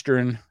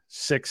 Eastern,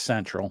 6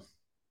 Central.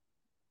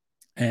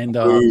 And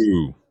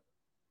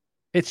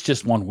it's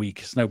just 1 week.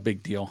 It's no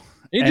big deal.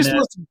 He just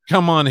wants to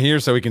come on here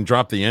so he can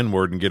drop the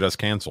N-word and get us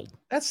canceled.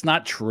 That's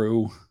not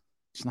true.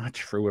 It's not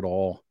true at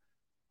all.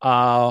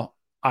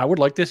 I would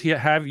like to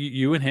have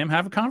you and him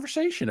have a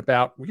conversation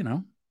about,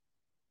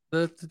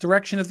 the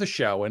direction of the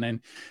show. And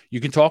then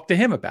you can talk to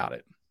him about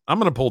it. I'm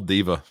going to pull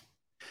Diva.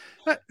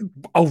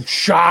 Oh,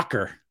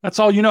 shocker. That's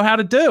all you know how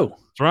to do.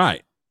 That's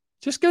right.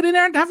 Just go in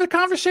there and have a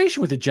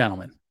conversation with the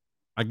gentleman.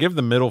 I give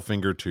the middle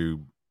finger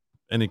to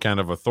any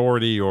kind of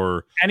authority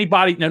or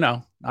anybody. No,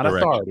 not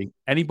authority.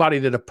 Anybody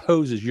that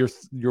opposes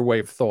your way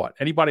of thought.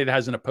 Anybody that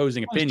has an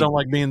opposing opinion. Don't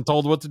like being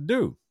told what to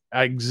do.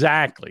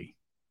 Exactly.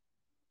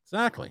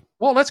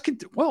 Well, let's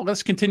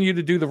continue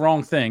to do the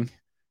wrong thing.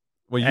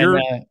 Well,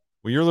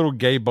 your little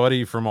gay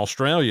buddy from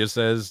Australia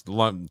says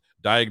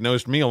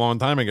diagnosed me a long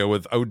time ago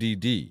with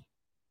ODD.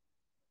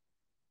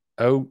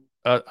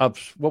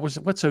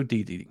 What's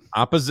ODD?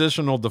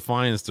 Oppositional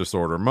defiance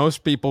disorder.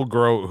 Most people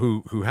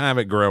who have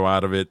it grow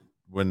out of it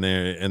when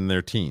they're in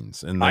their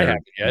teens and I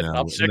haven't yet.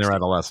 I'm 60. In their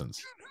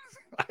adolescence.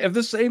 I have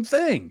the same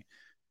thing.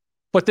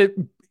 But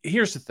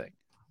here's the thing.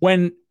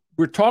 When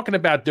we're talking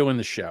about doing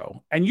the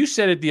show, and you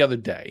said it the other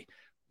day,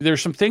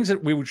 there's some things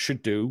that we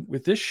should do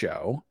with this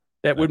show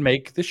that would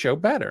make the show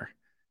better.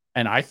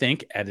 And I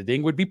think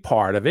editing would be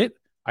part of it.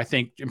 I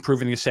think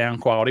improving the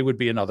sound quality would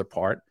be another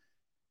part.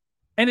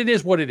 And it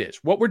is what it is.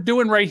 What we're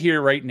doing right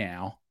here, right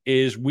now,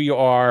 is we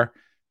are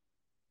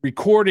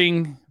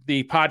recording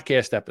the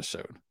podcast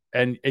episode,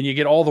 and you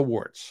get all the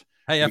warts.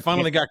 Hey, I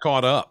finally got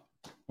caught up.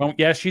 Well,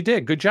 yes, you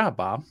did. Good job,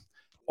 Bob.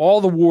 All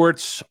the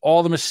warts,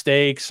 all the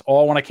mistakes,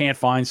 all when I can't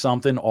find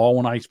something, all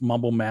when I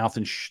mumble mouth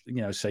and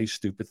say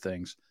stupid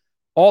things.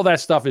 All that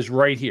stuff is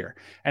right here.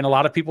 And a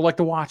lot of people like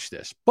to watch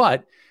this.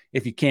 But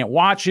if you can't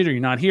watch it or you're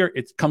not here,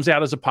 it comes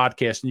out as a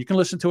podcast and you can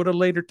listen to it at a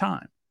later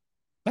time.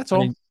 That's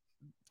all.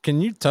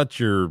 Can you touch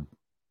your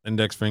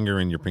index finger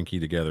and your pinky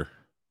together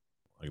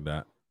like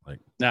that?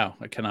 No,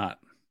 I cannot.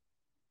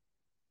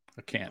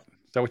 I can't.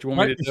 Is that what you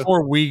want me to do?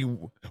 Before we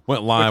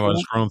went live, I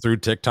was scrolling through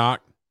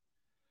TikTok.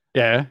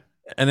 Yeah.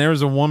 And there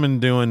was a woman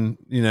doing,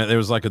 there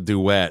was like a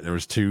duet. There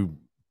was two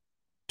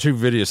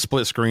videos,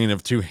 split screen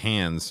of two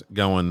hands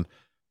going,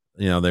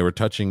 they were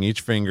touching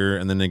each finger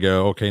and then they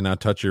go, okay, now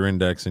touch your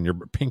index and your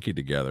pinky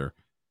together.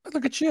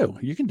 Look at you.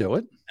 You can do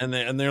it. And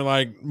they're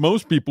like,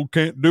 most people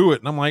can't do it.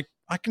 And I'm like,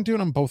 I can do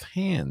it on both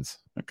hands.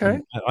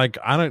 Okay.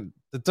 And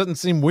it doesn't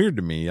seem weird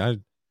to me.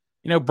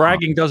 You know,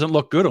 bragging doesn't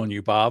look good on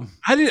you, Bob.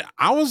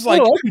 I was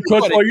like, I can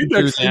touch my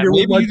index finger with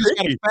maybe my you just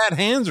got pinky. fat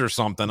hands or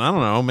something. I don't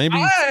know. Maybe.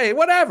 Hey,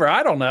 whatever.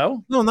 I don't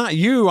know. No, not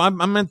you. I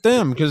meant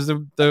them because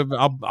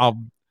I'll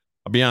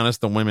be honest.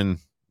 The women,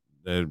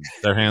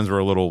 their hands were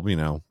a little. You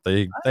know,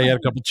 they had a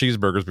couple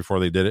cheeseburgers before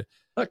they did it.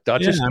 Look,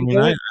 Duchess. Yeah, I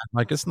mean,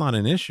 like it's not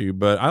an issue.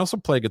 But I also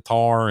play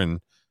guitar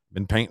and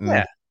been painting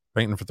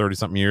for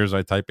 30-something years.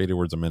 I type 80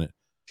 words a minute.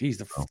 Jeez,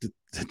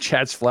 the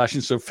chat's flashing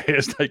so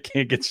fast I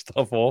can't get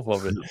stuff off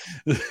of it.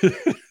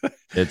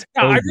 It's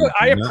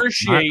I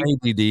appreciate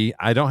not ADD.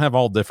 I don't have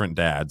all different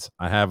dads.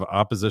 I have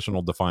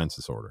oppositional defiance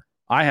disorder.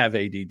 I have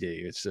ADD.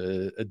 It's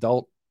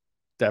adult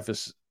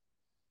deficit.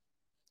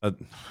 I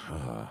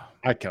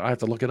have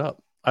to look it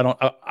up. I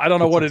don't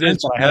know what it is.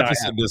 But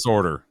Deficit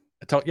disorder.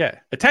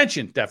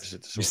 Attention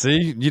deficit disorder.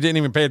 You see, you didn't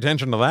even pay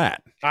attention to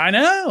that. I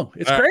know,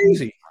 it's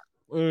crazy.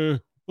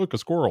 Look, a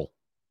squirrel.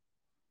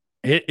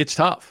 It's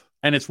tough.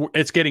 And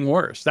it's getting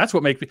worse. That's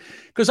what makes me,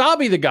 because I'll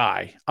be the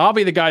guy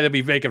that'll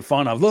be making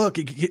fun of. Look,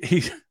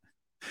 he's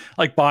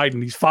like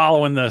Biden. He's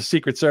following the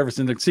Secret Service,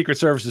 and the Secret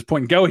Service is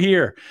pointing, go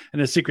here.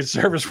 And the Secret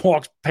Service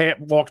walks back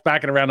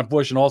and around the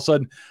bush, and all of a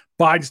sudden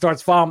Biden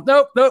starts following.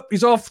 Nope,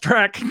 he's off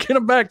track. Get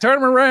him back. Turn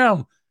him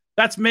around.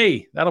 That's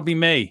me. That'll be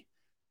me.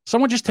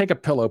 Someone just take a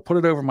pillow, put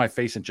it over my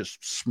face, and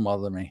just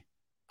smother me.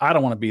 I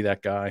don't want to be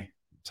that guy.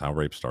 That's how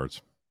rape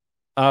starts.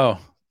 Oh,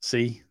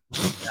 see?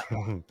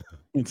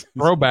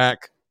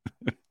 Throwback.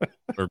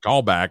 Or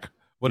callback.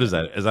 What is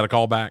that? Is that a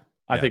callback?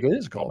 I think it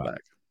is a callback.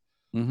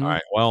 Mm-hmm. All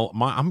right. Well,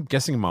 I'm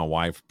guessing my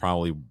wife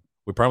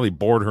we probably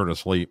bored her to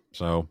sleep.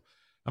 So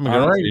I'm going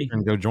to go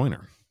and go join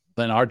her.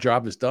 Then our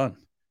job is done.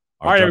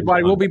 All right,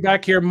 everybody. We'll be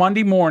back here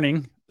Monday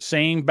morning,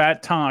 same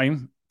bat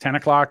time, 10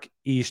 o'clock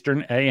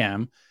Eastern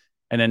AM.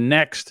 And then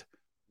next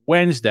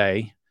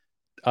Wednesday,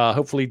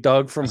 hopefully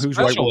Doug from Who's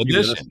Right will be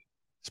with us.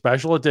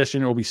 Special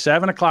edition. It will be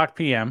 7 o'clock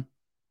PM,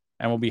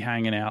 and we'll be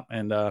hanging out.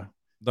 And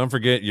don't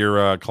forget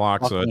your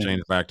clocks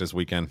changed back this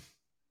weekend.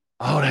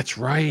 Oh, that's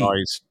right.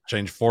 Sorry,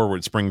 change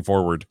forward, spring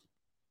forward.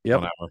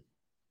 Yep. All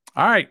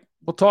right.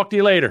 We'll talk to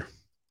you later.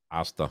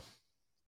 Hasta.